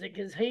original music?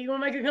 Is he gonna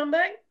make a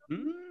comeback?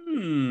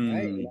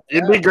 Mm.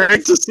 It'd be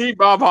great to see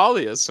Bob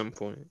Holly at some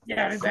point.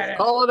 Yeah, that'd be badass.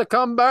 Call it a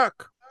comeback.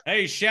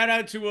 Hey, shout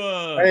out to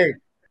Hey,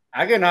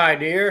 I got an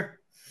idea.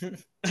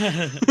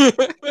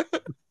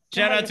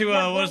 shout out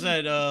to what's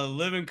that?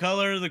 Live in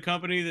Color, the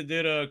company that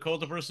did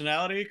Cult of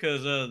Personality,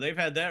 because they've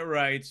had that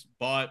rights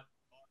bought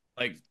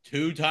like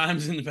 2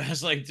 times in the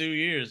past like 2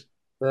 years.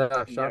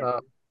 Yeah, shut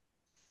up.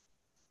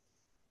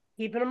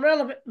 Keeping them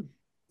relevant.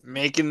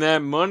 Making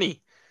that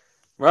money.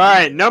 All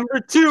right,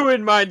 number 2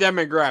 in my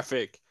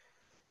demographic.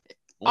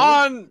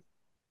 On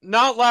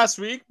not last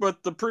week,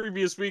 but the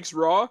previous week's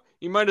Raw,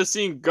 you might have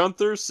seen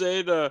Gunther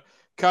say to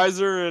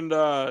Kaiser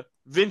and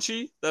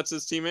Vinci, that's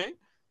his teammate.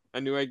 I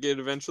knew I'd get it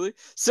eventually.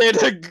 Say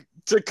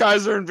to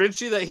Kaiser and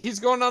Vinci that he's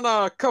going on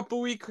a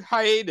couple-week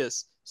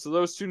hiatus, so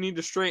those two need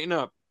to straighten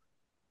up.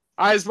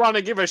 I just want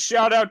to give a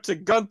shout-out to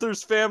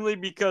Gunther's family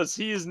because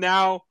he is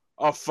now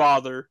a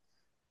father.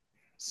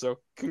 So,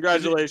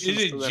 congratulations.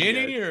 Is it to them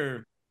Jenny guys. or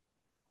is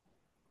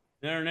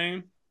that her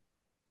name?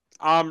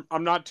 I'm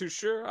not too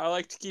sure. I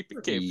like to keep it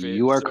kayfabe.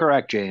 You are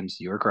correct,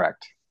 James. You are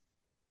correct.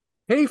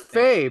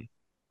 Kayfabe.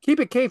 Keep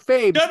it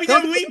kayfabe.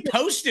 WWE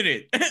posted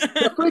it.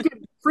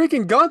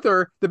 freaking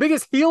Gunther, the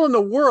biggest heel in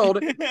the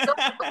world, talking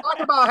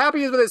about how happy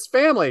he is with his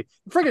family.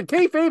 Freaking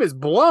kayfabe is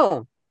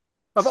blown.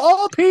 Of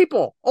all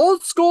people,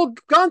 old school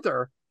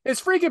Gunther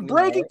is freaking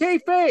breaking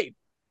kayfabe.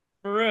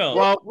 For real.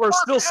 Well, we're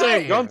still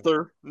saying here.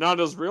 Gunther, not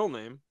his real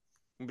name.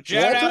 But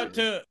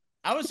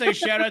I would say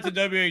shout out to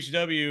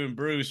WHW and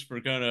Bruce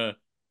for kind of,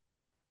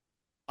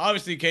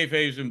 obviously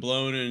kayfabe's been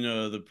blown in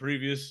the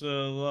previous,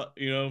 a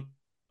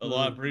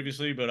lot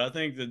previously, but I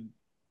think that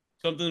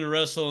something to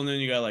wrestle and then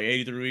you got like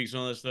 83 weeks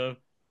and all that stuff.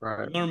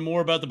 Right. You learn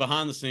more about the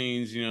behind the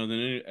scenes,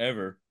 than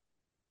ever.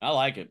 I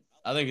like it.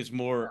 I think it's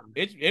more,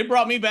 it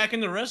brought me back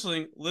into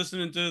wrestling,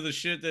 listening to the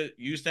shit that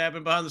used to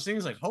happen behind the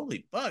scenes. Like,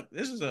 holy fuck,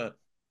 this is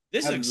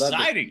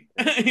exciting,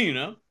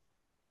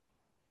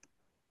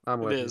 I'm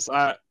with it you. is.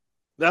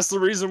 That's the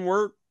reason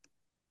we're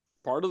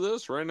part of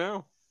this right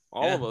now.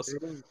 All of us.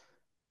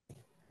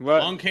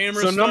 But, on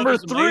camera so stuff number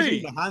is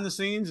amazing. 3. Behind the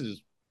scenes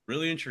is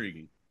really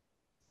intriguing.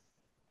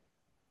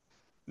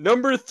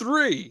 Number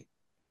 3.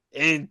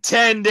 In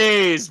 10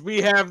 days,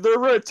 we have the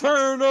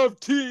return of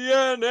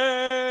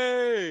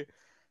TNA.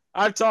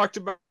 I've talked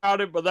about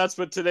it, but that's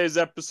what today's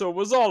episode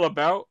was all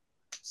about.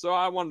 So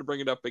I wanted to bring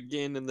it up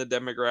again in the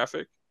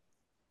demographic.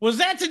 Was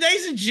that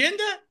today's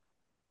agenda?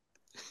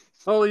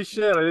 Holy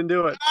shit, I didn't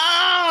do it.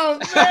 Oh,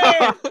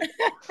 man.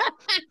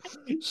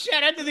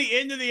 Shout out to the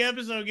end of the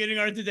episode getting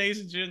our today's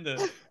agenda.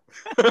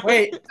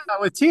 Wait,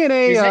 With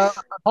TNA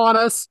on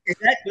us. is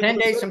that 10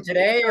 days from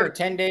today or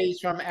 10 days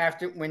from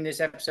after when this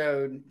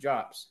episode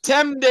drops?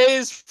 10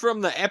 days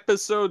from the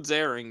episode's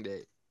airing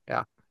date.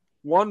 Yeah.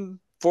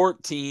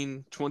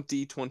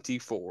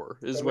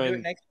 1/14/2024 is So we'll do it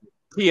when next week.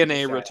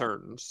 TNA Shout out.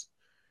 returns.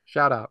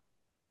 Shout out.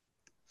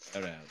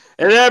 Shout out.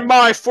 And then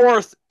my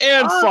 4th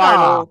and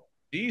final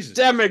Jesus.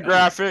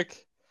 demographic.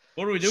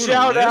 What are we doing?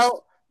 Shout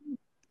out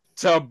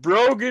to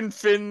Brogan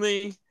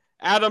Finley.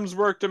 Adams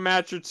worked a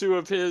match or 2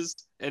 of his,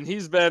 and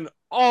he's been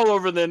all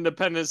over the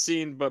independent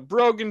scene. But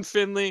Brogan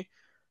Finley,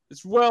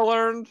 it's well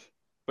earned,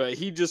 but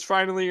he just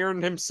finally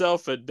earned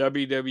himself a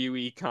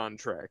WWE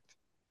contract.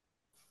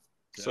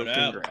 So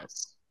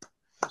congrats.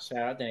 Shout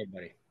out to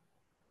anybody.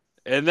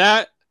 And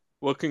that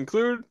will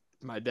conclude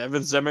my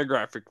Devyn's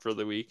demographic for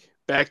the week.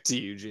 Back to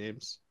you,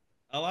 James.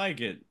 I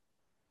like it.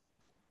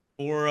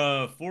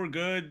 Four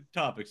good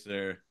topics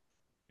there,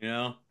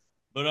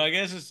 But I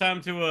guess it's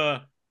time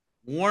to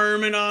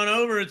worm it on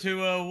over to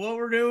what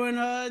we're doing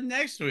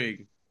next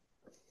week.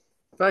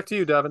 Back to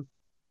you, Devyn.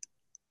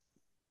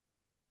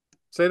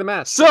 Say the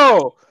match.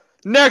 So,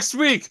 next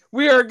week,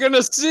 we are going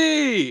to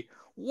see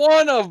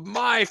one of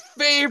my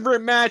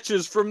favorite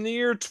matches from the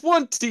year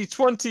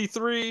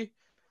 2023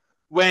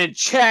 when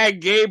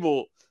Chad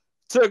Gable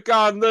took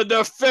on the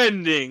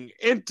defending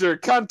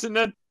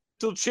Intercontinental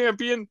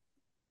Champion,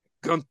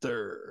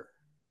 Gunther.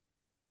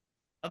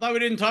 I thought we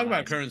didn't talk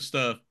about current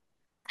stuff.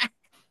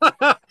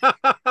 Yeah,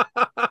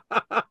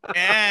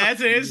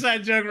 that's an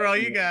inside joke for all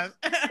you guys.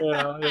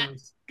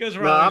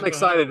 I'm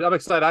excited.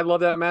 I love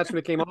that match when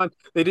it came on.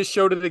 They just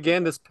showed it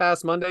again this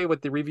past Monday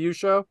with the review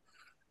show.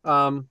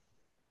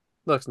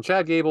 Look,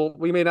 Chad Gable,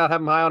 we may not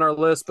have him high on our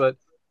list, but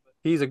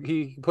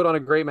he put on a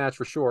great match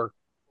for sure.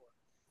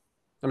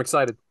 I'm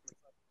excited.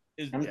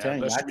 I'm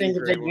telling you, I think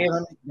if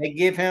they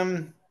give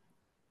him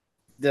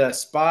the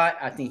spot,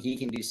 I think he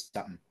can do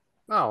something.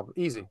 Oh,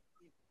 easy.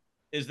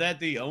 Is that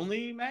the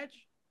only match?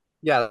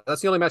 Yeah,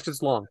 that's the only match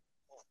that's long.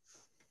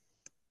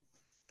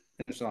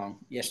 It's long.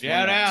 Yes.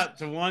 Shout out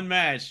to one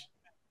match.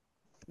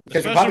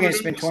 Because we're probably going to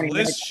spend 20 this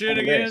minutes. Shit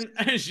again.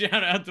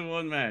 Shout out to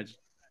one match.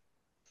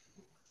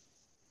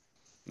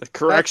 The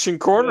Correction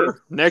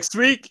Corner next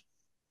week.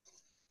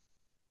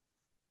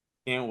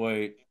 Can't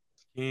wait.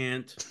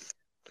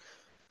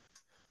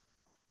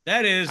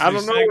 That is. I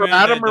don't know where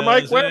Adam or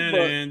Mike went,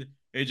 but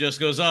It just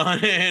goes on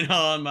and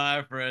on,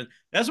 my friend.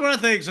 That's what I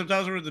think.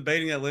 Sometimes when we're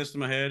debating that list in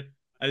my head,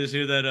 I just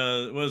hear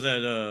that, what is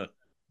that,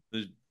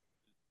 the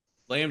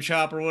lamb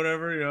chop or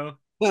whatever,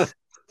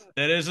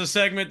 That is a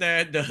segment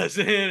that does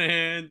it.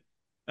 And,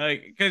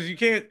 like, because you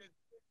can't,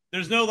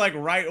 there's no, like,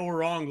 right or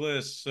wrong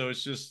list. So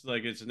it's just,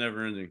 like, it's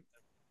never ending.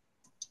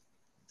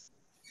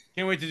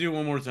 Can't wait to do it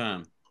one more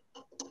time.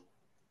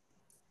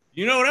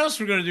 You know what else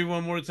we're going to do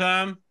one more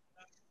time?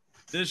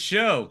 This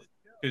show.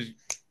 Because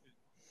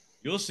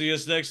you'll see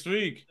us next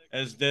week,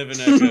 as Devyn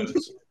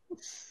echoes.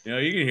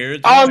 You can hear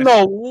it twice.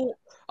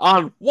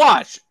 On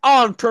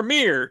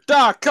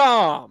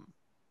watchonpremiere.com.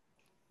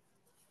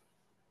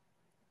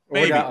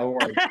 Baby.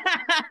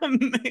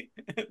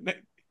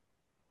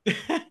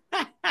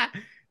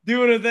 Do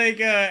want to thank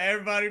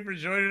everybody for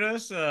joining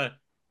us. Want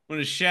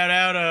to shout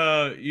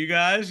out you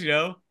guys,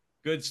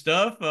 good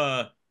stuff.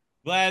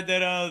 Glad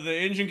that the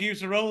engine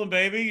keeps rolling,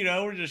 baby.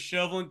 We're just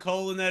shoveling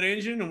coal in that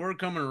engine and we're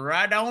coming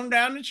right on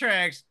down the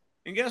tracks.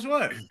 And guess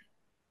what?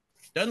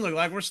 Doesn't look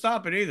like we're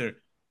stopping either.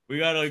 We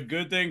got a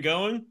good thing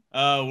going.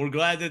 We're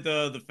glad that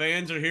the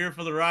fans are here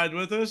for the ride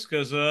with us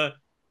because,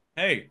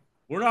 hey,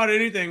 we're not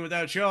anything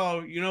without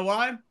y'all. You know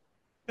why?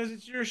 Because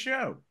it's your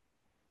show.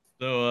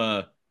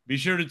 So be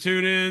sure to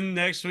tune in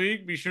next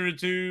week. Be sure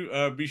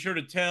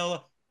to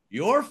tell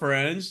your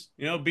friends.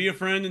 Be a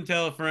friend and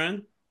tell a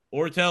friend,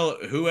 or tell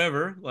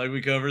whoever, like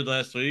we covered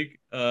last week.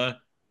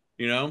 About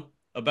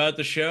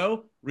the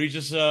show. Reach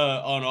us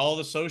on all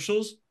the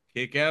socials.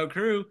 Kick Out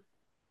Crew.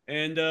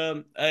 And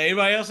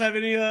anybody else have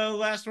any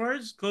last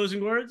words?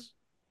 Closing words?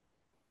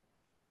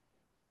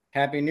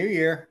 Happy New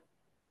Year.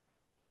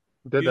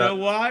 Know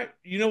why?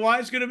 You know why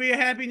it's going to be a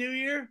Happy New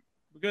Year?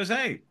 Because,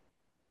 hey,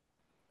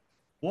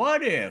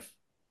 what if,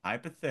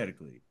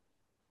 hypothetically,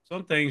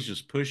 some things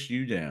just push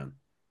you down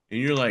and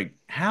you're like,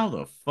 how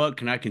the fuck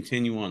can I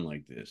continue on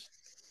like this?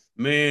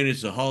 Man,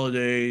 it's the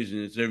holidays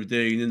and it's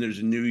everything. And then there's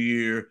a new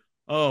year.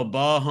 Oh,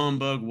 bah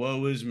humbug,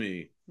 woe is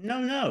me.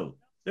 No.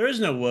 There is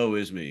no woe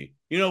is me.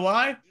 You know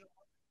why?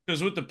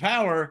 Because with the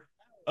power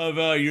of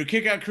your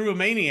Kick Out Crew of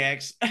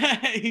maniacs,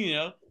 behind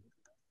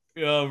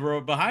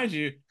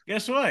you,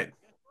 guess what?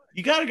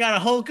 You gotta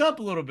Hulk up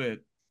a little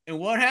bit. And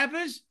what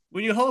happens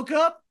when you Hulk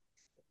up?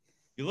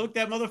 You look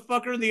that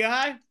motherfucker in the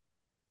eye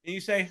and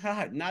you say,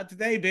 not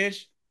today,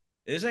 bitch.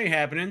 This ain't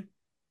happening.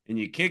 And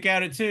you kick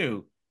out at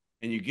 2.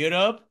 And you get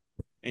up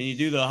and you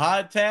do the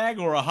hot tag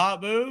or a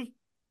hot move.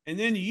 And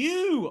then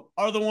you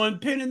are the one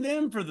pinning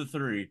them for the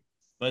 3.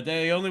 But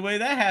the only way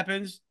that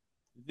happens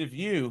is if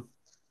you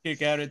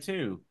kick out at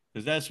 2.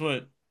 Because that's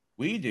what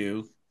we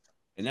do.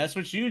 And that's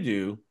what you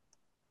do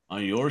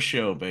on your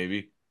show,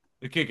 baby.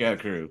 The Kick Out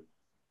Crew.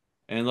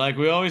 And like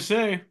we always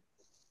say,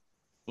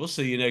 we'll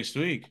see you next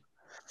week.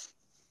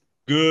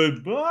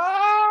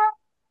 Goodbye.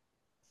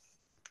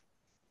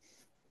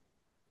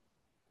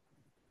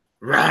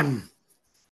 Run.